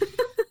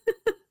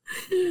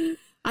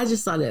 I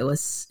just thought it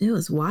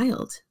was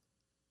wild,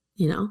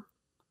 you know.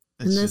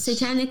 And the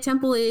Satanic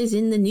Temple is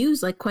in the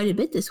news like quite a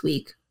bit this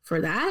week for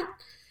that.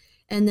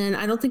 And then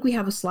I don't think we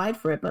have a slide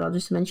for it, but I'll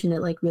just mention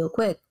it like real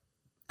quick.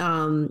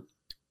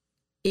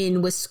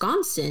 In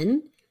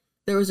Wisconsin,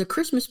 there was a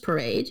Christmas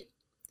parade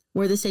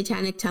where the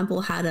Satanic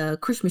Temple had a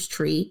Christmas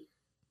tree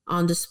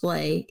on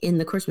display in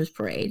the Christmas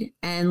parade.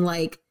 And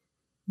like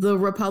the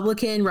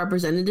Republican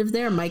representative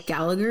there, Mike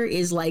Gallagher,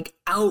 is like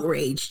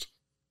outraged.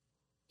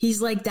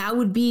 He's like, that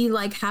would be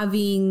like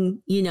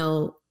having, you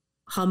know,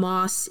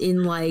 Hamas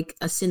in like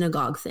a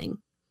synagogue thing.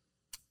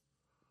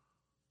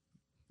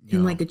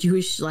 In like a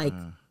Jewish like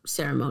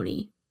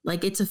ceremony.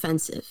 Like it's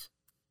offensive.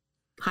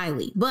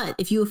 Highly. But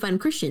if you offend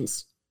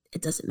Christians,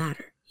 it doesn't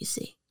matter, you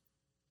see.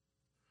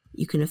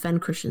 You can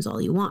offend Christians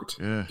all you want.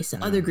 Yeah, it's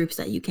the other groups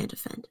that you can't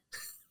offend.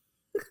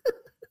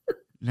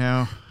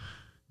 Now.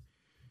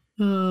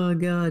 Oh,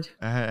 God.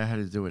 I had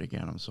to do it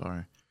again. I'm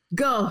sorry.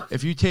 Go.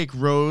 If you take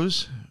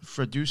Rose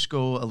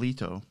Fradusco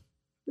Alito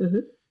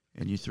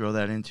and you throw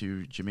that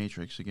into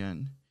Gematrix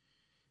again,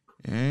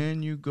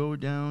 and you go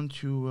down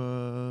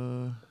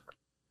to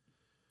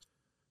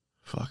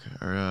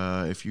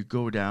if you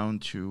go down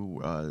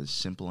to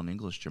simple in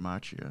English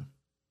gematria,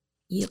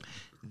 yep,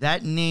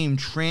 that name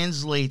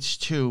translates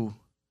to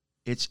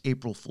it's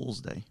April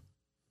Fool's Day.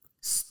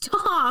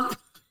 Stop.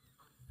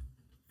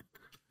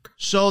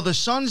 So the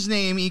son's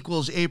name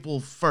equals April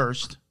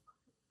 1st,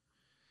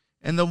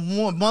 and the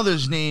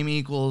mother's name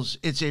equals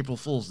it's April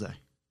Fool's Day.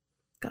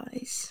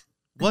 Guys.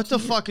 What the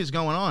fuck is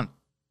going on?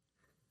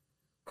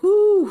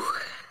 Whew.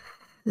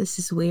 This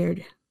is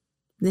weird.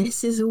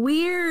 This is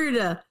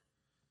weird.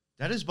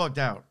 That is bugged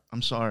out.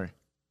 I'm sorry.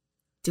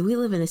 Do we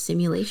live in a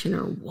simulation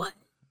or what?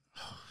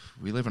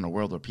 We live in a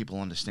world where people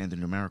understand the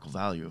numerical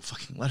value of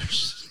fucking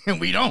letters, and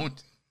we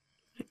don't.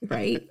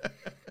 Right?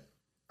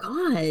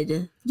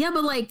 God. Yeah,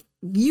 but like,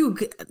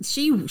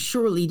 she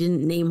surely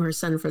didn't name her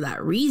son for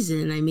that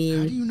reason. I mean,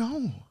 how do you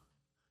know?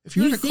 If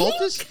you're an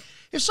occultist,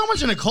 if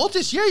someone's an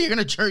occultist, yeah, you're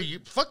gonna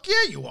fuck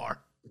yeah, you are.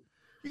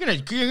 You're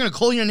gonna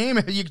call your name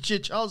your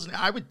child's name.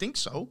 I would think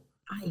so.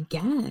 I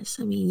guess.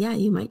 I mean, yeah,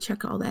 you might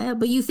check all that,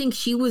 but you think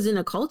she was an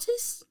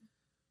occultist?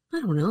 I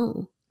don't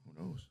know. Who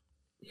knows?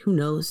 Who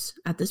knows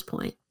at this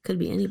point? Could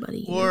be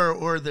anybody.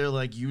 Or they're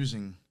like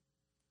using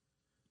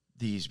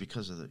these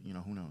because of the,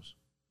 who knows?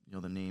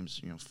 The names,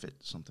 fit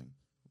something.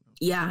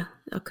 Yeah,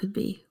 that could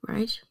be,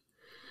 right?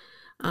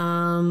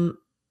 Well,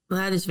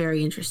 that is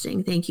very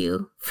interesting. Thank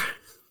you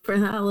for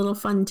that little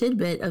fun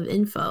tidbit of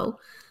info.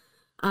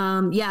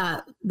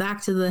 Yeah,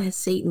 back to the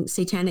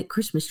satanic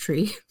Christmas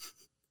tree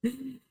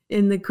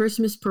in the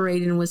Christmas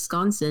parade in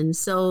Wisconsin.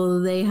 So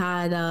they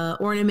had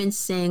ornaments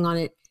saying on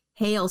it,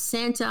 "Hail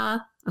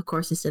Santa," of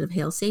course, instead of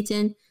 "Hail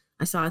Satan."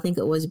 I think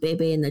it was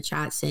Bebe in the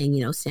chat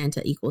saying,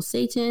 Santa equals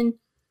Satan.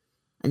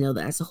 I know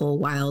that's a whole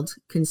wild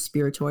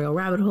conspiratorial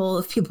rabbit hole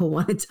if people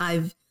want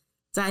to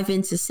dive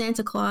into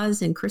Santa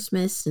Claus and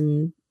Christmas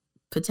and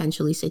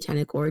potentially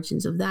satanic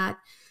origins of that.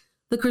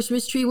 The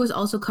Christmas tree was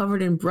also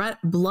covered in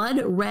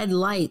blood red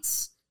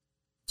lights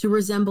to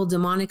resemble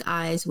demonic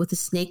eyes with a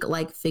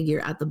snake-like figure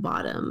at the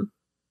bottom.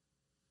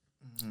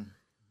 Mm-hmm.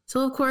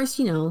 So, of course,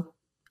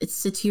 it's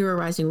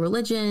satirizing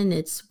religion.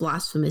 It's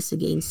blasphemous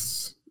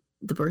against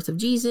the birth of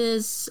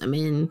Jesus. I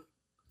mean,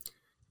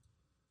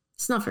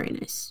 it's not very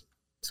nice.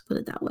 Let's put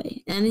it that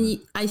way. And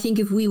I think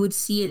if we would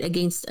see it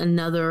against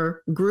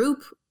another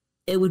group,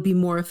 it would be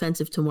more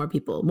offensive to more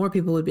people. More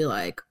people would be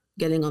like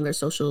getting on their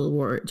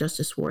social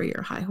justice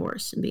warrior high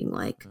horse and being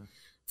like,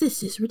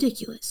 this is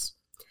ridiculous.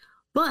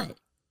 But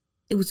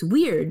it was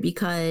weird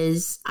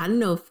because I don't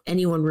know if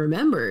anyone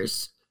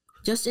remembers,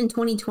 just in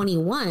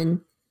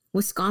 2021,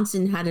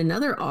 Wisconsin had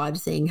another odd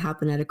thing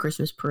happen at a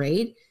Christmas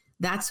parade.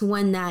 That's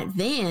when that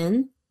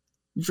van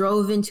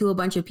drove into a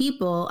bunch of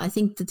people. I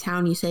think the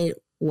town, you say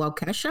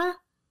Waukesha?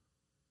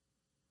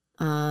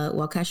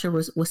 Waukesha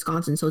was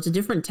Wisconsin, so it's a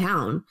different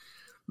town.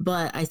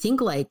 But I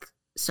think like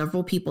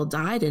several people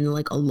died and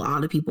like a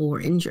lot of people were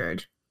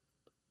injured.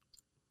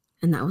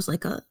 And that was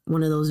like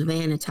one of those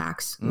van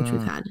attacks, which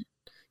we've had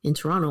in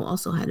Toronto.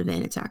 Also had a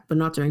van attack, but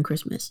not during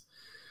Christmas.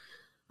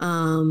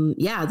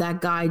 That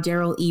guy,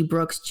 Daryl E.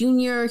 Brooks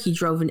Jr., he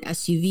drove an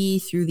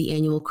SUV through the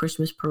annual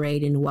Christmas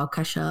parade in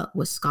Waukesha,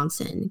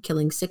 Wisconsin,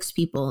 killing 6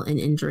 people and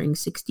injuring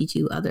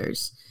 62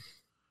 others.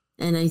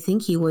 And I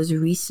think he was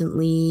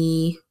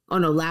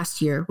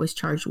last year was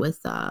charged with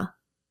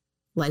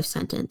life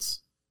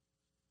sentence.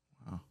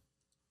 Wow.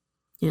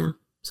 Yeah.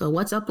 So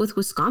what's up with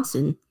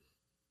Wisconsin?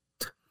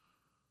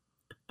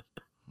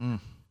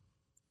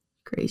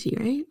 Crazy,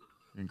 right?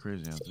 Getting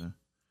crazy out there.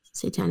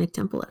 Satanic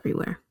temple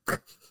everywhere.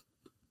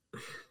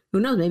 Who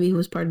knows? Maybe he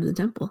was part of the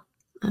temple.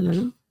 I don't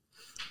know.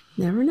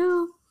 Never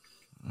know.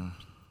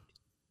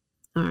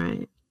 All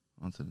right.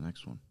 On to the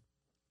next one.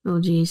 Oh,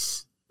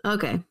 geez.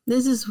 Okay.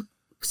 This is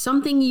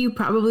something you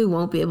probably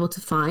won't be able to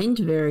find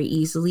very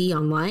easily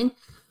online.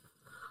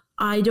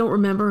 I don't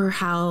remember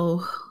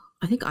how.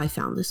 I think I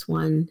found this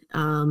one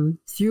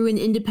through an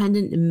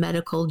independent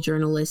medical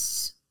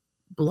journalist's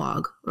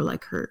blog, or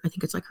like I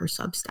think it's like her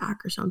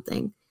Substack or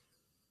something.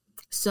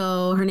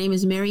 So her name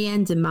is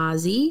Marianne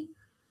Demasi.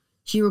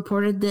 She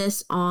reported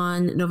this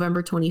on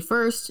November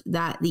 21st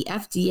that the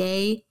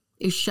FDA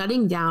is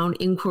shutting down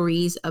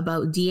inquiries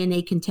about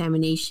DNA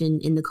contamination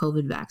in the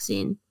COVID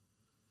vaccine.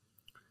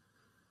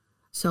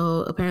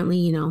 So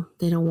apparently,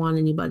 they don't want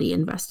anybody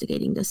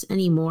investigating this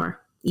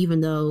anymore,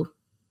 even though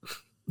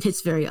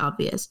it's very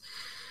obvious.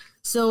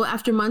 So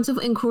after months of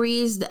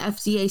inquiries, the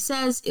FDA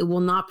says it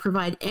will not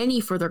provide any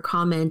further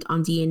comment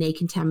on DNA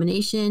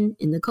contamination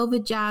in the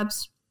COVID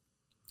jabs,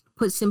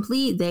 Put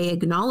simply, they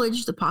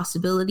acknowledge the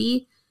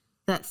possibility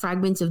that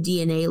fragments of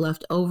DNA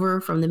left over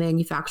from the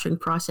manufacturing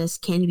process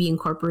can be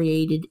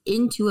incorporated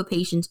into a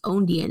patient's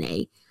own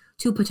DNA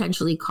to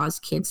potentially cause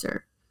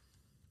cancer.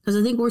 Because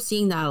I think we're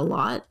seeing that a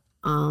lot.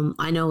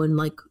 I know in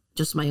like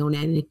just my own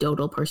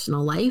anecdotal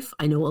personal life,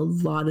 I know a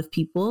lot of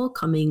people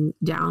coming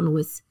down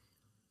with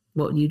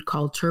what you'd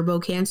call turbo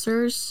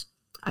cancers.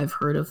 I've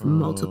heard of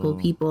multiple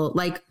people,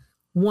 like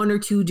 1 or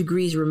 2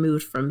 degrees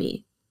removed from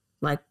me,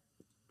 like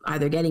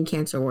either getting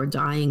cancer or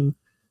dying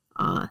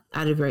at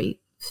a very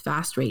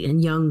fast rate in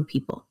young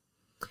people.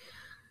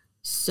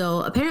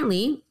 So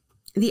apparently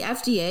the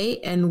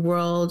FDA and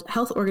World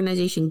Health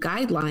Organization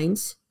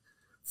guidelines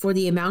for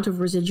the amount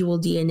of residual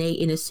DNA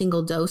in a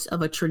single dose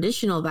of a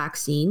traditional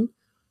vaccine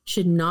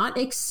should not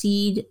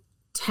exceed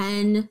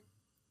 10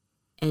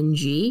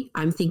 ng.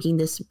 I'm thinking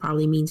this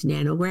probably means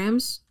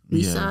nanograms.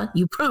 Lisa,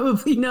 you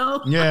probably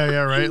know.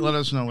 Yeah, right. Let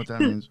us know what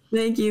that means.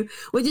 Thank you.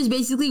 Which is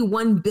basically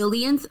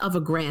 1/billionth of a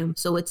gram.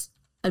 So it's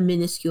a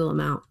minuscule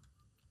amount.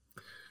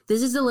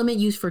 This is the limit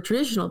used for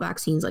traditional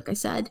vaccines, like I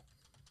said,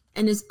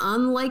 and is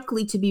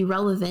unlikely to be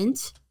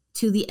relevant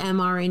to the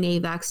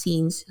mRNA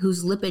vaccines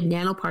whose lipid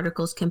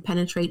nanoparticles can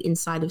penetrate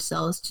inside of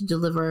cells to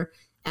deliver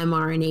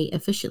mRNA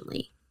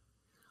efficiently.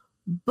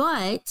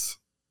 But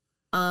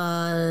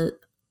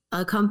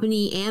a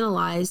company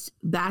analyzed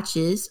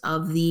batches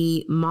of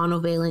the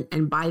monovalent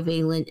and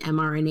bivalent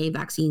mRNA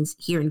vaccines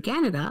here in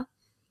Canada,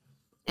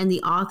 and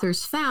the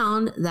authors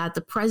found that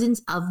the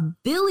presence of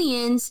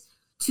billions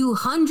to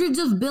hundreds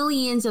of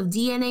billions of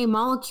DNA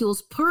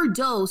molecules per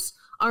dose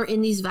are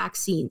in these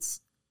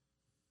vaccines.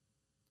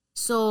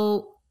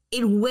 So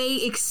it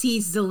way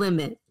exceeds the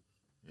limit.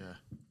 Yeah.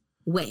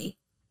 Way.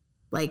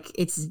 Like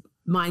it's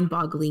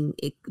mind-bogglingly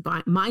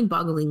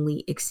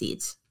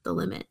exceeds the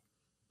limit.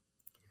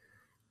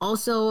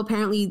 Also,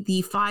 apparently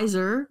the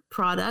Pfizer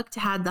product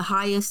had the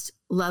highest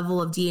level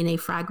of DNA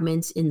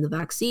fragments in the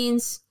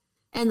vaccines,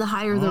 and the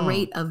higher the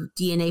rate of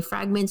DNA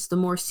fragments, the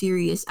more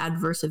serious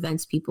adverse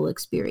events people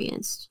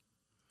experienced.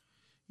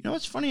 You know,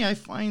 it's funny. I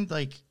find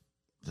like,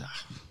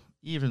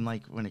 even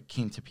like when it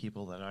came to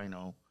people that I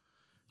know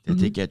that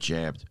they get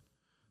jabbed,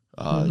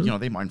 you know,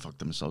 they mind fuck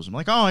themselves. I'm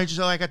like, oh, I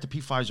got the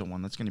Pfizer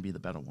one. That's going to be the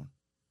better one.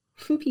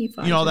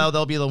 Pfizer. You know,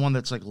 they'll be the one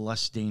that's like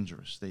less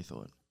dangerous. They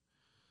thought.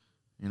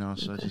 You know,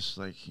 so just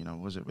like, you know,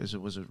 was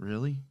it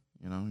really?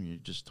 You know, you're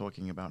just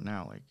talking about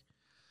now, like,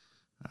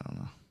 I don't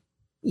know.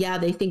 Yeah,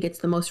 they think it's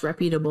the most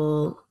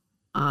reputable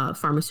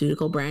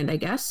pharmaceutical brand, I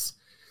guess.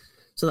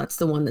 So that's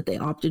the one that they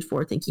opted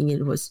for, thinking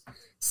it was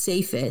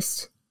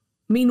safest.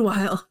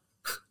 Meanwhile,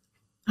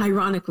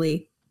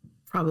 ironically,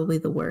 probably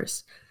the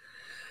worst.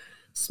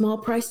 Small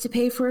price to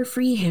pay for a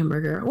free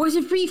hamburger. Or was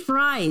it free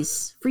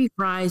fries? Free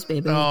fries,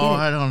 baby. Oh,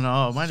 I don't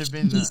know. It might have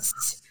been...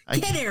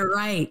 Get it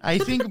right. I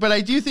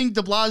do think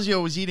de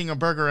Blasio was eating a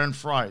burger and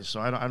fries, so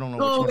I don't know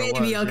which one it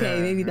was. Okay,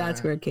 yeah, maybe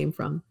that's where it came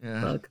from.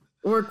 Yeah. Look.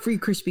 Or free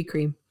Krispy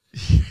Kreme.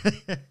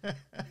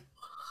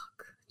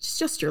 It's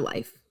just your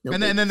life.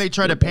 And then they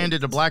tried to pander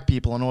to black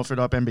people and offered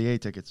up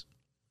NBA tickets.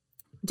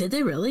 Did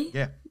they really?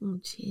 Yeah. Oh,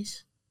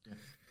 jeez. Yeah.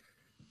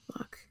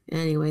 Fuck.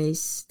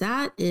 Anyways,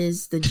 that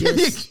is the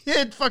gist.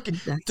 Kid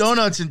fucking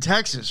donuts in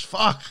Texas.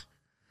 Fuck.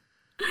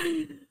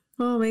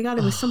 Oh my God,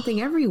 it was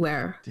something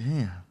everywhere.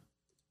 Damn.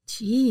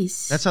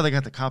 Jeez. That's how they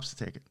got the cops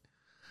to take it.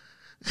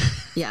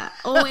 Yeah.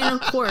 Oh, and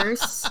of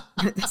course,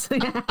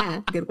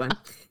 good one.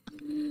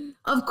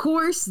 Of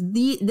course,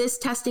 this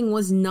testing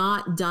was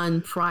not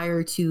done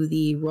prior to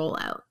the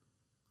rollout.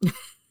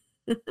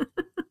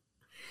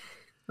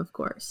 Of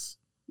course.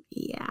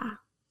 Yeah.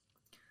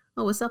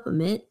 Oh, what's up,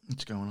 Amit?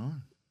 What's going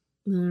on?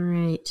 All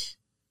right.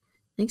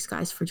 Thanks,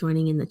 guys, for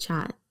joining in the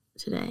chat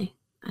today.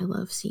 I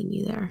love seeing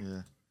you there.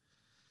 Yeah.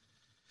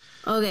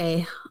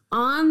 Okay.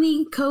 On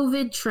the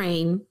COVID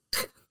train,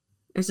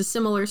 there's a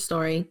similar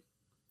story.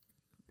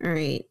 All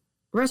right.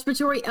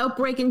 Respiratory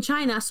outbreak in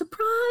China.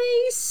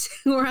 Surprise!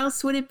 Where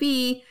else would it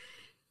be?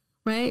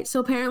 Right? So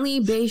apparently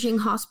Beijing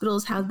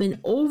hospitals have been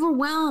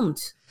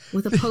overwhelmed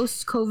with a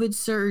post-COVID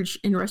surge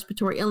in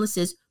respiratory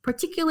illnesses,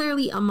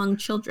 particularly among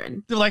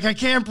children. They're like, I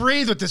can't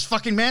breathe with this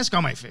fucking mask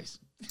on my face.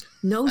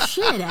 No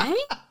shit, eh?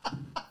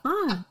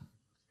 Huh.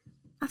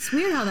 That's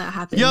weird how that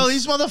happens. Yo,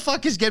 these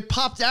motherfuckers get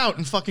popped out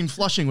and fucking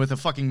flushing with a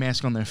fucking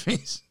mask on their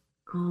face.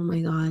 Oh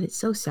my God, it's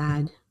so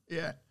sad.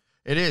 Yeah,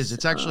 it is.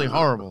 It's actually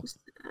horrible. It's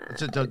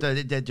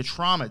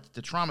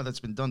the trauma that's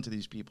been done to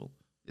these people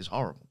is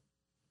horrible.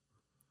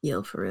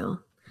 Yo, for real.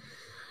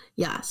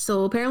 Yeah,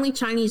 so apparently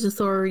Chinese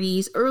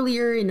authorities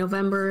earlier in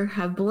November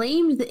have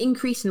blamed the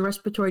increase in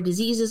respiratory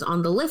diseases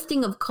on the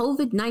lifting of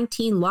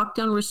COVID-19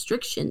 lockdown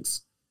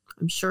restrictions.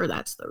 I'm sure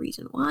that's the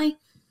reason why.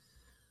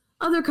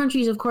 Other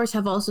countries, of course,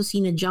 have also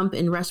seen a jump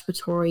in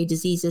respiratory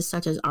diseases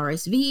such as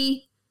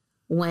RSV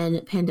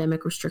when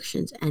pandemic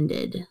restrictions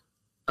ended.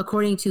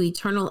 According to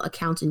internal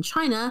accounts in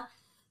China,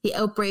 the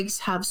outbreaks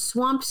have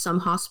swamped some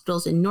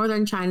hospitals in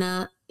northern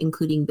China,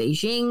 including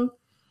Beijing,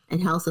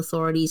 and health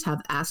authorities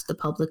have asked the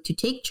public to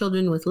take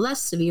children with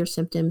less severe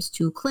symptoms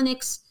to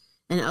clinics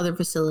and other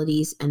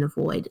facilities and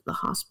avoid the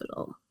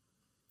hospital.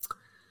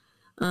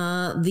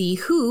 The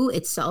WHO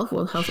itself,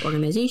 World Health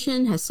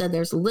Organization, has said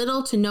there's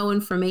little to no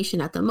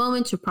information at the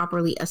moment to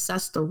properly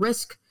assess the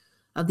risk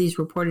of these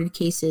reported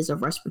cases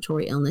of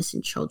respiratory illness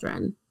in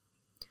children.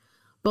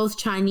 Both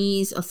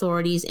Chinese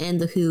authorities and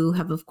the WHO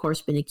have, of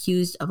course, been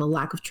accused of a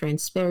lack of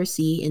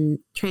transparency in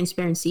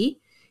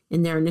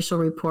their initial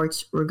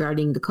reports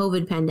regarding the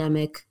COVID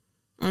pandemic,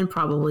 and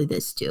probably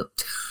this too.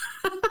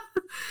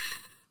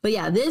 But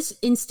yeah, this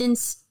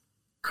instance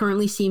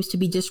currently seems to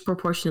be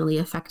disproportionately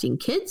affecting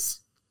kids.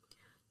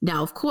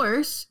 Now, of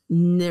course,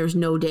 there's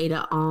no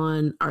data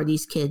on are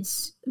these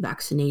kids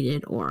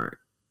vaccinated or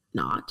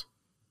not.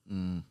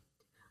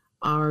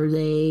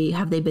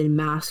 Have they been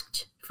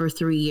masked for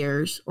 3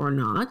 years or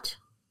not?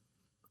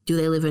 Do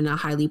they live in a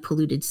highly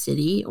polluted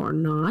city or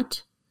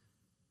not?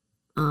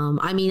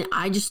 I mean,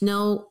 I just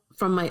know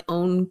from my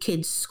own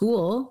kids'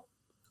 school,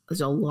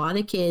 there's a lot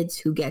of kids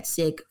who get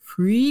sick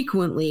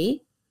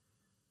frequently,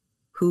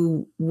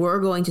 who were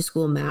going to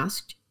school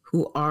masked,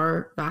 who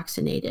are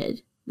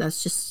vaccinated.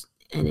 That's just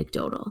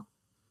anecdotal.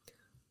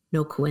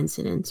 No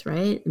coincidence,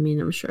 right? I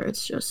mean, I'm sure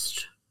it's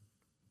just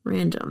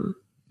random.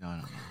 No, I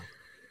don't know.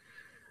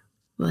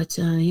 But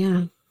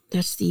yeah,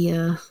 that's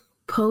the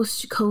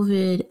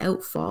post-COVID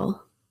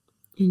outfall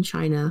in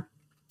China.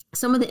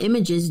 Some of the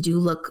images do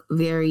look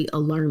very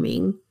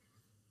alarming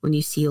when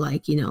you see,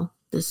 like, you know,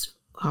 this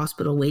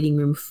hospital waiting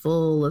room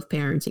full of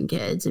parents and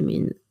kids. I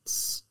mean,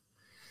 it's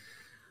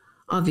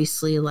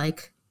obviously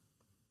like,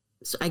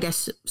 I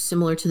guess,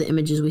 similar to the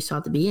images we saw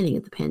at the beginning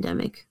of the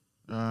pandemic,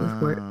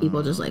 with where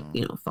people just like,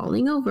 you know,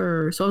 falling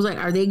over. So I was like,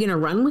 are they going to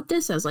run with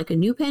this as like a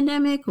new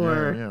pandemic,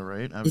 or yeah,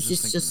 right? is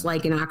this just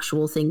like an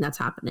actual thing that's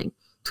happening?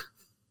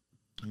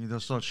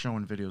 They'll start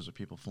showing videos of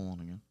people falling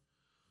again,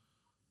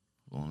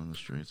 falling in the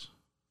streets.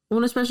 Well,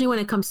 and especially when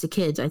it comes to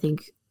kids, I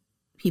think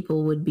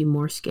people would be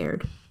more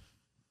scared.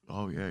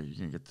 Oh yeah, you're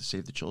gonna get the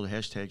Save the Children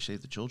hashtag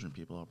Save the Children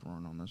people up and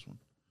running on this one.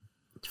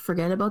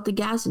 Forget about the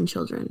Gazan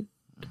children.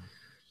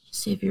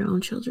 Save your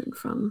own children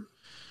from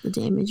the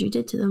damage you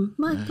did to them.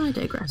 I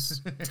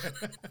digress.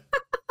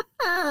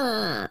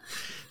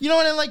 You know,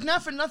 and like,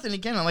 not for nothing,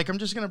 again, like, I'm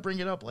just gonna bring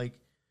it up, like,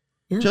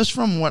 just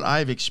from what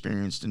I've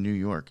experienced in New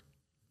York,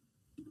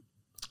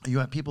 you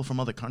have people from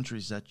other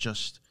countries that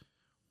just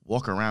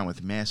walk around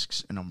with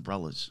masks and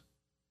umbrellas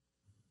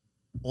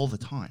all the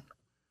time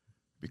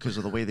because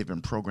of the way they've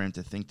been programmed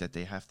to think that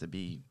they have to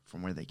be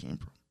from where they came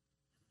from.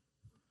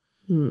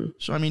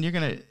 So, I mean, you're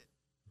going to,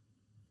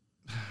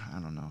 I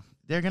don't know.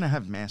 They're going to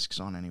have masks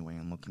on anyway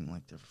and looking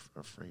like they're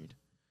afraid.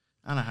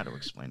 I don't know how to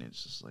explain it.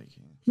 It's just like...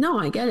 No,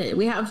 I get it.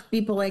 We have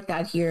people like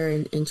that here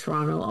in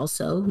Toronto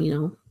also. You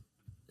know,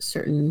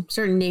 certain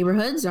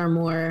neighborhoods are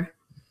more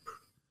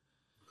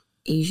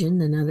Asian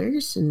than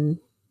others, and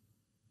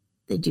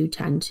they do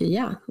tend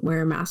to,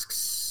 wear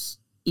masks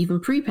even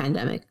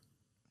pre-pandemic.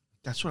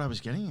 That's what I was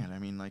getting at. I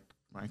mean, like,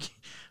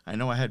 I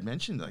know I had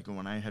mentioned, like,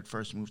 when I had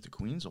first moved to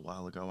Queens a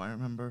while ago, I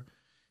remember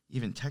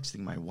even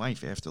texting my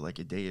wife after, like,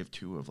 a day or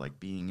two of, like,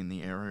 being in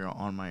the area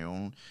on my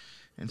own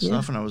and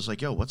stuff, and I was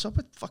like, yo, what's up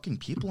with fucking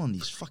people in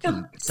these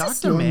fucking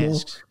doctor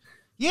masks?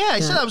 Yeah, I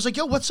said, I was like,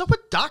 yo, what's up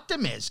with doctor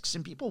masks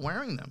and people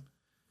wearing them?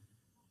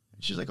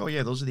 And she's like, oh,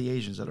 yeah, those are the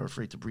Asians that are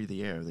afraid to breathe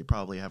the air. They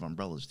probably have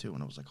umbrellas, too.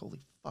 And I was like,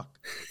 holy fuck.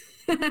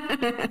 She's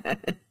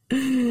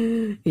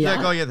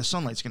like, oh, yeah, the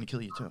sunlight's going to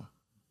kill you, too.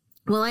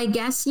 Well, I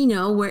guess, you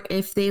know, where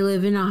if they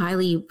live in a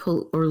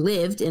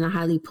lived in a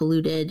highly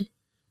polluted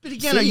But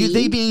again, city, are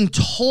they being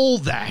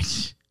told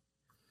that?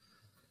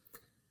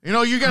 You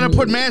know, you're going to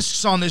put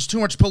masks on. There's too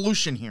much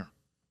pollution here.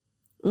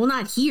 Well,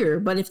 not here,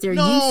 but if they're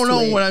used to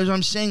it. What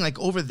I'm saying, like,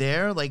 over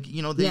there, like,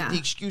 you know, the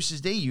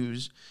excuses they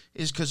use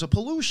is because of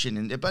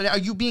pollution. But are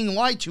you being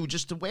lied to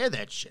just to wear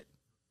that shit?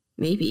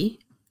 Maybe.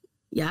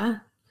 Yeah.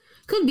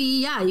 Could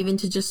be, even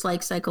to just,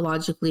 like,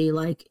 psychologically,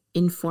 like,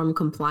 inform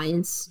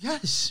compliance.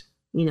 Yes.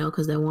 You know,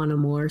 because they want a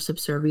more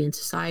subservient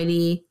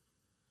society.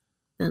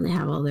 Then they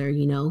have all their,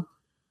 you know,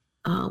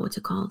 what's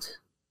it called?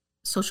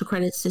 Social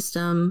credit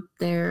system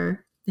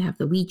there. They have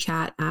the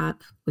WeChat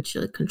app, which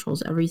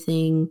controls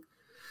everything.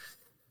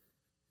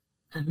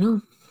 I don't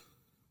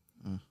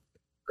know.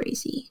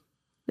 Crazy.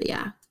 But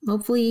yeah,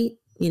 hopefully,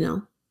 you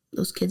know,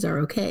 those kids are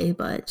okay,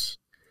 but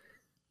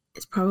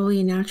it's probably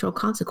a natural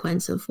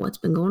consequence of what's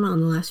been going on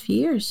the last few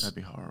years. That'd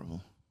be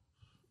horrible.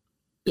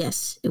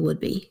 Yes, it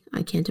would be.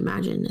 I can't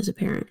imagine as a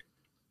parent.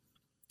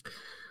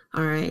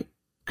 All right.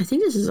 I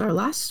think this is our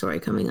last story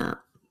coming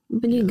up.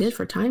 We've been doing good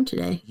for time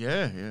today.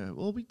 Yeah.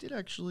 Well, we did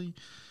actually.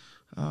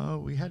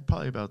 We had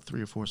probably about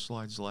 3 or 4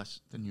 slides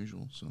less than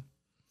usual. So.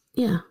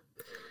 Yeah.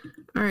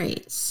 All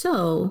right.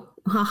 So,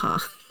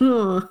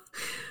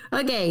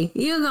 okay.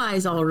 You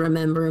guys all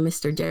remember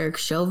Mr. Derek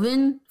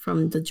Chauvin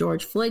from the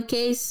George Floyd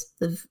case,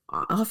 the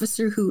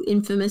officer who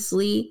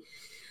infamously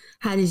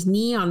had his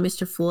knee on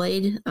Mr.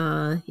 Floyd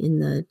in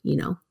the, you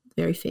know,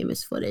 very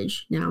famous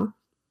footage now.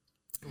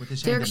 With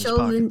his hand in his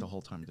pocket the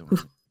whole time doing it.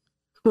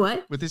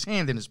 What? With his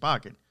hand in his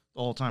pocket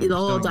the whole time. The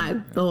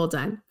whole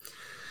time.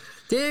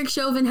 Derek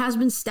Chauvin has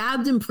been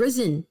stabbed in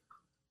prison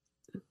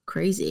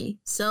Crazy.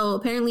 So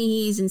apparently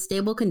he's in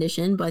stable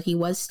condition, but he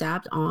was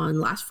stabbed on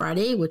last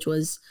Friday, which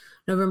was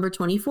November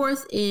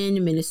 24th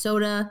in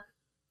Minnesota,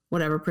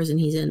 whatever prison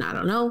he's in. I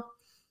don't know.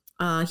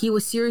 He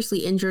was seriously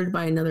injured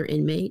by another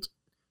inmate.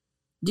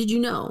 Did you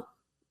know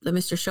that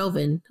Mr.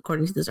 Chauvin,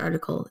 according to this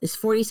article, is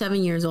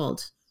 47 years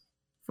old?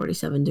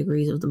 47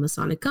 degrees of the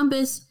Masonic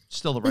compass.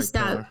 Still the right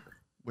color,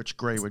 which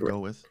Gray would go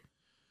with.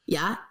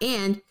 Yeah,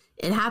 and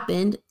it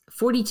happened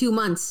 42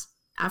 months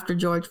after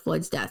George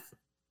Floyd's death.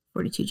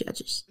 42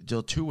 judges.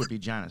 Deal 2 would be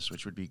Janus,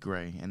 which would be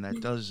Gray. And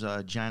that does,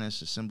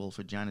 Janus, a symbol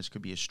for Janus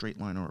could be a straight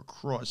line or a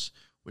cross,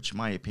 which in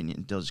my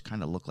opinion does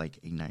kind of look like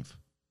a knife.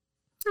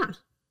 Ah,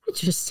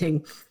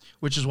 interesting.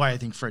 Which is why I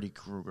think Freddy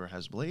Krueger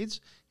has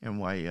blades and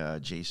why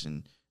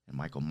Jason and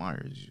Michael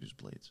Myers use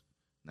blades.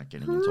 Not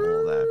getting into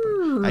all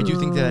that, but I do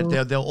think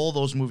that they're all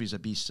those movies are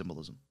beast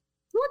symbolism.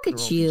 Look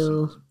at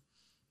you.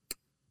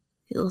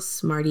 Little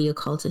smarty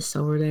occultist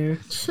over there.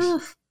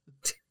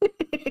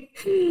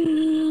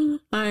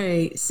 All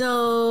right,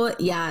 so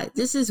yeah,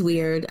 this is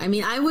weird. I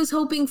mean, I was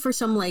hoping for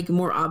some like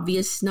more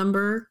obvious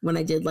number when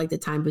I did like the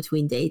time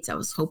between dates. I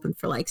was hoping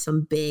for like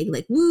some big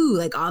like woo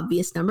like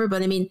obvious number,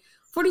 but I mean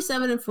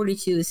 47 and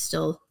 42 is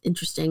still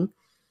interesting.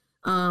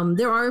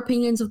 There are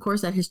opinions, of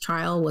course, that his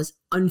trial was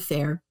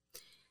unfair,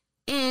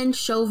 and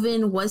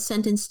Chauvin was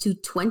sentenced to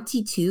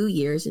 22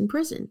 years in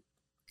prison.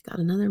 Got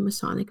another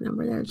Masonic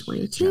number there,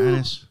 22.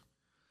 Janice.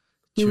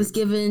 He was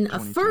given a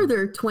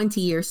further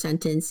 20-year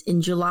sentence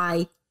in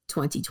July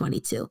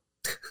 2022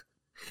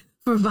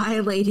 for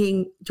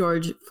violating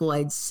George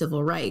Floyd's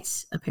civil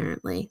rights,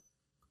 apparently.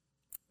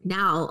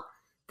 Now,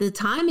 the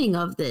timing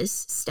of this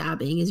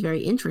stabbing is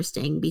very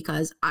interesting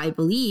because I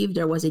believe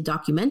there was a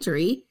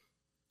documentary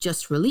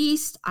just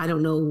released. I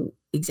don't know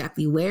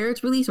exactly where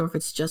it's released or if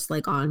it's just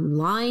like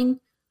online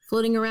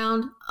floating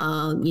around,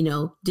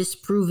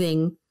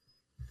 disproving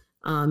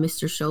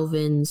Mr.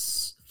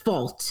 Chauvin's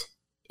fault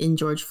in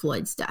George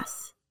Floyd's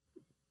death.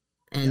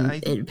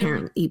 And it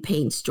apparently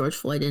paints George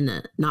Floyd in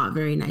a not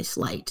very nice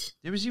light.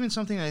 There was even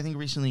something that I think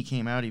recently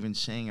came out even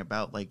saying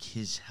about like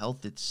his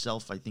health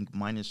itself, I think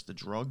minus the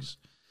drugs.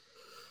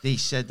 They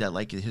said that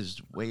like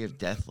his way of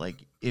death,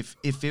 like if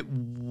it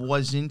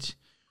wasn't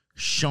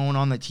shown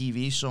on the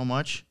TV so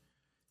much,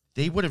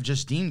 they would have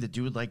just deemed the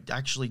dude like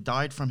actually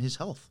died from his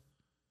health.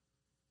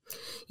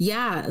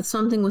 Yeah,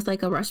 something with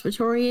like a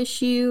respiratory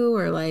issue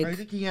or like... I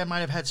think he might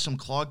have had some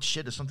clogged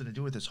shit or something to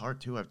do with his heart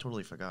too. I've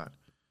totally forgot.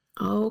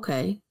 Oh,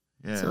 okay.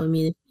 Yeah. So, I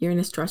mean, if you're in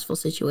a stressful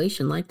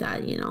situation like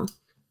that,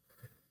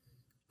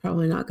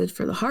 probably not good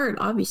for the heart,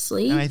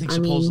 obviously. And I think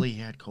supposedly he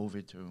had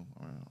COVID too.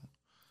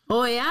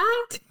 Oh, yeah?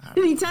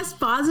 Did he test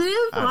positive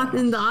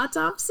in the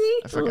autopsy?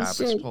 I forgot,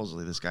 but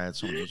supposedly this guy had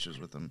so many issues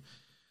with him.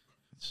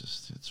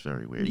 It's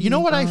very weird. You know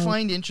what I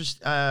find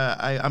interesting?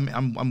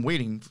 I'm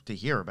waiting to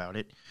hear about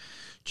it.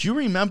 Do you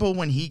remember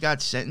when he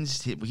got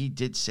sentenced, he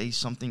did say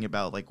something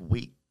about, like,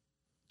 wait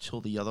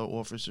till the other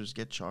officers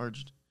get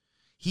charged?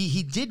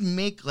 He did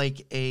make,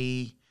 like,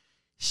 a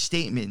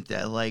statement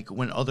that, like,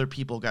 when other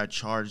people got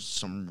charged,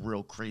 some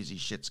real crazy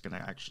shit's going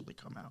to actually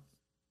come out.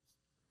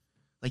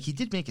 Like, he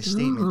did make a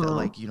statement that,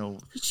 like,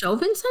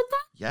 Chauvin said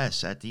that?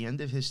 Yes, at the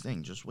end of his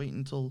thing. Just wait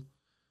until,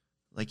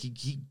 like,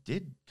 he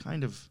did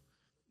kind of,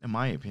 in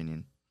my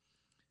opinion,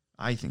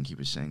 I think he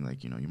was saying,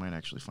 like, you might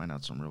actually find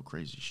out some real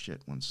crazy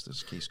shit once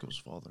this case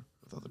goes further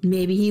with other people.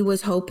 Maybe he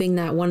was hoping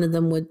that one of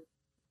them would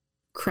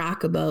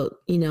crack about,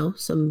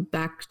 some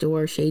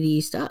backdoor shady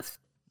stuff.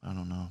 I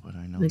don't know, but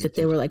I know. Like if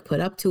they were, like, put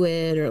up to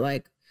it or,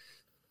 like,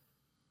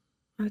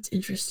 that's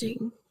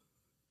interesting.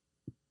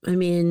 I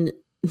mean,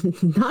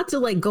 not to,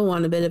 like, go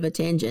on a bit of a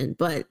tangent,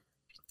 but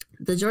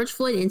the George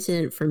Floyd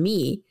incident for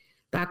me,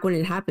 back when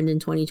it happened in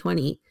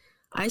 2020,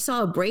 I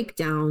saw a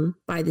breakdown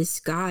by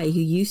this guy who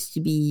used to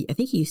be, I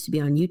think he used to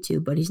be on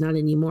YouTube, but he's not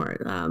anymore.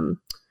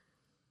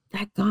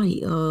 That guy,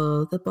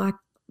 the black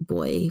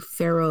boy,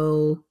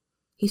 Pharaoh,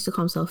 he used to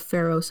call himself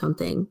Pharaoh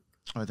something.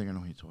 Oh, I think I know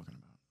who you're talking about.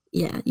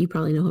 Yeah, you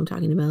probably know who I'm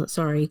talking about.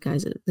 Sorry,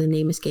 guys, the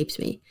name escapes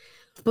me.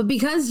 But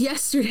because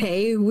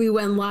yesterday we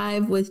went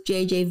live with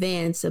JJ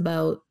Vance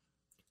about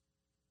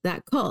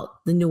that cult,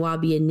 the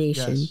Nubian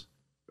Nation, yes.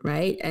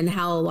 Right? And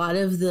how a lot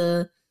of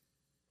the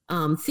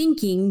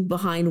thinking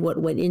behind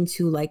what went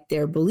into like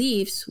their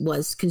beliefs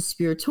was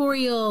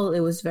conspiratorial.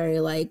 It was very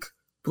like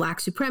black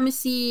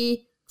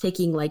supremacy,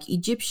 taking like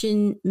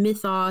Egyptian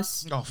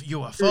mythos,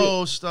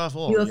 UFO stuff,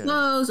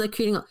 UFOs, like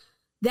creating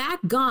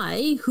that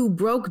guy who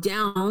broke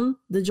down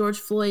the George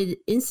Floyd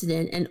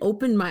incident and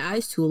opened my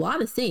eyes to a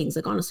lot of things.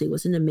 Like honestly, it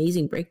was an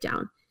amazing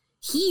breakdown.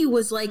 He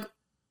was like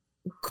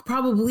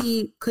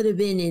probably could have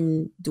been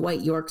in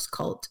Dwight York's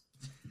cult.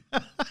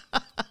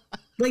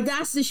 Like,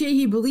 that's the shit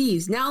he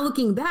believes. Now,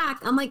 looking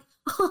back, I'm like,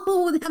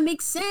 oh, that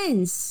makes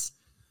sense.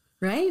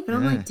 Right? But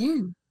I'm like,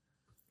 damn,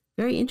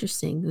 very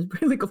interesting. It was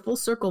pretty like a full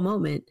circle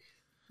moment.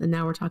 And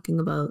now we're talking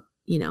about,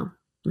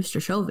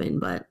 Mr. Chauvin.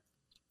 But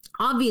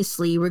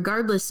obviously,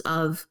 regardless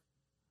of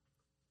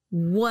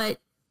what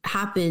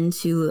happened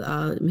to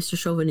Mr.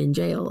 Chauvin in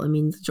jail, I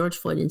mean, the George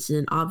Floyd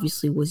incident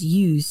obviously was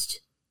used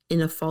in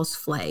a false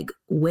flag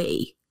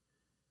way.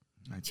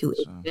 to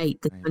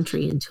ignite the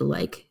country into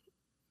like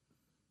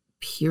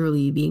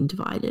purely being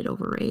divided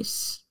over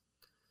race.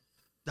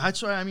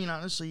 That's why, I mean,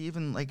 honestly,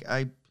 even like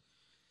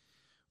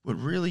what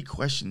really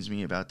questions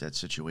me about that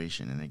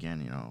situation, and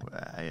again, you know,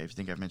 I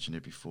think I've mentioned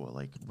it before,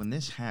 like when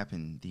this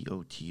happened, the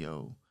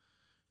OTO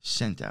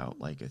sent out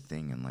like a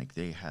thing, and like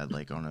they had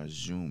like on a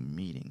Zoom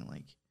meeting,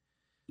 like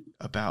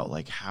about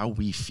like how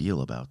we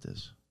feel about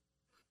this.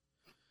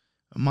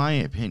 In my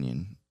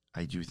opinion,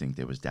 I do think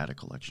there was data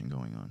collection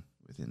going on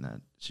within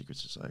that secret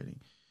society.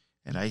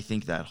 And I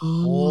think that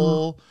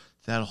whole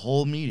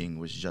meeting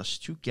was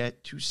just to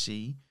get to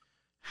see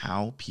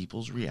how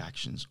people's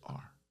reactions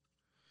are.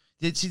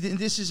 This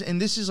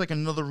is like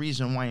another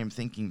reason why I'm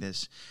thinking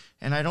this.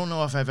 And I don't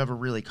know if I've ever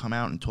really come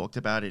out and talked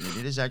about it. And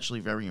it is actually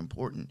very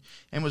important.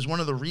 And was one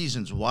of the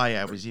reasons why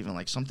I was even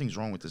like, something's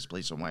wrong with this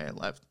place and why I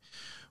left.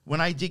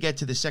 When I did get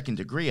to the second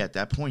degree, at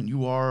that point,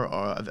 you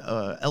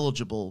are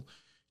eligible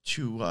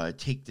to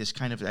take this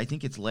kind of, I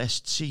think it's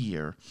last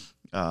year,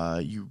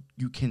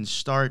 you can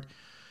start.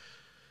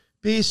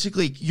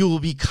 Basically, you will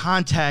be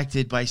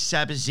contacted by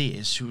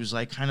Sabazius, who's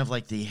like kind of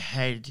like the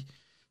head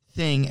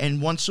thing,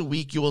 and once a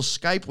week you will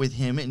Skype with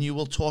him, and you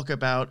will talk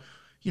about,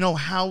 you know,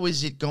 how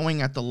is it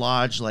going at the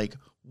lodge? Like,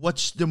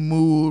 what's the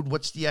mood?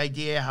 What's the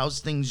idea? How's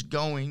things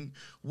going?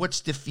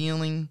 What's the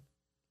feeling?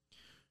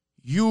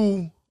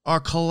 You are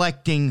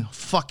collecting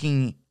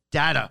fucking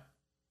data.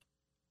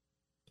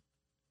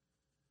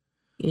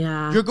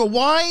 Yeah.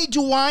 Why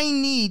do I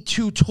need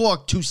to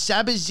talk to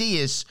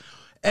Sabazius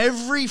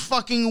every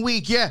fucking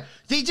week? Yeah,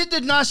 they did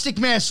the Gnostic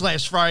Mass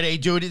last Friday,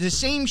 dude. It's the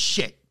same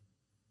shit.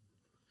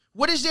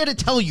 What is there to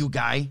tell you,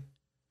 guy?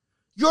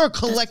 You're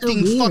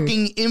collecting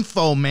fucking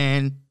info,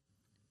 man.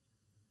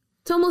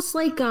 It's almost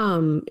like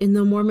in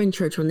the Mormon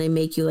church when they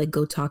make you like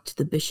go talk to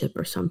the bishop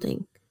or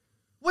something.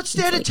 What's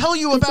there to tell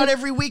you about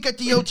every week at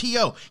the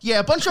OTO? Yeah,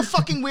 a bunch of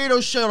fucking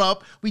weirdos showed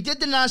up. We did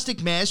the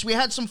Gnostic Mass. We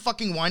had some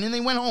fucking wine, and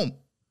they went home.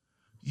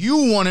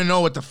 You want to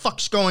know what the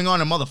fuck's going on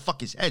in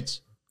motherfuckers'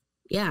 heads.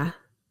 Yeah.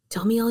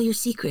 Tell me all your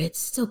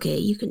secrets. It's okay.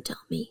 You can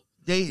tell me.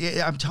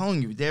 I'm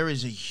telling you, there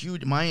is a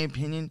huge, in my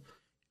opinion,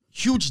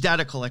 huge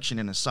data collection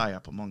and a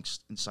psyop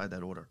inside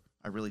that order.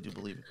 I really do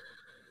believe it.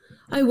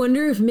 I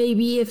wonder if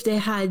maybe if they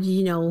had,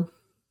 you know,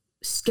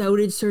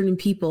 scouted certain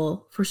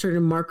people for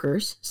certain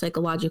markers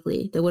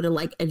psychologically, they would have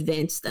like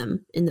advanced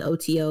them in the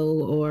OTO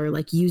or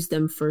like used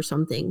them for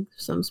something,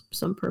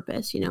 some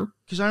purpose, you know?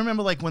 Because I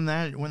remember like when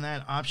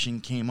that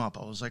option came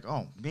up, I was like,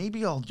 oh,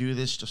 maybe I'll do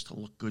this just to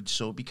look good.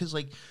 So because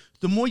like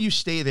the more you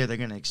stay there, they're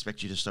going to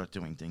expect you to start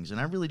doing things. And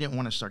I really didn't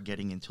want to start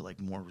getting into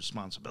like more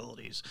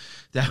responsibilities.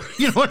 That,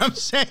 you know what I'm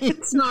saying?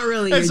 It's not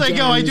really. It's like,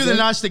 I do the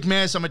Gnostic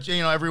Mass. I'm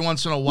every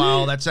once in a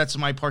while. That's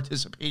my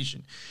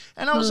participation.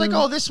 And I was like,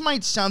 oh, this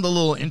might sound a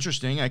little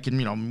interesting. I can,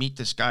 meet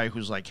this guy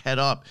who's like head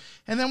up.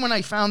 And then when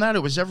I found out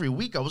it was every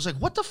week, I was like,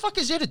 what the fuck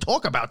is there to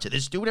talk about to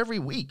this dude every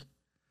week?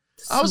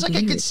 I was like,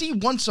 I could see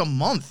once a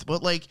month,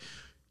 but like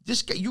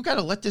this guy, you got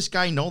to let this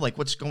guy know like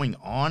what's going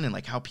on and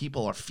like how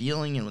people are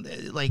feeling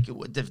and like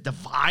the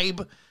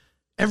vibe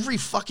every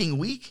fucking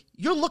week.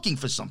 You're looking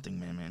for something,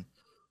 man.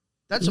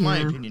 That's in my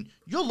opinion.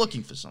 You're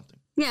looking for something.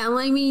 Yeah, well,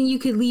 I mean, you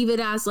could leave it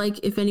as like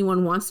if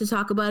anyone wants to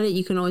talk about it,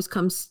 you can always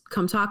come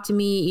talk to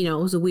me. It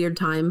was a weird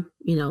time,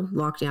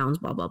 lockdowns,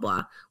 blah blah blah.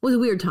 It was a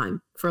weird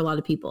time for a lot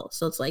of people.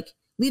 So it's like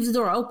leave the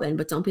door open,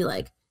 but don't be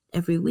like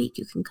every week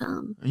you can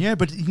come. Yeah,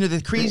 but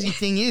the crazy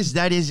thing is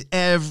that is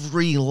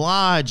every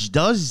lodge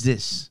does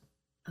this.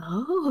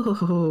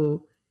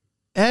 Oh.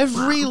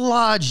 Every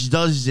lodge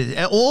does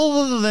this. All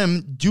of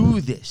them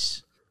do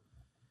this.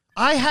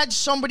 I had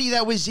somebody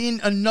that was in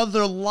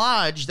another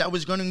lodge that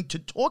was going to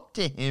talk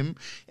to him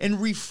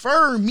and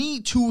refer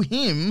me to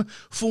him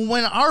for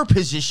when our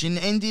position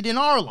ended in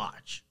our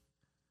lodge.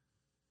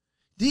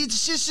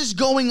 This is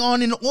going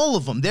on in all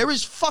of them. There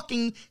is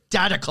fucking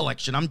data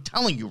collection. I'm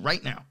telling you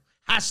right now.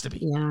 Has to be.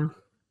 Yeah.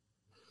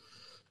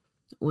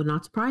 Would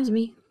not surprise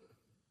me.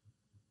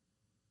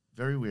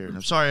 Very weird.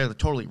 I'm sorry I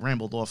totally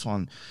rambled off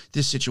on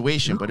this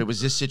situation, but it was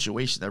this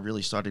situation that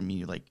really started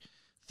me like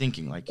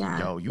thinking like,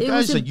 yo, you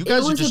guys are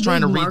just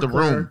trying to read the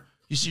room.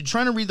 You're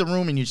trying to read the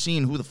room and you're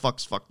seeing who the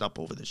fuck's fucked up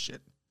over this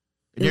shit.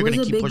 And you're going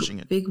to keep pushing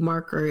it. Big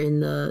marker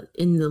in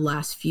the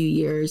last few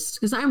years.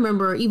 Because I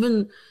remember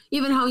even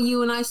how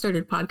you and I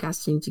started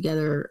podcasting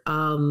together.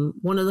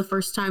 One of the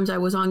first times I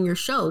was on your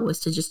show was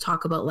to just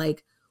talk about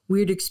like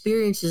weird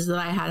experiences that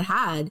I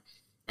had.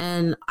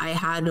 And I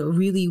had a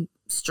really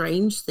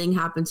strange thing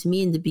happen to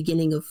me in the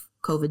beginning of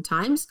COVID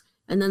times.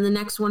 And then the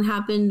next one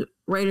happened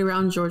right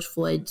around George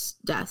Floyd's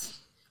death.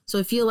 So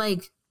I feel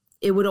like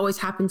it would always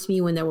happen to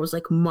me when there was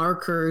like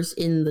markers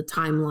in the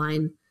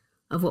timeline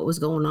of what was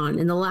going on.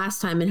 And the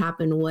last time it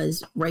happened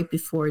was right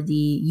before the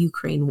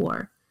Ukraine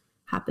war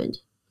happened.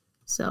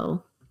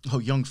 So Oh,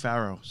 Young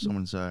Pharaoh.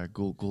 Someone's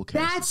Ghoul Cast.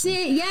 That's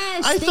it.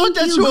 Yes. I thought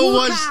that's who it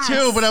was Cast.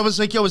 too, but I was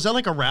like, yo, is that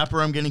like a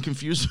rapper? I'm getting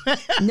confused.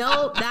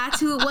 Nope, that's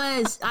who it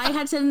was. I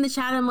had said in the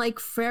chat, I'm like,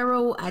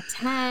 Pharaoh at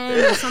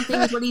 10 or something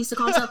is what he used to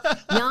call himself.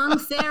 Young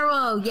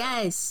Pharaoh.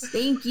 Yes.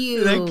 Thank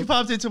you. That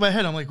popped into my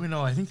head. I'm like, wait,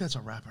 no, I think that's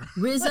a rapper.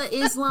 Riza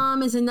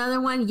Islam is another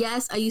one.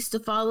 Yes, I used to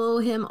follow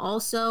him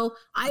also.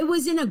 I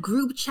was in a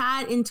group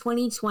chat in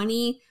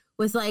 2020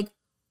 with like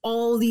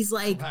all these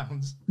like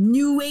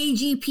new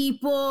agey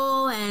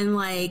people, and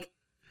like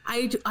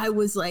I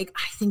was like,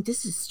 I think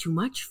this is too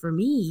much for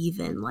me.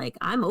 Even like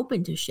I'm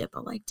open to shit,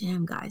 but like,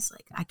 damn guys,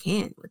 like I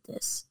can't with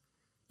this.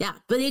 Yeah,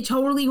 but it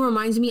totally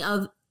reminds me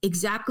of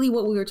exactly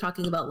what we were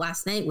talking about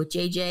last night with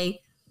JJ.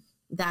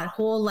 That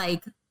whole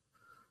like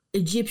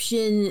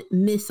Egyptian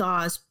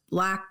mythos,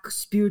 Black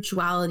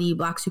spirituality,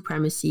 Black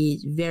supremacy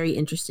is very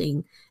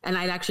interesting, and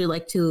I'd actually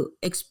like to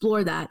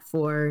explore that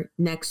for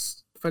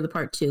the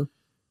part 2.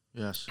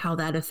 Yes. How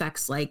that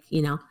affects, like,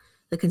 you know,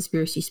 the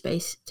conspiracy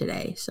space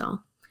today. So,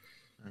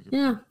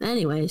 yeah.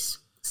 Anyways,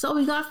 that's all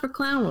we got for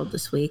Clown World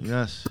this week.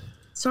 Yes.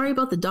 Sorry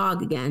about the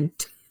dog again.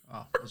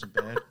 Oh, was it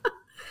bad?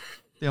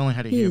 They only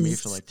had to hear me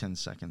for like 10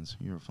 seconds.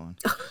 You were fine.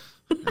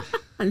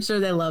 I'm sure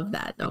they love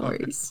that. No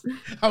worries.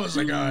 I was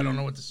like, oh, I don't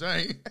know what to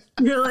say.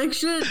 You're like,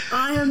 shit,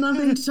 I have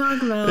nothing to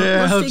talk about.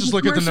 Yeah, I'll just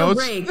look at the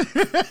notes.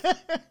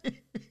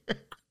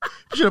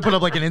 Should have put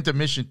up like an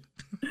intermission.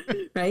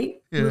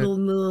 Right? Yeah.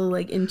 Little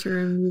like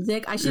interim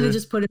music. I should have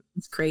just put it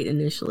in crate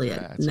initially.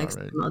 Yeah, Next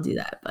time I'll do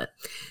that. But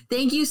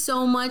thank you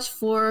so much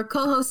for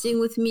co-hosting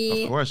with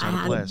me. Of course, I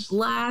had a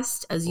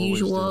blast as Always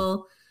usual.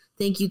 do.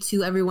 Thank you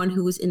to everyone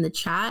who was in the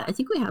chat. I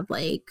think we have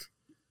like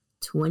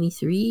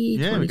 23,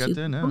 22 we got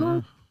that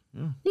now.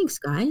 Yeah. Thanks,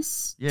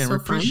 guys. Yeah, and we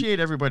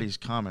appreciate everybody's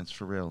comments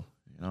for real.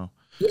 You know.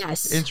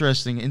 Yes.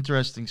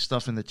 Interesting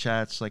stuff in the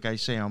chats. Like I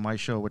say on my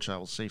show, which I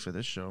will say for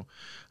this show,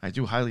 I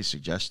do highly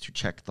suggest to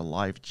check the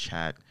live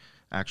chat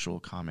actual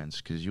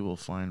comments, because you will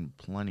find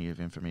plenty of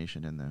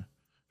information in there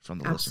from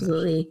the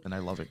listeners. And I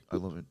love it.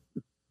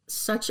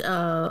 Such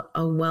a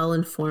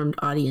well-informed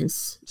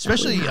audience.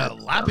 Especially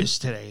Lapis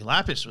today.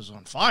 Lapis was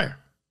on fire.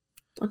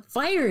 On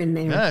fire in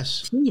there.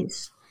 Yes.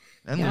 Jeez.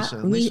 And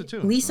Lisa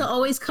too. Lisa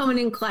always coming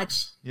in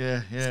clutch.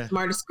 Yeah.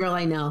 Smartest girl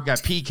I know. We got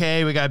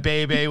PK, we got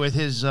Bebe with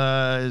his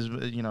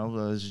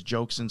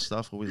jokes and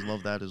stuff. Always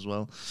love that as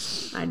well.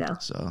 I know.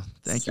 So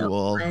thank you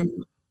all.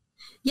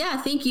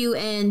 Yeah, thank you.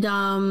 And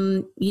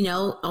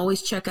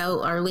always check out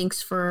our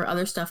links for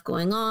other stuff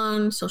going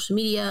on, social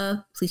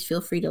media. Please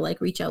feel free to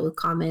like reach out with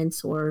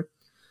comments or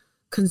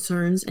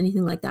concerns,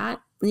 anything like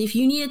that. And if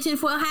you need a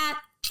tinfoil hat,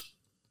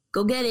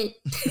 go get it.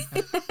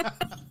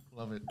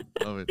 Love it.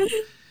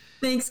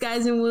 Thanks,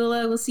 guys, and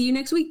we'll see you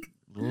next week.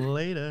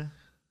 Later.